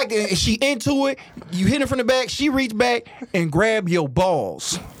 She into it. You hit her from the back. She reach back and grab your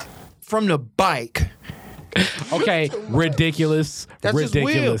balls from the bike. Okay, ridiculous. That's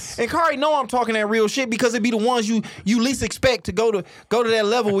ridiculous. just will. And Kari know I'm talking that real shit because it be the ones you least expect to go to that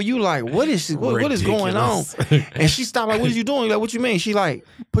level where you like, what is going on? And she stopped like, what is you doing? Like, what you mean? She like,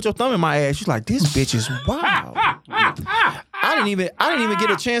 put your thumb in my ass. She's like, this bitch is wild. I didn't even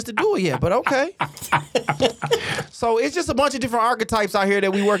get a chance to do it yet, but okay. So it's just a bunch of different archetypes out here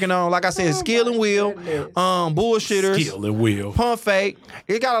that we working on. Like I said, skill and will, bullshitters, Skill and will. pump fake.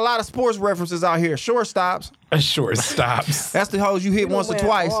 It got a lot of sports references out here. Shortstops. Shortstops. That's the hoes you hit once or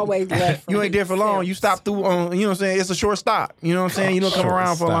twice. You ain't there for long. You stop through. You know what I'm saying? It's a short stop. You know what I'm saying? You don't come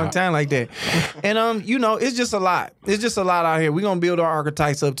around for a long time like that. And it's just a lot. It's just a lot out here. We're gonna build our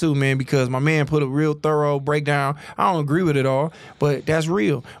archetypes up too, man, because my man put a real thorough breakdown. I don't agree with it all, but that's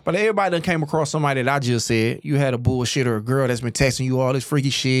real. But everybody done came across somebody that I just said. You had a bullshit or a girl that's been texting you all this freaky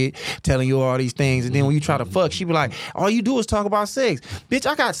shit, telling you all these things, and then when you try to fuck, she be like, all you do is talk about sex. Bitch,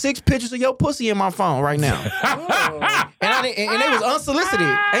 I got 6 pictures of your pussy in my phone right now. And they was unsolicited.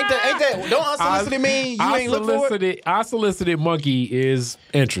 Ain't that don't unsolicited mean you ain't look for it? Unsolicited monkey is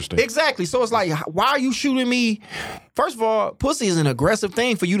interesting. Exactly. So it's like, why are you shooting me? First of all, pussy is an aggressive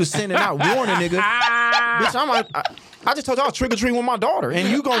thing for you to send it out warning, nigga. Bitch, I just told y'all trick or treat with my daughter, and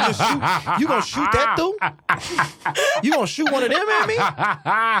you gonna just shoot? You gonna shoot that through? You gonna shoot one of them at me?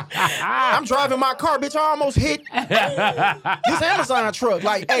 I'm driving my car, bitch. I almost hit this Amazon truck.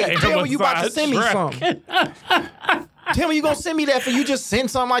 Like, hey, tell me you about to send me something. Tell me you gonna send me that for you just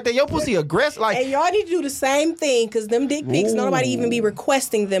send something like that. Your pussy aggressive. Like, and y'all need to do the same thing because them dick pics, nobody even be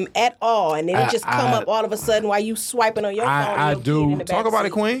requesting them at all, and then it just come up all of a sudden while you swiping on your phone. I do. Talk about it,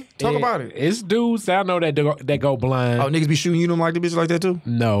 Queen. Talk about it. It's dudes I know that go blind. Oh, niggas be shooting you them like the bitches like that too?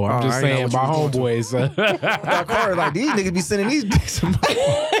 No, I'm just saying my homeboys. Car like these niggas be sending these bitches.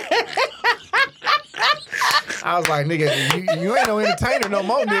 I was like, nigga, you ain't no entertainer no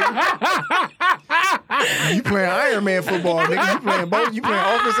more, nigga. You playing Iron Man football, nigga. You playing both. You playing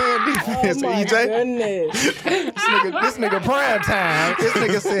offense and defense, EJ. Goodness. This nigga prime time. This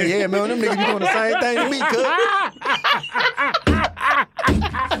nigga said, yeah, man, them niggas be doing the same thing to me, cuz.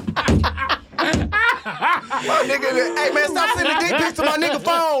 My nigga, hey man, stop sending dick pics to my nigga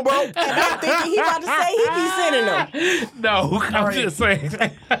phone, bro. I'm thinking he about to say he be sending them. No, I'm just saying.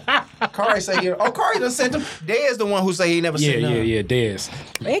 Kari say here. Oh, Kari done sent them. Dez the one who say he never sent them. Yeah, Dez.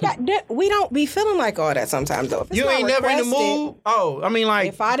 We don't be feeling like all that sometimes though. If it's You not ain't never in the requested, mood. Oh, I mean like.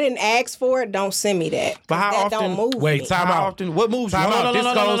 If I didn't ask for it, don't send me that. But how that often? don't move Wait, me. time How out. often? What moves you? Time out. No.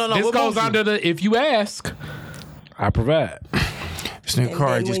 This What goes moves you? under the if you ask, I provide. This nigga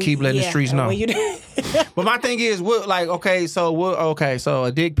Kari And just when keep you- letting the yeah, streets and know. when you But my thing is, what like so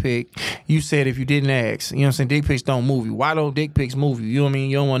a dick pic. You said if you didn't ask, you know what I'm saying. Dick pics don't move you. Why don't dick pics move you? You know what I mean?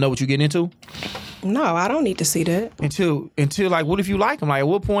 You don't want to know what you're getting into No, I don't need to see that. until like, what if you like them? Like, at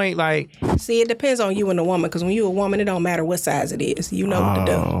what point? Like, See, it depends on you and the woman. Because when you a woman, it don't matter what size it is. You know what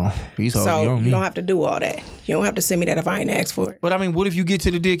to do. he's So holding on you me. don't have to do all that. You don't have to send me that if I ain't asked for it. But I mean, what if you get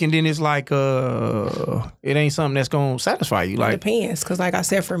to the dick and then it's like, it ain't something that's gonna satisfy you? It Like, depends. Because like I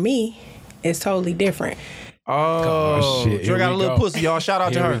said, for me, it's totally different. Oh, shit. Dre Here got a we little go. pussy, y'all. Shout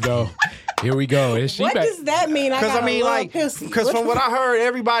out to Here her. we go. Here we go. Is she What back? does that mean? Because I mean, like, pussy. because from what I heard,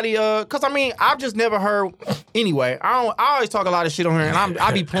 everybody, because I mean, I've just never heard. Anyway, I always talk a lot of shit on here, and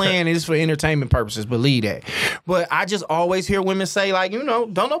I be playing this for entertainment purposes. Believe that. But I just always hear women say, like, you know,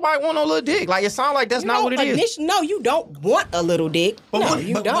 don't nobody want no little dick. Like, it sounds like that's not what it is. No, you don't want a little dick.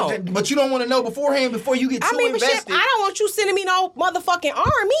 You don't. But you don't want to know beforehand before you get too I mean, but shit, invested. I don't want you sending me no motherfucking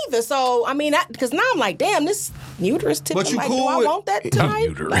arm either. So, I mean, because now I'm like, damn, this uterus tip. But you like, cool do I with- want that tonight?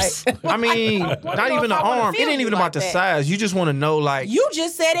 Uterus. Like, I mean, not know even if the I wanna arm. It feel ain't you even like about the that. size. You just want to know, like, you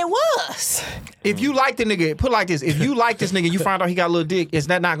just said it was. if you like the nigga, put it like this: if you like this nigga, you find out he got a little dick. Is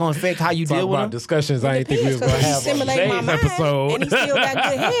that not going to affect how you Talk deal with about him? discussions I didn't think we was going to have on Stimulate my today's mind, episode. and he still got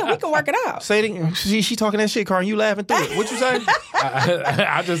good head. We can work it out. Say it. She talking that shit, Carl. You laughing through it. What you say?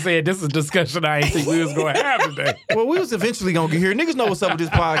 I just said this is a discussion I didn't think we was going to have today. Well, we was eventually gonna get here. Niggas know what's up with this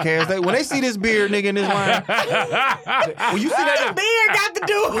podcast. When they see this beard nigga in this line, when you see that, Beard got to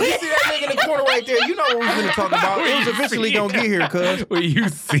do when you it. see that nigga in the corner right there, you know what we finna talk about. It was eventually gonna get here, cuz. When you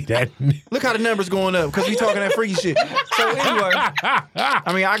see that, Look how the numbers going up, cause we talking that freaky shit. So anyway,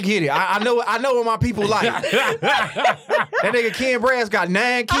 I mean, I get it. I know what my people like. That nigga Ken Brass got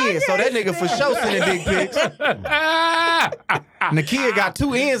 9 kids, so that nigga for sure sending dick pics. And the kid got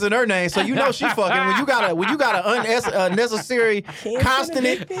 2 N's in her name, so you know she fucking. When you got an unnecessary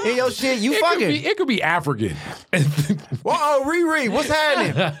consonant in your shit, you fucking. it could be African. Whoa, Riri, what's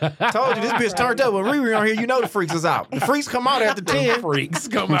happening? Told you this bitch turned up. When Riri on here, you know the freaks is out. The freaks come out after 10. Freaks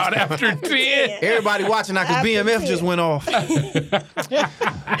come out after 10. Everybody watching now because BMF just went off.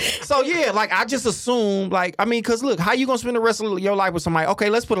 So yeah, like I just assume, like I mean, because look, how you gonna spend the rest of your life with somebody? Okay,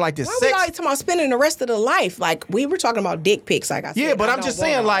 let's put it like this: Why we sex. always talking about spending the rest of the life? Like we were talking about dick pics, like I said. Yeah, but I I'm don't just want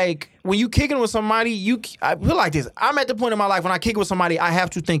saying, all like, when you kicking with somebody, I feel like this. I'm at the point in my life when I kick with somebody, I have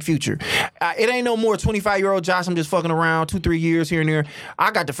to think future. It ain't no more 25-year-old Josh. I'm just fucking around 2-3 years here and there.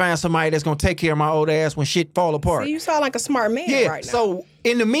 I got to find somebody that's gonna take care of my old ass when shit fall apart. So you sound like a smart man Yeah. right now. So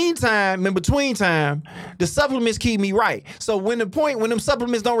in the meantime, in between time, the supplements keep me right. So when them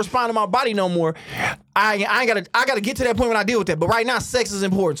supplements don't respond to my body no more, I gotta get to that point when I deal with that. But right now, sex is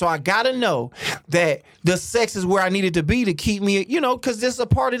important. So I gotta know that the sex is where I need it to be to keep me, because this is a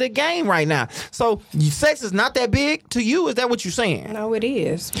part of the game right now. So sex is not that big to you. Is that what you're saying? No, it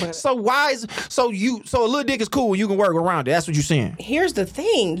is. But So why is so a little dick is cool and you can work around it? That's what you're saying. here's the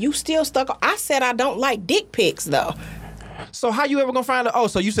thing: you still stuck. I said I don't like dick pics, though. So how you ever gonna find out? Oh,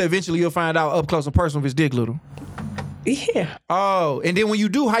 so you said eventually you'll find out up close and personal if his dick little. Yeah. Oh, and then when you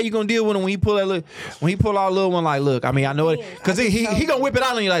do, how you gonna deal with him when he pull out a little one? Like, look, I mean, I know it, cause he gonna whip it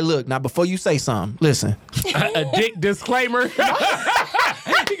out on you. Like, look, now before you say something, listen. A dick disclaimer.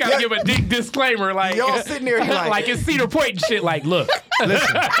 You gotta give a dick disclaimer, like Y'all sitting there, you like it's Cedar Point and shit. Like, look,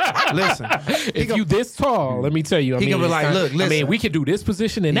 listen. if you this tall, let me tell you. I He mean, gonna be like, it's not- look, I mean, listen. we could do this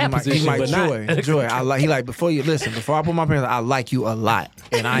position and that position, He might, but not. Joy. He like before I put my pants, I like you a lot,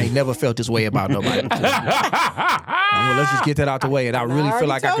 and I ain't never felt this way about nobody before. Well, let's just get that out the way, and I really feel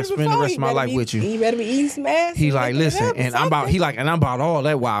like I can spend the rest of my life with you. You better be eating some ass. He and like, making it listen, up or and I'm about all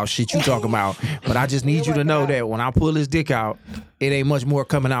that wild shit you talking about. But I just need you to know that when I pull his dick out, it ain't much more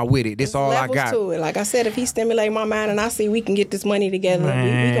coming out with it. This all I levels got. to it. Like I said, if he stimulate my mind and I see we can get this money together, we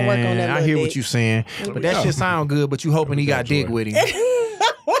can work on that. I little hear bit. what you saying, but that shit sound good. But you hoping he got dick with him.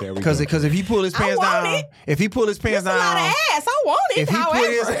 There we go. Because if he pull his pants want down, it. if he pull his pants It's a lot of down, ass. I want it.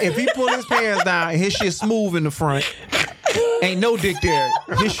 if he pull his pants down and his shit smooth in the front, ain't no dick there.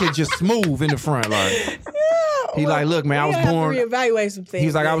 His shit just smooth in the front, like. He like, look, man, I was born. Reevaluate some things.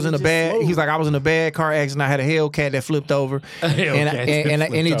 He's like, I was in a bad car accident. I had a Hellcat that flipped over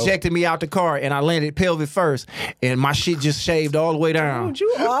and ejected me out the car, and I landed pelvic first, and my shit just shaved all the way down. Dude,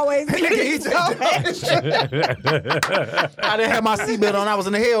 you always I didn't have my seatbelt on. I was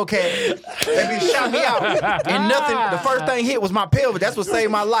in the Hellcat. They shot me out, and nothing. The first thing hit was my pelvic. That's what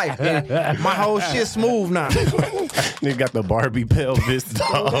saved my life. And my whole shit smooth now. Nigga got the Barbie pelvis,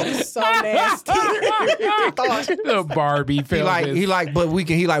 dog. so nasty. The Barbie pelvis. He like, but we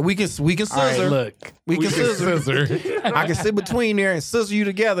can scissor. All right, look. We can scissor. I can sit between there and scissor you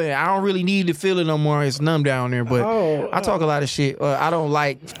together. I don't really need to feel it no more. It's numb down there. But I talk a lot of shit. I don't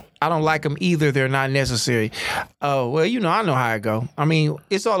like them either. They're not necessary. Oh, well, I know how it go. I mean,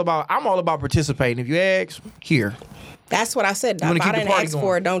 I'm all about participating. If you ask, here. That's what I said. If I didn't ask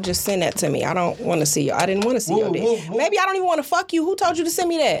for it, don't just send that to me. I don't want to see you. I didn't want to see your dick. Maybe I don't even want to fuck you. Who told you to send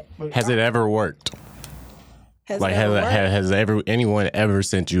me that? Has it ever worked? Has anyone ever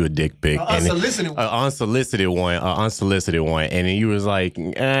sent you a dick pic? Unsolicited one, and then you was like,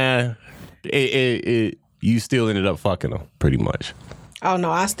 you still ended up fucking them, pretty much. Oh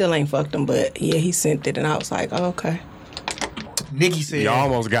no, I still ain't fucked him, but yeah, he sent it, and I was like, oh, okay. Nikki said, you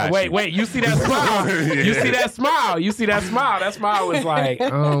almost got Wait, you see that smile? You see that smile? You see that smile? That smile was like,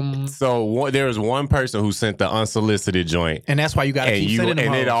 So there was one person who sent the unsolicited joint, and that's why you gotta keep sending them.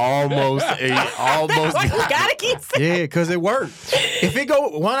 And it almost you gotta keep sending. Yeah, because it worked. If it go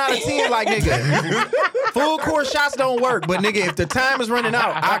 1 out of 10, like nigga, full court shots don't work. But nigga, if the time is running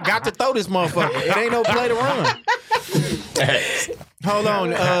out, I got to throw this motherfucker. It ain't no play to run. Hold on.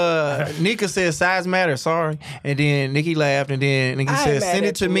 Nika said size matters, sorry. And then Nikki laughed, and then Nikki said, send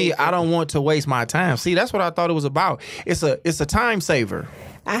it to me. I don't want to waste my time. See, that's what I thought it was about. It's a time saver.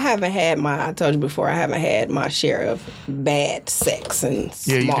 I told you before, I haven't had my share of bad sex and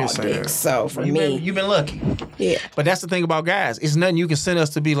small dicks. So for me, you've been lucky. Yeah. But that's the thing about guys. It's nothing you can send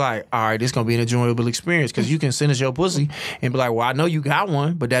us to be like, all right, this is going to be an enjoyable experience. Because you can send us your pussy and be like, well, I know you got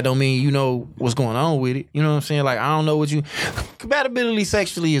one, but that don't mean you know what's going on with it. You know what I'm saying? Like, I don't know what you... Compatibility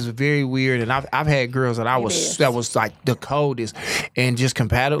sexually is very weird. And I've had girls that was like the coldest and just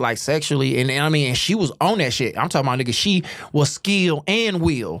compatible, like sexually. And I mean, and she was on that shit. I'm talking about, nigga, she was skilled and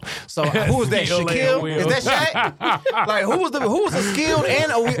will. So who was that? Shaquille? Is that Shaq? Like who was a skilled and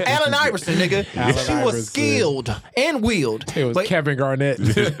Allen Iverson, nigga? She was skilled and willed. It was Kevin Garnett.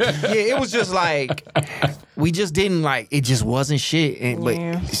 Yeah, it was just like we just didn't like it. Just wasn't shit. But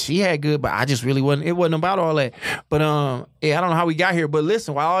she had good, but I just really wasn't. It wasn't about all that. But I don't know how we got here. But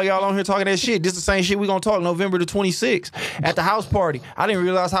listen, while all y'all on here talking that shit, this is the same shit we gonna talk November the 26th at the house party. I didn't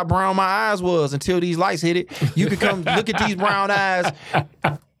realize how brown my eyes was until these lights hit it. You could come look at these brown eyes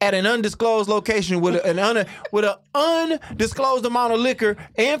at an undisclosed location with an undisclosed amount of liquor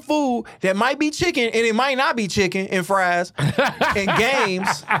and food that might be chicken and it might not be chicken and fries and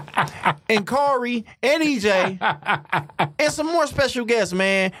games and Corey and EJ and some more special guests,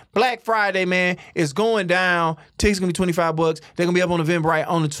 man. Black Friday, man, is going down. Tickets gonna be $25. They're gonna be up on Eventbrite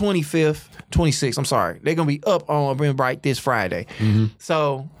on the 26th. I'm sorry. They're gonna be up on Eventbrite this Friday. Mm-hmm.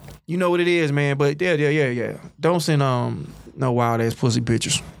 So you know what it is, man. But yeah. Don't send no wild ass pussy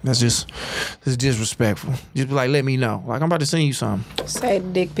pictures. That's disrespectful. Just be like, let me know. Like I'm about to send you something.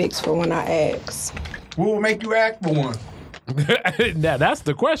 Save dick pics for when I ask. What will make you ask for one? Now that's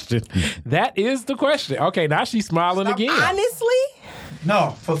the question. That is the question. Okay, now she's smiling again. Honestly?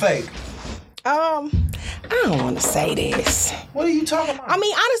 No, for fake. I don't want to say this. What are you talking about? I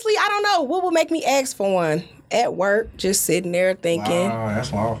mean, honestly, I don't know. What would make me ask for one? At work, just sitting there thinking. Wow,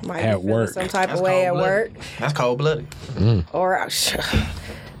 that's wild. Might at work. Some type of way at work. That's cold-blooded. Or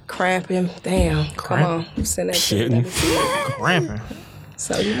cramping. Damn. Come on. Send that shit. Cramping.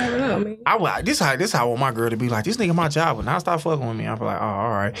 So you never know, man. This how I want my girl to be like, this nigga my job, but now stop fucking with me. I'll be like, oh,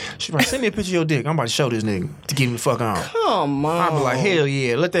 all right. She like, send me a picture of your dick. I'm about to show this nigga to get him the fuck on. Come on. I'll be like, hell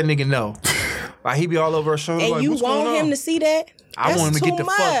yeah. Let that nigga know. Like, he be all over her shoulder. And like, you what's want going on? him to see that? I want him to get the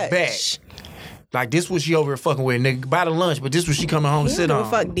fuck back. Like, this was she over here fucking with, nigga. Buy the lunch, but this was she coming home to sit on.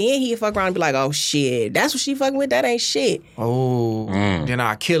 Then he'd fuck around and be like, oh, shit. That's what she fucking with? That ain't shit. Oh. Then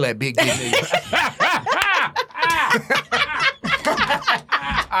I'll kill that big dick nigga.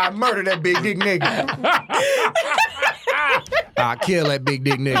 I murder that big dick nigga. I kill that big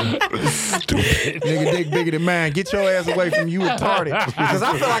dick nigga. Nigga dick bigger than mine. Get your ass away from you retarded. Because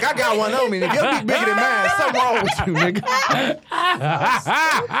I feel like I got one on me. If your dick bigger than mine, something wrong with you, nigga.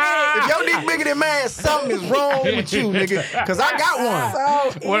 If your dick bigger than mine, something is wrong with you, nigga. Because I got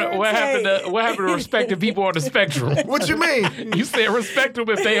one. What happened to respecting people on the spectrum? What you mean? You said respect them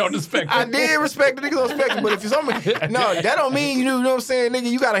if they on the spectrum. I did respect the niggas on the spectrum, but if you're no, that don't mean you know what I'm saying,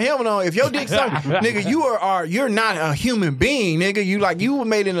 nigga. You got a helmet on. If your dick something, nigga, you're not a human being, nigga. You were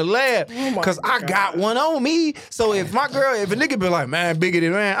made in the lab. Cause I got one on me. So if a nigga be like, man, bigger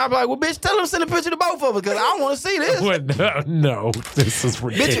than man, I'm like, well, bitch, tell him to send a picture to both of us, cause I want to see this. No, this is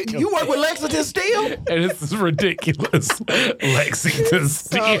ridiculous. Bitch, you work with Lexington Steel? And this is ridiculous. Lexington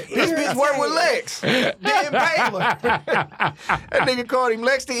Steel. This bitch work with Lex, the Impaler. That nigga called him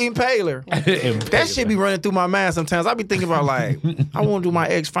Lex the Impaler. That shit be running through my mind sometimes. I be thinking about like, I want to do my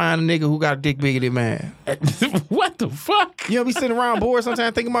ex find a nigga who got a dick bigger than mine. What the fuck? You know, be sitting around bored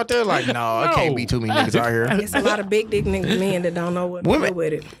sometimes thinking about that. Like, no, it can't be too many niggas out here. It's a lot of big dick niggas, men that don't know what to do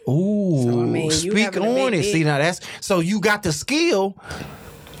with it. Ooh, So, I mean, you speak having a on big it. dick. See, now so you got the skill.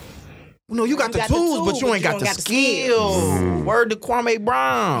 No, you got the tools, but you ain't got the skill. Word to Kwame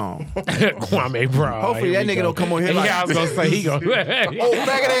Brown. Kwame Brown. Hopefully that nigga don't come on here like, I was gonna say he gonna. old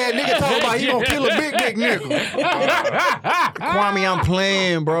faggot ass nigga talking about he gonna kill a big dick nigga. Kwame, I'm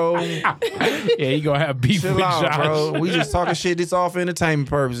playing, bro. Yeah, he gonna have beef Chill with out, Josh. bro. We just talking shit. This all for entertainment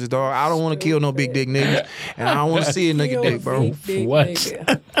purposes, dog. I don't want to kill no big dick niggas, and I don't want to see a nigga dick, bro. What?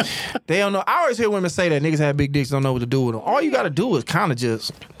 They don't know. I always hear women say that niggas have big dicks, don't know what to do with them. All you got to do is kind of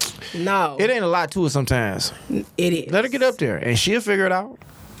just. No. It ain't a lot to it sometimes. It is. Let her get up there, and she'll figure it out.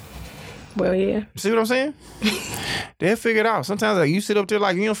 Well, yeah. See what I'm saying? They'll figure it out. Sometimes like, you sit up there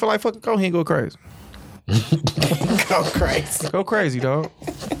like you don't feel like fucking. Go ahead and go crazy. Go crazy. Go crazy, dog.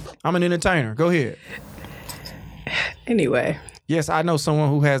 I'm an entertainer. Go ahead. Anyway. Yes, I know someone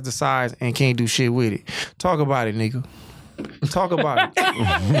who has the size and can't do shit with it. Talk about it, nigga. Talk about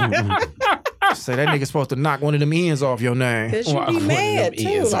it. Say that nigga supposed to knock one of them ends off your name. Cause you Well, be one of mad them too.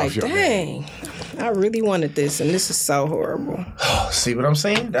 ends Like, off your dang. I really wanted this, and this is so horrible. See what I'm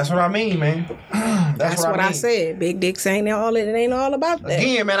saying? That's what I mean, man. That's what I said. Big dicks ain't all. It ain't all about that.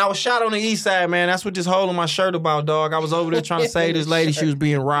 Again, man, I was shot on the east side, man. That's what this hole in my shirt about, dog. I was over there trying to save this lady. She was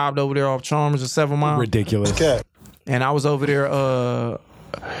being robbed over there off Chalmers at 7 Mile. Ridiculous. And I was over there,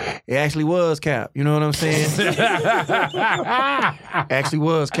 it actually was Cap. You know what I'm saying? Actually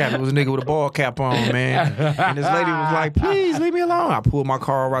was Cap. It was a nigga with a ball cap on, man. And this lady was like, please leave me alone. I pulled my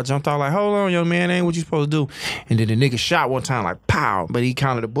car over. I jumped out like, hold on, young man. That ain't what you supposed to do. And then the nigga shot one time like, pow. But he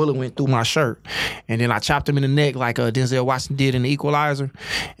counted the bullet went through my shirt. And then I chopped him in the neck like Denzel Washington did in The Equalizer.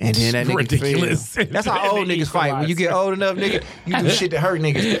 And then that nigga Ridiculous. fell. That's how old niggas fight. When you get old enough, nigga, you do shit that hurt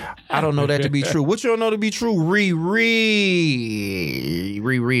niggas. I don't know that to be true. What you don't know to be true? Riri.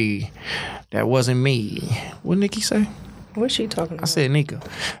 That wasn't me. What Nikki say? What's she talking about? I said Nika.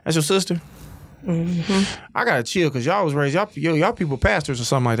 That's your sister? Mm-hmm. I gotta chill because y'all was raised, y'all people pastors or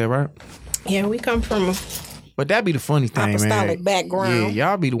something like that, right? Yeah, we come from But that be the funny thing, man. apostolic background. Yeah,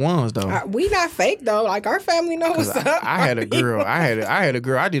 y'all be the ones though. We not fake though. Like our family knows what's up. I had a girl. I had a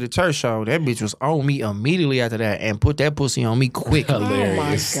girl. I did a church show. That bitch was on me immediately after that and put that pussy on me quick.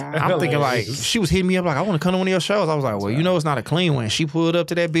 Hilarious. Oh my God. I'm thinking like she was hitting me up like I want to come to one of your shows. I was like, well, you know it's not a clean one. She pulled up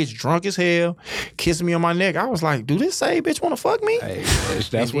to that bitch drunk as hell, kissing me on my neck. I was like, do this say bitch want to fuck me? Hey,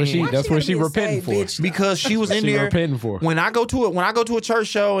 that's what she repenting for. Because she was in She there repenting for. When I go to a church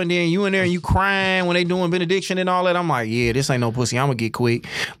show and then you in there and you crying when they doing benediction and all that, I'm like, yeah, this ain't no pussy. I'm gonna get quick.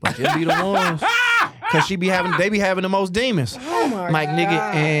 But they be the ones. Cause they be having the most demons. Oh my like God.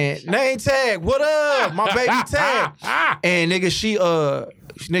 nigga and name tag, what up? My baby tag. And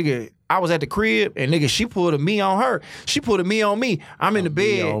nigga, I was at the crib and nigga, she pulled a me on her. She pulled a me on me. I'm in the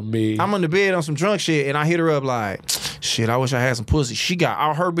bed. on me. I'm in the bed on some drunk shit and I hit her up like, shit, I wish I had some pussy. She got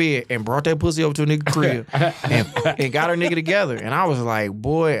out her bed and brought that pussy over to a nigga crib and got her nigga together. And I was like,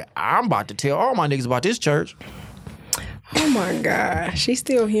 boy, I'm about to tell all my niggas about this church. Oh my God. She's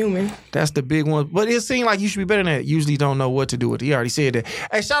still human. That's the big one. But it seemed like you should be better than that. Usually don't know what to do with it. He already said that.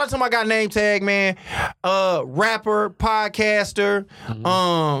 Hey, shout out to my guy Name Tag, man. Rapper, podcaster.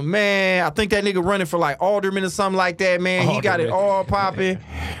 Man, I think that nigga running for like alderman or something like that, man. He got it all popping.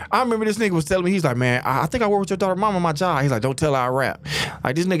 I remember this nigga was telling me, he's like, man, I think I work with your daughter mama on my job. He's like, don't tell her I rap.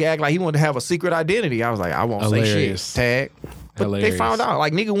 Like this nigga act like he wanted to have a secret identity. I was like, I won't Hilarious. say shit. Tag. But they found out.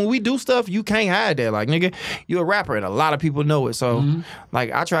 Like, nigga, when we do stuff, you can't hide that. Like, nigga, you a rapper and a lot of people know it. So,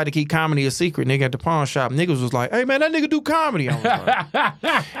 like, I tried to keep comedy a secret, nigga, at the pawn shop. Niggas was like, hey, man, that nigga do comedy. I was like,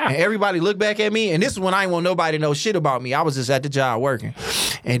 and everybody looked back at me. And this is when I didn't want nobody to know shit about me. I was just at the job working.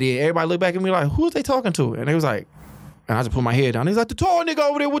 And then everybody looked back at me like, who is they talking to? And they was like, And I just put my head down. He's like, the tall nigga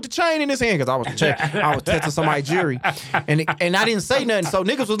over there with the chain in his hand, because I was testing somebody's jury. And I didn't say nothing. So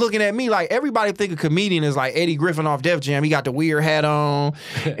niggas was looking at me like, everybody think a comedian is like Eddie Griffin off Def Jam. He got the weird hat on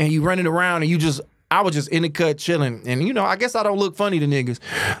and you running around and I was just in the cut chilling. And you know, I guess I don't look funny to niggas.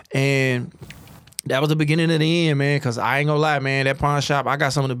 And that was the beginning of the end, man, because I ain't gonna lie, man, that pawn shop, I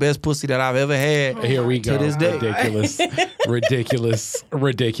got some of the best pussy that I've ever had. Here we go. To this day. Ridiculous.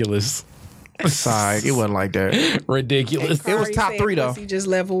 Sorry, it wasn't like that. Ridiculous. It was top 3 though. He just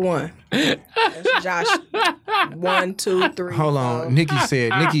level 1. That's Josh. 1, 2, 3. Hold on.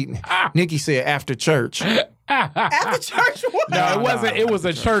 Nikki said after church. After church. What? No, it wasn't. It was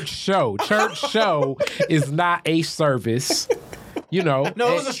a church show. Church show is not a service. You know.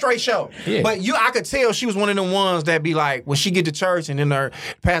 No, it was a straight show. Yeah. But I could tell she was one of them ones that be like, when she get to church and then her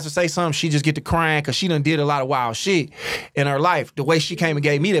pastor say something, she just get to crying because she done did a lot of wild shit in her life. The way she came and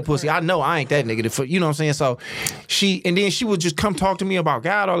gave me that pussy, I know I ain't that nigga. You know what I'm saying? So she would just come talk to me about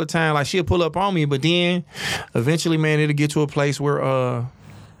God all the time. Like she'll pull up on me, but then eventually, man, it'll get to a place where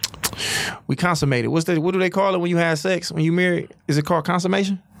we consummate it. What do they call it when you have sex, when you married? Is it called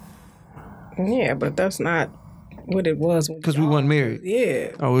consummation? Yeah, but that's not what it was. Because we wasn't married.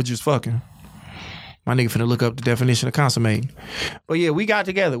 Yeah. Oh, we're just fucking. My nigga finna look up the definition of consummating. But yeah, we got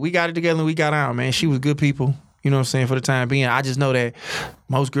together. We got it together and we got out, man. She was good people. You know what I'm saying? For the time being, I just know that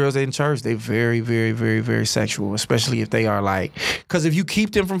most girls in church, they very, very, very, very sexual, especially if they are like, because if you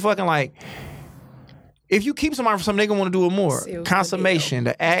keep them from fucking like, if you keep somebody from something, they gonna want to do it more. Consummation,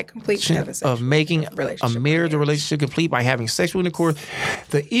 the act of making a marriage or relationship complete by having sexual intercourse,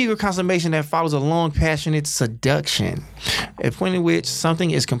 the eager consummation that follows a long, passionate seduction, at point in which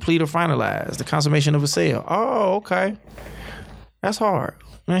something is complete or finalized, the consummation of a sale. Oh, okay. That's hard.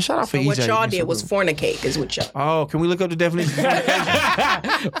 Man, shout out for EJ. What y'all did was fornicate, is what y'all. Oh, can we look up the definition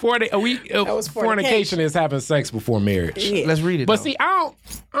of fornication? Fornication is having sex before marriage. Yeah. Let's read it. But though. see, I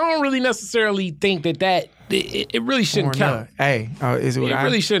don't really necessarily think that it really shouldn't count. Hey, is it? It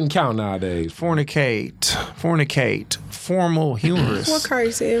really shouldn't count nowadays. Fornicate, formal, humorous. What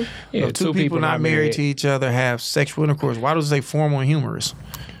Curry said? Yeah, So two people not married to each other have sexual intercourse. Why does it say formal and humorous?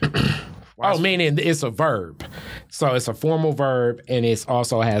 Oh, meaning it's a verb. So it's a formal verb, and it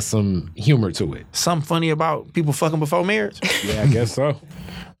also has some humor to it. Something funny about people fucking before marriage? Yeah, I guess so.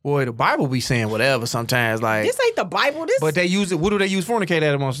 Boy, the Bible be saying whatever sometimes. Like, This ain't the Bible. but they use it. What do they use fornicate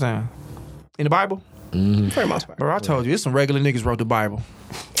at most time? In the Bible? For the most part. Bro, I told you, it's some regular niggas wrote the Bible.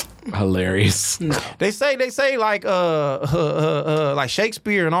 Hilarious. They say like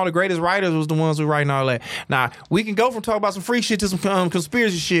Shakespeare and all the greatest writers was the ones who writing all that. Now, we can go from talking about some freak shit to some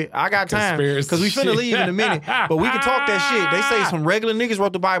conspiracy shit. I got time because we finna leave in a minute. But we can talk that shit. They say some regular niggas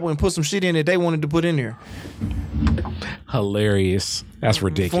wrote the Bible and put some shit in that they wanted to put in there. Hilarious. That's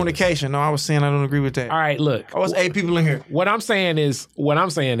ridiculous. Fornication. No, I was saying I don't agree with that. All right, look. Oh, it's 8 people in here. What I'm saying is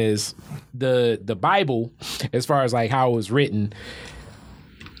the Bible, as far as like how it was written,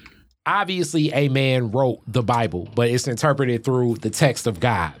 obviously a man wrote the Bible, but it's interpreted through the text of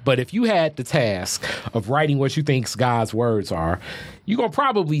God. But if you had the task of writing what you think God's words are, you're going to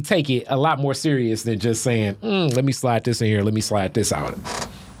probably take it a lot more serious than just saying, let me slide this in here, let me slide this out.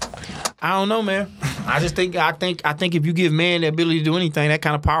 I don't know, man. I think if you give man the ability to do anything, that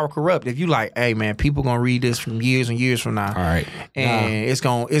kind of power corrupt. If you like, hey man, people gonna read this from years and years from now. All right. And it's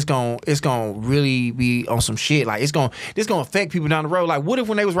gonna really be on some shit. Like this gonna affect people down the road. Like, what if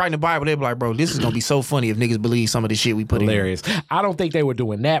when they was writing the Bible, they'd be like, bro, this is gonna be so funny if niggas believe some of the shit we put Hilarious. in. I don't think they were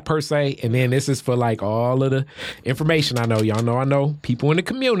doing that per se. And then this is for like all of the information I know. Y'all know I know people in the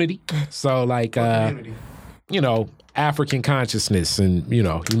community. So like you know, African consciousness, and you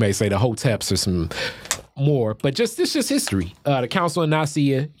know, you may say the Hoteps or some more, but it's just history. The Council of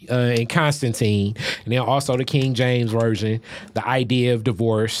Nicaea and Constantine, and then also the King James Version, the idea of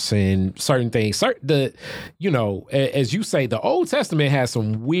divorce and certain things. You know, as you say, the Old Testament has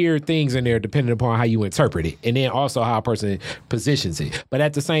some weird things in there depending upon how you interpret it, and then also how a person positions it. But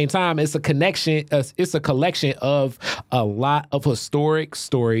at the same time, it's a connection. It's a collection of a lot of historic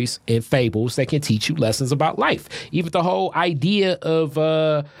stories and fables that can teach you lessons about life. Even the whole idea of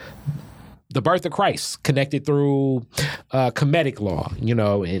the birth of Christ connected through Kemetic law, you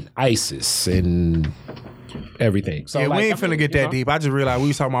know, and ISIS and everything. So yeah, like, we ain't finna get that deep. I just realized we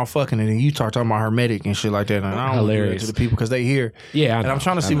was talking about fucking and then you talking about Hermetic and shit like that. And I don't want to do that to the people because they hear. Yeah, and I'm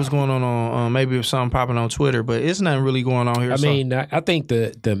trying to see what's going on maybe if something popping on Twitter, but it's nothing really going on here. I mean, I think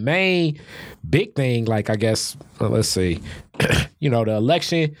the main big thing, like I guess let's see. The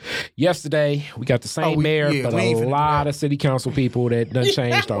election yesterday, we got the same mayor, but a lot of city council people that done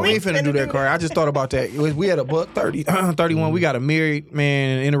changed over. We ain't finna do that, Corey. I just thought about that. We had a buck 31. We got a married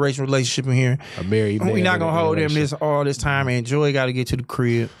man, interracial relationship in here. A married man. We not gonna hold them all this time, and Joy got to get to the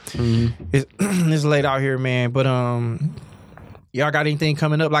crib. It's late out here, man. But y'all got anything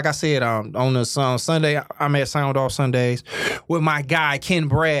coming up? Like I said, on the Sunday, I'm at Sound Off Sundays with my guy Ken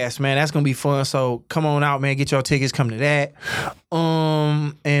Brass, man. That's gonna be fun. So come on out, man. Get your tickets. Come to that.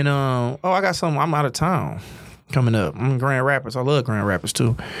 I got something. I'm out of town coming up. I'm in Grand Rapids. I love Grand Rapids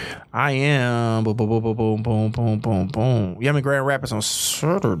too. I am. Boom, boom, boom, boom, boom, boom, boom, boom. Yeah, I'm in Grand Rapids on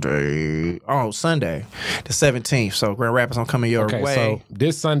Sunday, the 17th. So Grand Rapids, I'm coming your way. So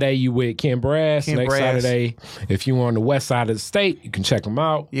this Sunday you with Ken Brass. Next Saturday, if you on the west side of the state, you can check them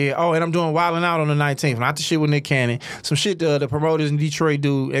out. Yeah. Oh, and I'm doing Wildin' Out on the 19th. Not the shit with Nick Cannon. Some shit the promoters in Detroit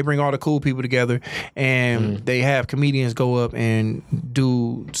do. They bring all the cool people together, and they have comedians go up and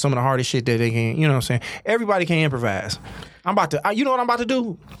do some of the hardest shit that they can. You know what I'm saying? Everybody can improvise. I'm about to, you know what I'm about to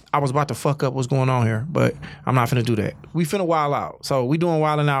do? I was about to fuck up what's going on here, but I'm not finna do that. We finna wild out. So we doing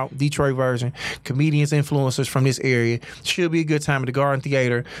Wildin' Out, Detroit version. Comedians, influencers from this area. Should be a good time at the Garden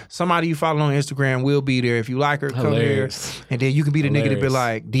Theater. Somebody you follow on Instagram will be there. If you like her, come here. And then you can be the nigga that be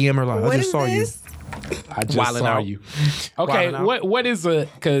like, DM her like, I just saw you. I just saw you. Okay, what is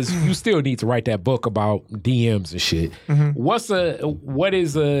because you still need to write that book about DMs and shit.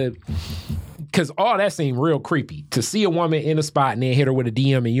 Because all that seemed real creepy. To see a woman in a spot and then hit her with a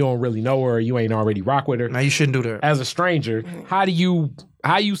DM and you don't really know her or you ain't already rock with her. Now you shouldn't do that. As a stranger, how you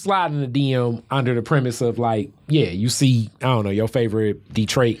slide in the DM under the premise of like, yeah, you see, I don't know, your favorite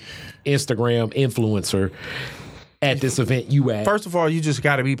Detroit Instagram influencer at this event you at. First of all, you just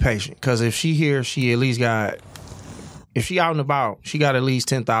got to be patient. Because if she here, she at least got... If she out and about, she got at least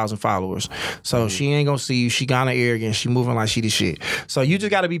 10,000 followers. So she ain't gonna see you. She kinda arrogant. She moving like she the shit. So you just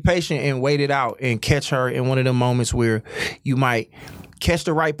gotta be patient and wait it out and catch her in one of them moments where you might catch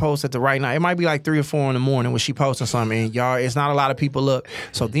the right post at the right night. It might be like 3 or 4 in the morning when she posting something, and y'all, it's not a lot of people up.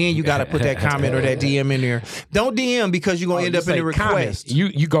 So then you got to put that comment or that DM in there. Don't DM because you're going to end up in the request.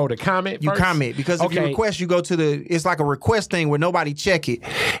 Comment. You go to comment You first? comment because if you request, you go to it's like a request thing where nobody check it,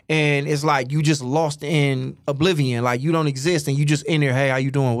 and it's like you just lost in oblivion. Like you don't exist, and you just in there, hey, how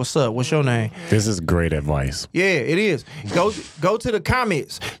you doing? What's up? What's your name? This is great advice. Yeah, it is. Go to the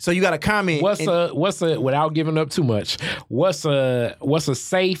comments. So you got to comment. What's without giving up too much, what's a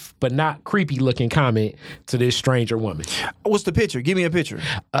safe but not creepy looking comment to this stranger woman? What's the picture? Give me a picture.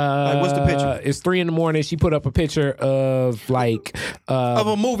 What's the picture? It's 3 a.m. She put up a picture of of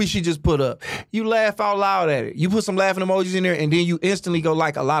a movie she just put up. You laugh out loud at it. You put some laughing emojis in there, and then you instantly go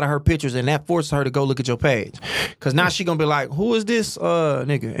like a lot of her pictures, and that forces her to go look at your page. Because now she gonna be like, who is this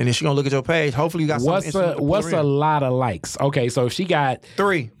nigga? And then she gonna look at your page. Hopefully you got something. What's a lot of likes? Okay, so if she got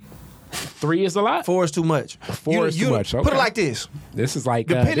 3. 3 is a lot? 4 is too much. 4 is too much. Okay. Put it like this. This is like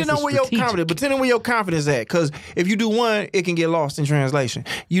depending on where your confidence at. Because if you do 1, it can get lost in translation.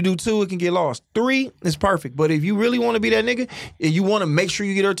 You do 2, it can get lost. 3 is perfect. But if you really want to be that nigga and you want to make sure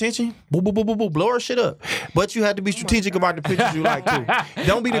you get her attention, boo, boo, boo, boo, boo, blow her shit up. But you have to be strategic about the pictures you like too.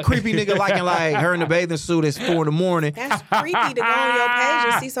 Don't be the creepy nigga liking like her in the bathing suit at 4 a.m. That's creepy to go on your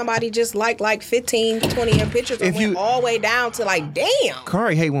page and see somebody just like 15, 20 pictures and went all the way down to like, damn.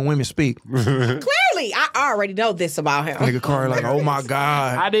 Kari hate when women speak. Clearly, I already know this about him. Nigga Kari like, oh my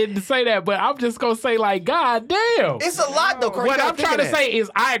God. I didn't say that, but I'm just going to say like, God damn. It's a lot though, Kari. What I'm trying to say is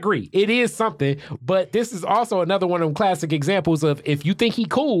I agree. It is something, but this is also another one of them classic examples of if you think he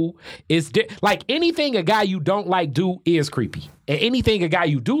cool, it's like anything a guy you don't like do is creepy. And anything a guy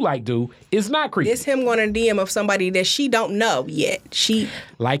you do like do is not creepy. It's him going to DM of somebody that she don't know yet.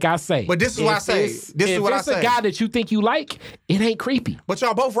 Like I say. But this is what I say. This is what I say. If it's a guy that you think you like, it ain't creepy. But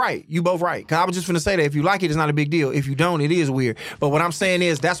y'all both right. You both right. Because I was just finna say that if you like it, it's not a big deal. If you don't, it is weird. But what I'm saying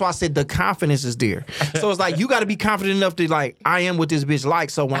is, that's why I said the confidence is there. So it's like, you got to be confident enough to like, I am what this bitch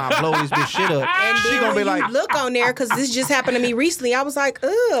likes. So when I blow this bitch shit up, and she gonna be like, look on there, because this just happened to me recently. I was like,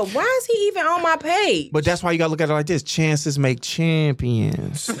 ugh, why is he even on my page? But that's why you got to look at it like this. Chances make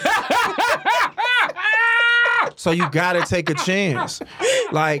champions. So you gotta take a chance.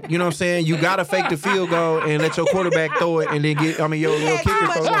 Like, you know what I'm saying? You gotta fake the field goal and let your quarterback throw it and then your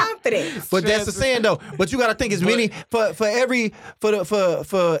kicker throw it. But that's the saying though. But you gotta think as many for every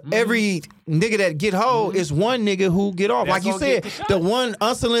nigga that get hold, it's one nigga who get off. Like you said, the one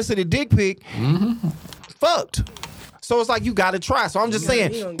unsolicited dick pic fucked. So it's like you got to try. So I'm just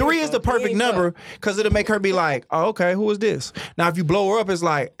saying 3 is the perfect number because it'll make her be like, oh, okay, who is this? Now if you blow her up, it's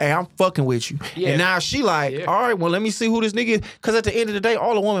like, hey, I'm fucking with you. Yeah. And now she like, all right, well let me see who this nigga is. Because at the end of the day,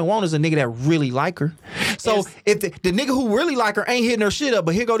 all a woman wants is a nigga that really like her. So if the nigga who really like her ain't hitting her shit up,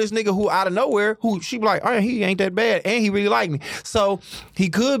 but here go this nigga who out of nowhere, who she be like, all right, he ain't that bad, and he really like me. So he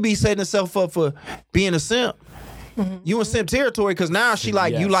could be setting himself up for being a simp. You in simp territory because now she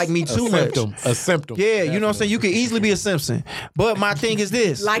like, you like me too much. A symptom. Yeah, definitely. You know what I'm saying? You could easily be a Simpson. But my thing is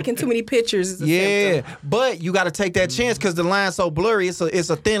this. Liking too many pictures is a symptom. But you got to take that chance because the line's so blurry. It's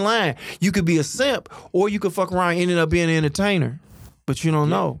a thin line. You could be a simp or you could fuck around and end up being an entertainer. But you don't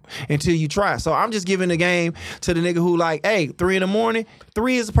know until you try. So I'm just giving the game to the nigga who like, hey, 3 in the morning,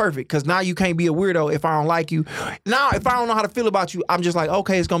 3 is perfect. Because now you can't be a weirdo if I don't like you. Now, if I don't know how to feel about you, I'm just like,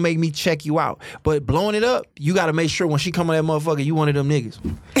 okay, it's going to make me check you out. But blowing it up, you got to make sure when she come on that motherfucker, you one of them niggas.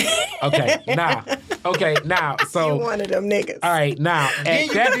 Now, so. You one of them niggas. All right, now, at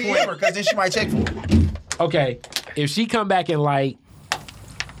that point. Because then she might check for it. Okay, if she come back and like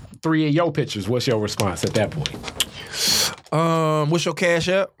 3 of your pictures, what's your response at that point? What's your cash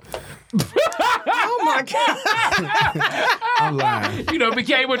up? Oh my God. I'm lying. You know,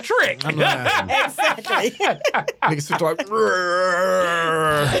 became a trick. I'm lying. Exactly. Niggas sit like,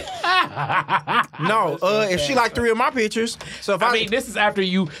 no. If she like 3 of my pictures, so if I mean, this is after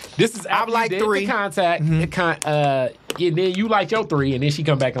you did the contact, and then you like your 3, and then she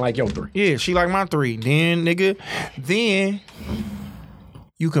come back and like your 3. Yeah, she like my 3. Then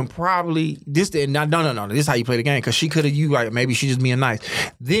you can probably no. This is how you play the game because she could have like maybe she just being nice.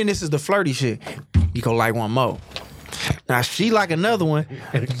 Then this is the flirty shit. You go like one more. Now she like another one.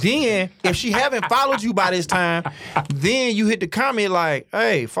 Then if she haven't followed you by this time, then you hit the comment like,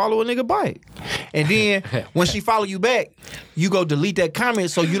 hey, follow a nigga bike. And then when she follow you back, you go delete that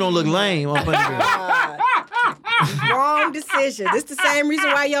comment so you don't look lame up under there. Wrong decision. This the same reason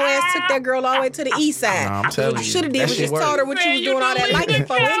why your ass took that girl all the way to the east side. I'm telling you. Should have did was just told her what you was doing all that liking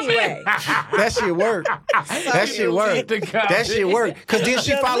for anyway. That shit work. That shit work. That shit work. Cause then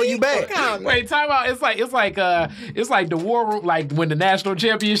she follow you back. Wait, time out. It's like the war room, like when the national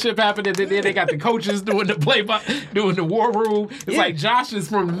championship happened, and then they got the coaches doing the war room. It's like Josh is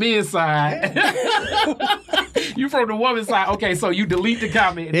from the men's side. You from the woman's side. Okay, so you delete the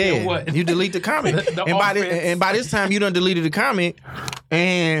comment. And then what? You delete the comment. And by this time you done deleted the comment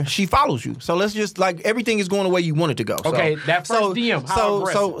and she follows you. So let's just like everything is going the way you want it to go. Okay, that first DM. How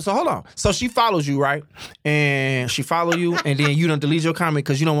aggressive? So hold on. So she follows you, right? And she follow you, and then you done delete your comment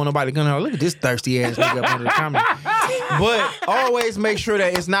because you don't want nobody to go, look at this thirsty ass nigga up under the comment. But always make sure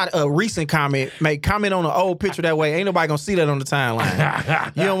that it's not a recent comment. Make comment on an old picture, that way ain't nobody gonna see that on the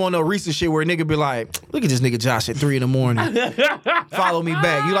timeline. You don't want no recent shit where a nigga be like, look at this nigga Josh at 3 a.m. Follow me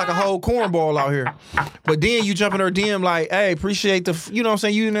back. You like a whole cornball out here. But then you jump in her DM like, hey, appreciate you know what I'm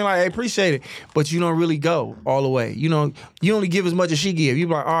saying? You like, hey, appreciate it. But you don't really go all the way. You know, you only give as much as she give. You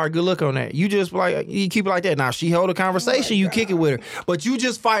be like, all right, good luck on that. You just like, you keep it like that. Now, she held a conversation, you kick it with her. But you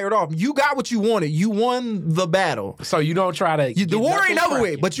just fired off. You got what you wanted. You won the battle. So you don't try to... The war ain't over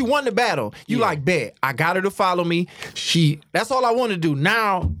with, but you won the battle. You like, bet. I got her to follow me. That's all I want to do.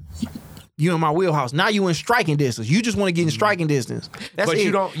 Now... You in my wheelhouse. Now you in striking distance. You just want to get in striking distance. That's but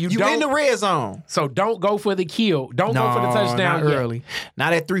it. You in the red zone. So don't go for the kill. Don't go for the touchdown not early.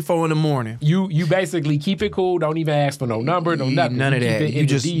 Not at 3-4 in the morning. You basically keep it cool. Don't even ask for no number, no nothing. None of that.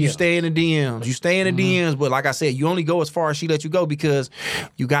 You stay in the DMs. You stay in the DMs, but like I said, you only go as far as she let you go because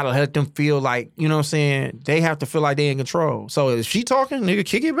you gotta let them feel like, you know what I'm saying, they have to feel like they in control. So if she talking, nigga,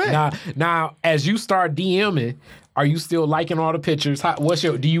 kick it back. Now as you start DMing, are you still liking all the pictures?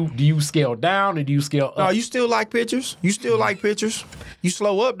 Do you scale down or do you scale up? No, you still like pictures. You still like pictures. You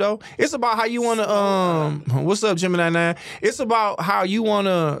slow up though. It's about how you want to. What's up, Gemini 9? It's about how you want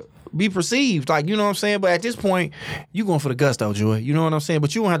to be perceived. Like, you know what I'm saying? But at this point, you going for the gusto, Joy. You know what I'm saying?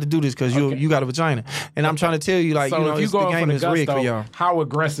 But you don't have to do this because you got a vagina. And I'm trying to tell you, like, so you know, if you the game is rigged for y'all. How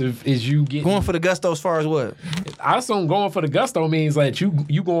aggressive is you getting? Going for the gusto as far as what? I assume going for the gusto means that you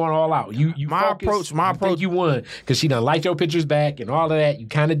going all out. You my focus, approach. You won because she done liked your pictures back and all of that. You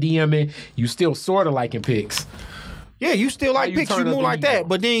kind of DMing. You still sort of liking pics. Yeah, you still like pics, you move like that.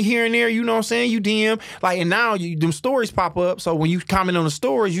 But then here and there, you know what I'm saying, you DM. Like, and now them stories pop up. So when you comment on the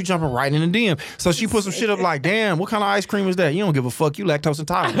stories, you jumping right in the DM. So she put some shit up like, damn, what kind of ice cream is that? You don't give a fuck. You lactose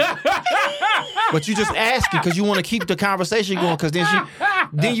intolerant. But you just asking because you want to keep the conversation going because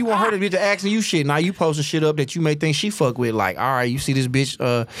then you want her to be to asking you shit. Now you posting shit up that you may think she fuck with. Like, all right, you see this bitch,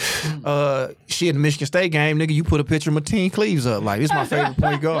 she at the Michigan State game, nigga, you put a picture of Mateen Cleaves up. Like, this is my favorite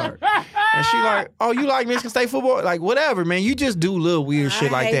point guard. And she like, oh, you like Michigan State football? Like, whatever, man. You just do little weird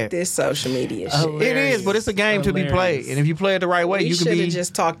shit like I hate that. this social media shit. It is, but it's a game to be played. And if you play it the right way, you can be... should have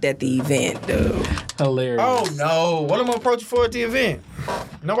just talked at the event, dude. Hilarious. Oh, no. What am I approaching for at the event?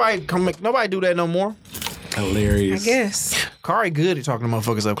 Nobody do that no more. Hilarious. I guess. Kari good at talking to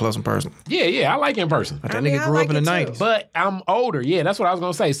motherfuckers up close in person. Yeah, I like in person. But that nigga grew up in the 90s. But I'm older. Yeah, that's what I was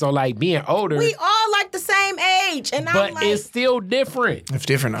going to say. So, like, being older. We all like the same age. And but I'm like... it's still different. It's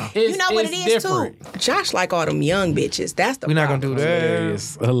different now. You know what it is, different. too? Josh like all them young bitches. That's the We're not going problem. to do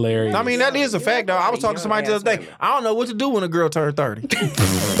that. Hilarious. I mean, that is a fact, though. I was talking to somebody the other day. I don't know what to do when a girl turned 30.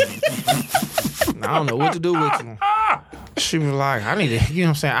 I don't know what to do with you. She was like, I need to, you know what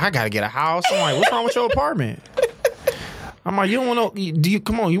I'm saying? I got to get a house. I'm like, what's wrong with your apartment? I'm like, you don't want no,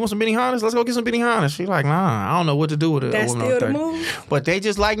 come on, you want some Benihanas? Let's go get some Benihanas. She's like, nah, I don't know what to do with it. That's still the move? But they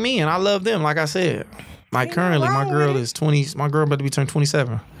just like me, and I love them, like I said. Like currently, my girl is 20, my girl about to be turned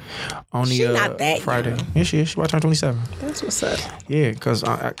 27 on the She not that Friday. young. Yeah, she is. She about to turn 27. That's what's up. Yeah, because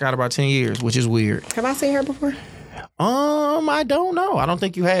I got about 10 years, which is weird. Have I seen her before? I don't know. I don't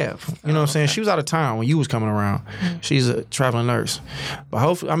think you have. You know what I'm saying? She was out of town when you was coming around. She's a traveling nurse. But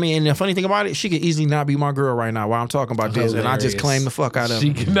hopefully, I mean, and the funny thing about it, she could easily not be my girl right now while I'm talking about this, and I just claim the fuck out of She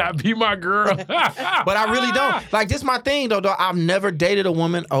it. cannot be my girl. But I really don't. Like, this my thing, though. I've never dated a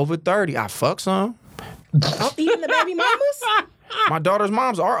woman over 30. I fucked some. Oh, even the baby mamas? My daughter's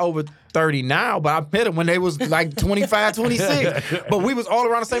moms are over 30 now, but I met them when they was like 25, 26. But we was all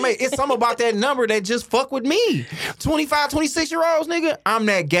around the same age. It's something about that number that just fuck with me. 25, 26-year-olds, nigga, I'm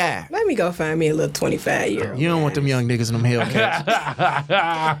that guy. Let me go find me a little 25-year-old. You don't want them young niggas and them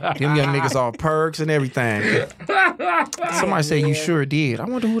Hellcats. Them young niggas all perks and everything. Somebody say you sure did. I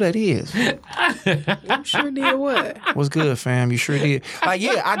wonder who that is. You sure did what? What's good, fam? You sure did. Like,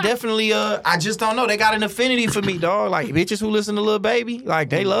 yeah, I definitely, I just don't know. They got an affinity for me, dog. Like, bitches who listen to Lil Baby, like,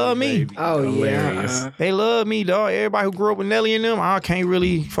 they love me. Oh, yeah. They love me, dog. Everybody who grew up with Nelly and them, I can't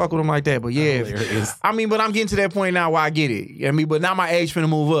really fuck with them like that. But yeah, I mean, but I'm getting to that point now where I get it. I mean, but now my age finna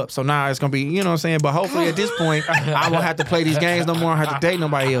move up. So now it's gonna be, you know what I'm saying? But hopefully at this point, I won't have to play these games no more. I don't have to date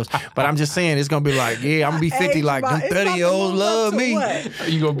nobody else. But I'm just saying, it's gonna be like, yeah, I'm gonna be 50 like, them 30-year-olds love me.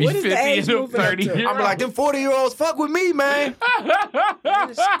 You gonna be 50 and them 30. I'm be like, them 40-year-olds fuck with me, man.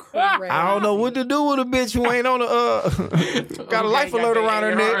 I don't know what to do with a bitch who ain't on a, got a life alert around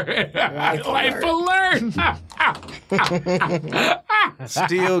her neck. Life alert.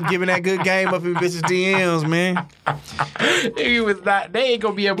 Still giving that good game up in bitches' DMs, man. They ain't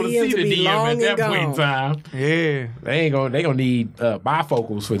gonna be able to see the DM at that point in time. Yeah. They gonna need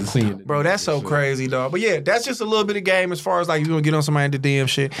bifocals for the scene. Bro, that's so crazy, dog. But yeah, that's just a little bit of game as far as like you gonna get on somebody in the DM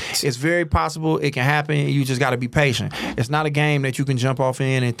shit. It's very possible. It can happen. You just gotta be patient. It's not a game that you can jump off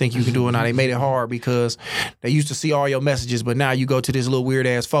in and think you can do it. Now they made it hard because they used to see all your messages, but now you go to this little weird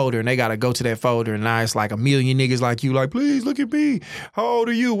ass folder and they gotta go to that folder and now it's like a million niggas like you, like, please look at me. How old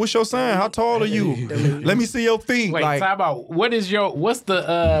are you? What's your sign? How tall are you? Let me see your feet. Wait, like, talk about what is the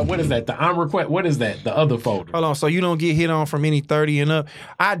what is that? The I'm request. What is that? The other folder. hold on, so you don't get hit on from any 30 and up?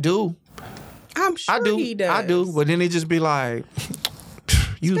 I do. I'm sure I do. he does. I do. But then it just be like,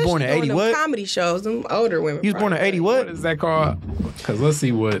 you was born in Especially 80 during them what? comedy shows, them older women. You was born in 80 what? What is that called? Because let's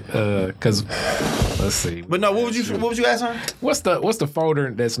see what. Because let's see. But no, what was you asking? What's the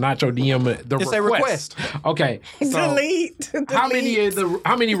folder that's not your DM? The It's a request. Okay. So Delete.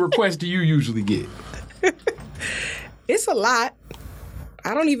 how many requests do you usually get? It's a lot.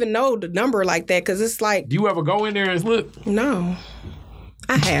 I don't even know the number like that because it's like, Do you ever go in there and look? no.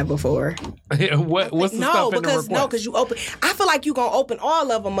 I have before. What's the stuff in the request? because you open. I feel like you gonna open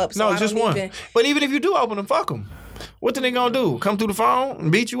all of them up. So No, I just don't one. Even, But even if you do open them, fuck them. What the nigga gonna do? Come through the phone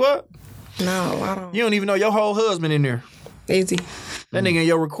and beat you up? no, I don't. You don't even know your whole husband in there. Easy. That nigga in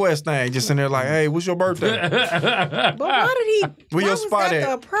your request thing just in there like, hey, what's your birthday? But why did he? Where why your was spot that at?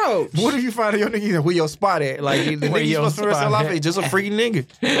 the approach? What if you find your nigga where your spot at? Like the nigga you supposed to your sell spot off at? at, just a freaking nigga.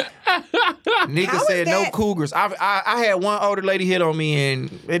 Nigga How said is no that? cougars. I had one older lady hit on me and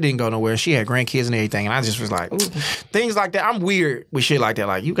it didn't go nowhere. She had grandkids and everything, and I just was like, things like that. I'm weird with shit like that.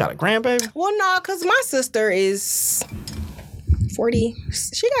 Like, you got a grandbaby? Well, no, because my sister is 40.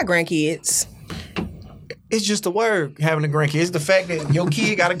 She got grandkids. It's just the word having a grandkid. It's the fact that your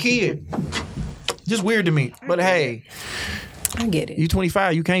kid got a kid. Just weird to me. But hey, I get it. You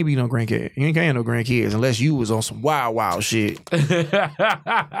 25, you can't be no grandkid. You ain't can't have no grandkids unless you was on some wild shit.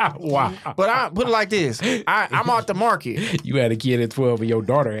 Wow. But I put it like this. I'm off the market. You had a kid at 12 and your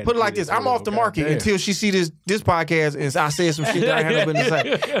daughter had Put it like this. I'm off the market until she see this podcast and I said some shit that I had no business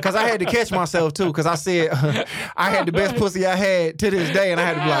to say. Because I had to catch myself too. Because I said I had the best pussy I had to this day, and I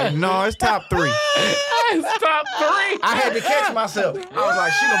had to be like, no, it's top 3. It's top 3. I had to catch myself. I was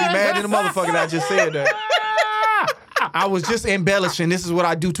like, she gonna be mad at the motherfucker that I just said that. I was just embellishing. This is what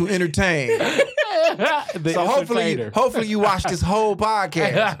I do to entertain. So hopefully you watch this whole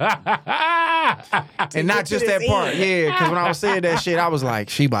podcast and not just that part. Yeah, because when I was saying that shit, I was like,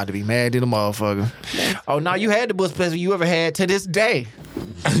 she about to be mad at the motherfucker. Oh, no, you had the best pussy you ever had to this day.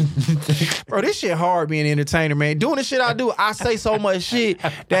 Bro, this shit hard being an entertainer, man. Doing the shit I do, I say so much shit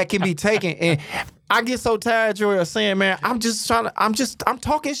that can be taken, and I get so tired, Joy, of saying, man, I'm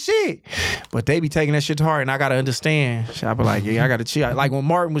talking shit. But they be taking that shit to heart, and I gotta understand. I be like, yeah, I gotta chill. Like when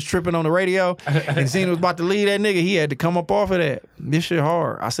Martin was tripping on the radio and Zena was about to leave that nigga, he had to come up off of that. This shit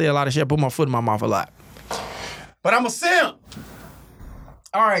hard. I say a lot of shit, I put my foot in my mouth a lot. But I'm a simp.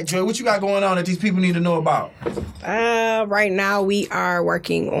 All right, Joy, what you got going on that these people need to know about? Right now we are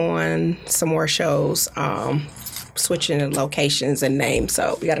working on some more shows. Switching locations and names.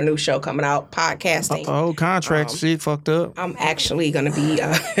 So we got a new show coming out, podcasting. Contract shit fucked up. I'm actually going to be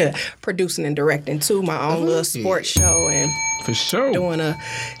producing and directing too, my own little sports show, and for sure it's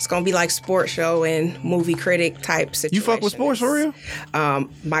going to be like sports show and movie critic type situation. You fuck with sports for real?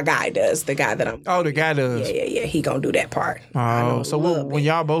 My guy does. The guy that I'm. Oh, the guy does. Yeah. He going to do that part. Oh, so when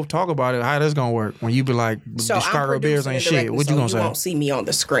y'all both talk about it, how that's going to work? When you be like, the Chicago Bears ain't shit, what you going to say? You won't see me on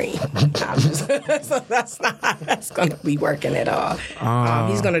the screen. So that's going to be working at all.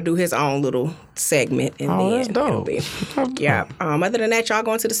 He's going to do his own little segment. And then that's dope. Yeah. Other than that, y'all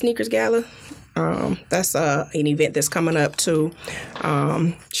going to the Sneakers Gala? That's an event that's coming up too.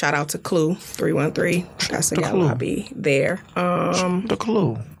 Shout out to Clue 313. That's the gala. I'll be there. The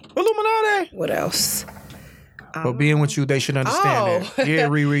Clue. Illuminati. What else? But being with you, they should understand that. Yeah,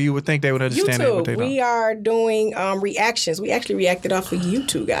 Riri, you would think they would understand that. YouTube. We are doing reactions. We actually reacted off of you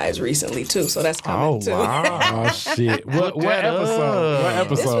two guys recently too, so that's coming too. Wow. Oh shit! What episode? What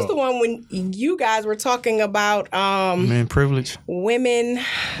episode? This was the one when you guys were talking about men privilege, women.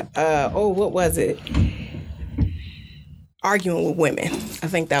 What was it? Arguing with women. I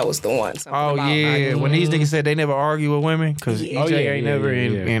think that was the one. When these niggas said they never argue with women because EJ ain't never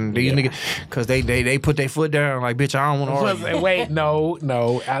and these niggas because they put their foot down like, bitch, I don't want to argue. Wait,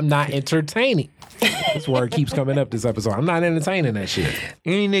 no, I'm not entertaining. This word keeps coming up this episode. I'm not entertaining that shit.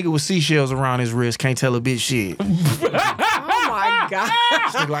 Any nigga with seashells around his wrist can't tell a bitch shit. Oh my God.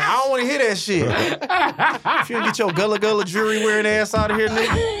 Like, I don't want to hear that shit. If you don't get your gullah jewelry wearing ass out of here,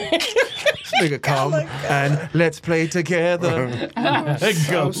 nigga. This nigga come and let's play together.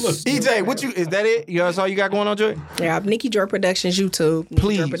 EJ, is that it? That's all you got going on, Joy? Yeah, Nikki Joy Productions YouTube.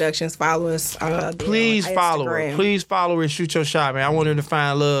 Nikki Joy Productions, follow us. Please follow her. Please follow her and shoot your shot, man. I want her to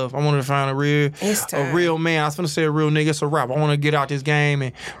find love. I want her to find a real man. I was finna say a real nigga. It's a rap. I want her to get out this game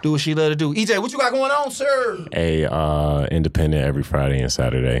and do what she love to do. EJ, what you got going on, sir? Independent every Friday and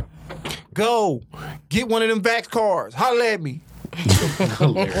Saturday. Go. Get one of them Vax cards. Holla at me.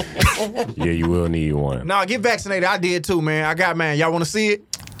 Yeah, you will need one. Nah, get vaccinated. I did too, man. I got mine. Y'all want to see it?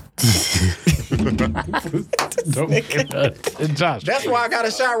 Josh, that's why I got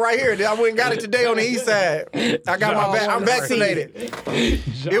a shot right here. I went and got it today on the east side. I got I'm vaccinated.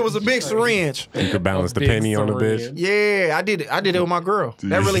 It was a big syringe. You could balance the penny on the bitch. Yeah, I did it with my girl.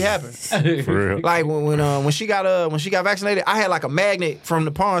 That really happened. For real. Like when she got vaccinated, I had like a magnet from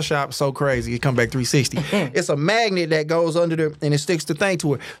the pawn shop. So crazy. It come back 360. It's a magnet that goes under there and it sticks the thing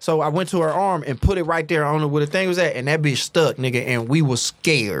to her. So I went to her arm and put it right there. I don't know where the thing was at, and that bitch stuck, nigga, and we was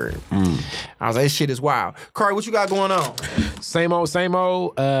scared. I was like, this shit is wild. Corey, what you got going on? Same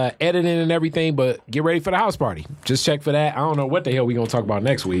old, editing and everything, but get ready for the house party. Just check for that. I don't know what the hell we gonna talk about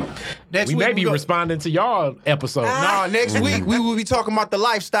next week. We may be responding to y'all episode. Nah, next week we will be talking about the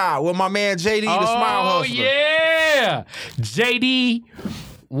lifestyle with my man JD, the Smile Hustler. Oh, yeah. JD,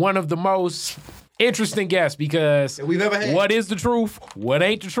 one of the most interesting guests because we've ever had. What is the truth? What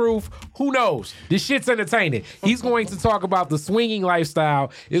ain't the truth? Who knows? This shit's entertaining. He's going to talk about the swinging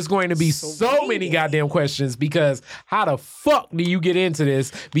lifestyle. It's going to be so many goddamn questions because how the fuck do you get into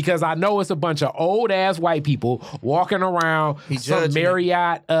this? Because I know it's a bunch of old ass white people walking around some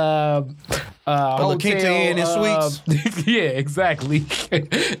Marriott La Quinta Inn and Suites. Yeah, exactly.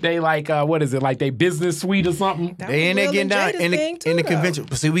 They like what is it? Like they business suite or something? They in there getting down in the convention.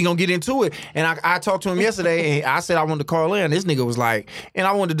 But see, we gonna get into it. And I talked to him yesterday, and I said I wanted to call in. This nigga was like, and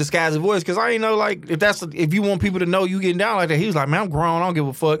I wanted to disguise his voice because I ain't know like if you want people to know you getting down like that. He was like, man, I'm grown. I don't give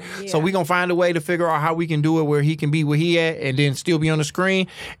a fuck. Yeah. So we gonna find a way to figure out how we can do it where he can be where he at, and then still be on the screen.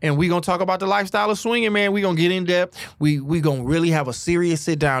 And we gonna talk about the lifestyle of swinging, man. We gonna get in depth. We gonna really have a serious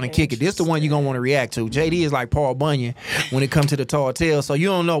sit down and kick it. This the one you gonna want to react to. JD is like Paul Bunyan when it comes to the tall tale, so you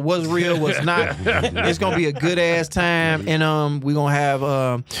don't know what's real, what's not. It's gonna be a good ass time, and we gonna have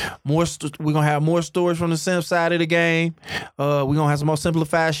more stories from the simp side of the game. We gonna have some more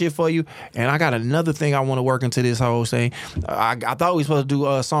simplified shit for you, and I got another thing I want to work into this whole thing. I thought we were supposed to do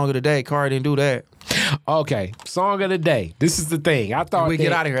a song of the day. Kari didn't do that. Okay, song of the day. This is the thing. I thought we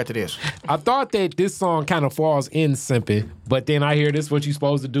get out of here after this. I thought that this song kind of falls in simping, but then I hear this is what you're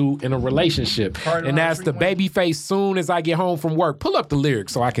supposed to do in a relationship, and that's the Babyface. Soon as I get home from work, pull up the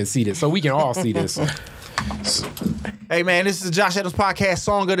lyrics so I can see this, so we can all see this. Hey man, this is the Josh Adams Podcast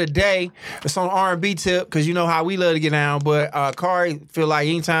Song of the Day. It's on R&B tip because you know how we love to get down. But Kari feel like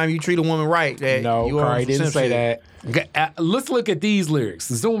anytime you treat a woman right, that no, you Kari didn't say that. Let's look at these lyrics.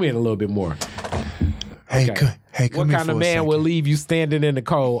 Zoom in a little bit more. Hey, okay. Come what kind of man will leave you standing in the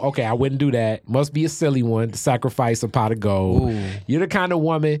cold? Okay, I wouldn't do that. Must be a silly one to sacrifice a pot of gold. Ooh. You're the kind of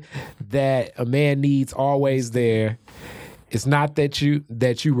woman that a man needs always there. It's not that you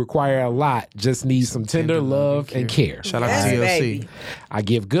require a lot, just need some tender love and care. Shout out to TLC. Baby. I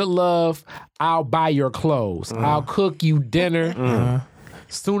give good love. I'll buy your clothes. I'll cook you dinner.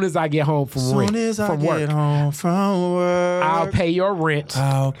 Soon as I get home from work. I'll pay your rent.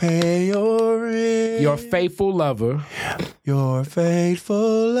 I'll pay your rent. Your faithful lover. Your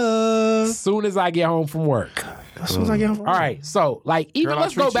faithful love. Soon as I get home from work. As soon as I get home from work. All right, so like even girl,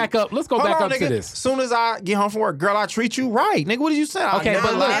 let's go back up. Let's go back up to this. As soon as I get home from work, girl, I treat you right. Nigga, what did you say? Okay,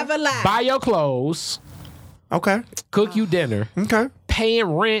 but look, buy your clothes. Okay. Cook you dinner. Okay. Paying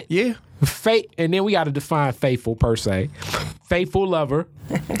rent. Yeah. And then we got to define faithful per se. Faithful lover.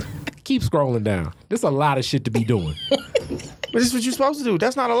 Keep scrolling down. There's a lot of shit to be doing. But this is what you're supposed to do.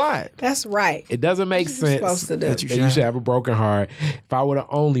 That's not a lot. That's right. It doesn't make sense that you should have a broken heart. If I were the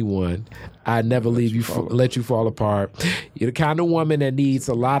only one, I'd never leave you, let you fall apart. You're the kind of woman that needs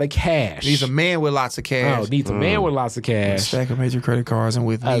a lot of cash. Needs a man with lots of cash. Oh, needs a man with lots of cash. A stack of major credit cards, and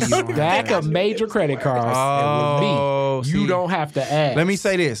with me, a stack of major credit cards, and with me, you don't have to ask. Let me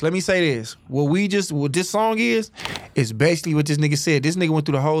say this. What this song is basically what this nigga said. This nigga went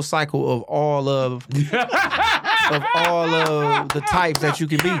through the whole cycle of all of the types that you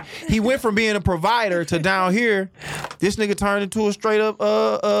can be. He went from being a provider to down here. This nigga turned into a straight up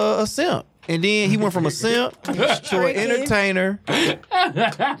a simp. And then he went from a simp to an entertainer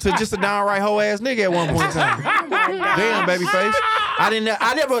to just a downright hoe ass nigga at one point in time. Damn, Babyface. I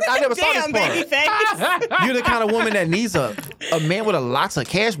never saw this part. You're the kind of woman that needs a man with a lots of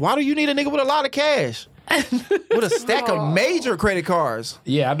cash. Why do you need a nigga with a lot of cash? With a stack of major credit cards.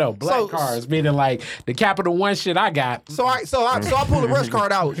 Yeah, I know. Black cards, meaning like the Capital One shit I got. So I pull the rush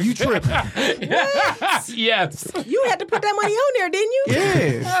card out. You tripping. Yes. You had to put that money on there, didn't you?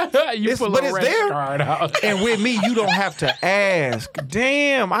 Yeah. You pull a rush card out. And with me, you don't have to ask.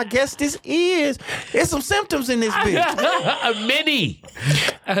 Damn, I guess there's some symptoms in this bitch. Many.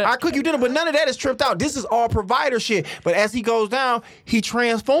 I cook you dinner, but none of that is tripped out. This is all provider shit. But as he goes down, he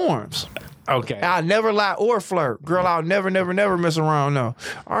transforms. Okay. I'll never lie or flirt. Girl, I'll never mess around, no.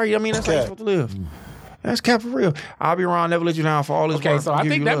 All right, I mean, that's how you're supposed to live. That's cap for real. I'll be around, never let you down for all this work. Okay, so I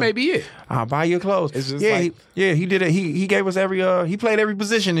think that may be it. I'll buy your clothes. It's just he did it. He gave us he played every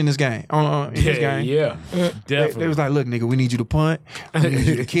position in this game. His game. Yeah, definitely. They was like, look, nigga, we need you to punt, we need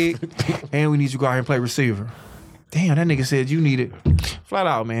you to kick, and we need you to go out here and play receiver. Damn, that nigga said you need it. Flat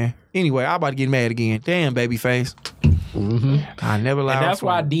out, man. Anyway, I'm about to get mad again. Damn, Babyface. Mm-hmm. I never lied. And that's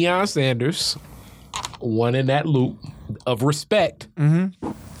why Deion Sanders won in that loop of respect. Mm-hmm.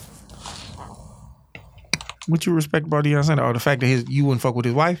 What you respect about Deion Sanders? Or the fact that you wouldn't fuck with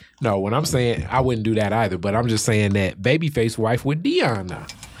his wife? No, when I'm saying I wouldn't do that either, but I'm just saying that Babyface wife with Deion now.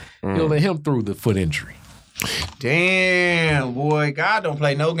 He'll let him through the foot injury. Damn, boy. God don't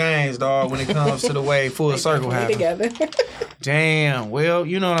play no games, dog, when it comes to the way full circle happens. Together. Damn. Well,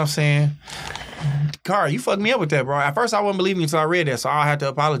 you know what I'm saying. Kari, you fucked me up with that, bro. At first, I wasn't believing you until I read that, so I had to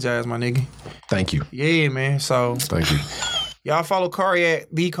apologize, my nigga. Thank you. Yeah, man. So, thank you. Y'all follow Kari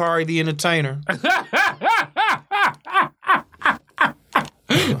at the Kari the Entertainer.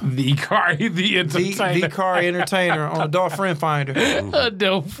 The Kari the Entertainer. The Kari Entertainer on Adult Friend Finder.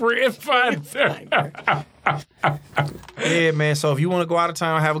 Adult Friend Finder. Yeah, man. So if you want to go out of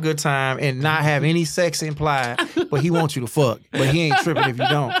town, have a good time, and not have any sex implied, but he wants you to fuck. But he ain't tripping if you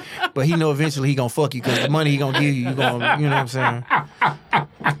don't. But he know eventually he gonna fuck you because the money he gonna give you, you know what I'm saying?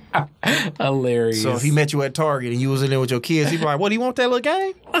 Hilarious. So if he met you at Target and you was in there with your kids, he be like, "What, do you want that little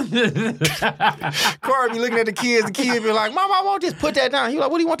game?" Corey be looking at the kid be like, "Mama, I won't just put that down." He like,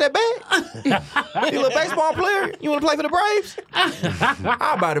 "What, do you want that bat? You a little baseball player? You want to play for the Braves?"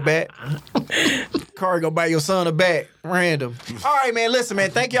 I'll buy the bat. Corey gonna buy your son a bat. Random. All right, man. Listen, man.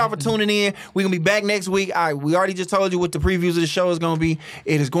 Thank y'all for tuning in. We're gonna be back next week. All right, we already just told you what the previews of the show is gonna be.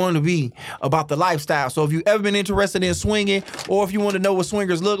 It is going to be about the lifestyle. So if you've ever been interested in swinging, or if you want to know what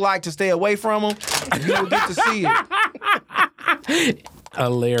swingers look like to stay away from them, you will get to see it.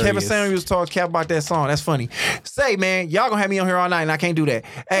 Hilarious. Kevin Samuels talked cap about that song. That's funny. Say, man, y'all gonna have me on here all night, and I can't do that.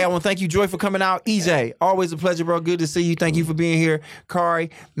 Hey, I want to thank you, Joy, for coming out. EJ, always a pleasure, bro. Good to see you. Thank you for being here.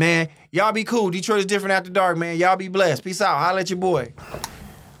 Kari, man, y'all be cool. Detroit is different after dark, man. Y'all be blessed. Peace out. Holla at your boy.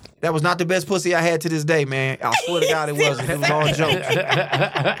 That was not the best pussy I had to this day, man. I swear to God it wasn't. It was all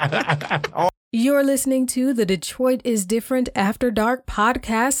jokes. You're listening to the Detroit is Different After Dark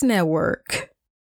Podcast Network.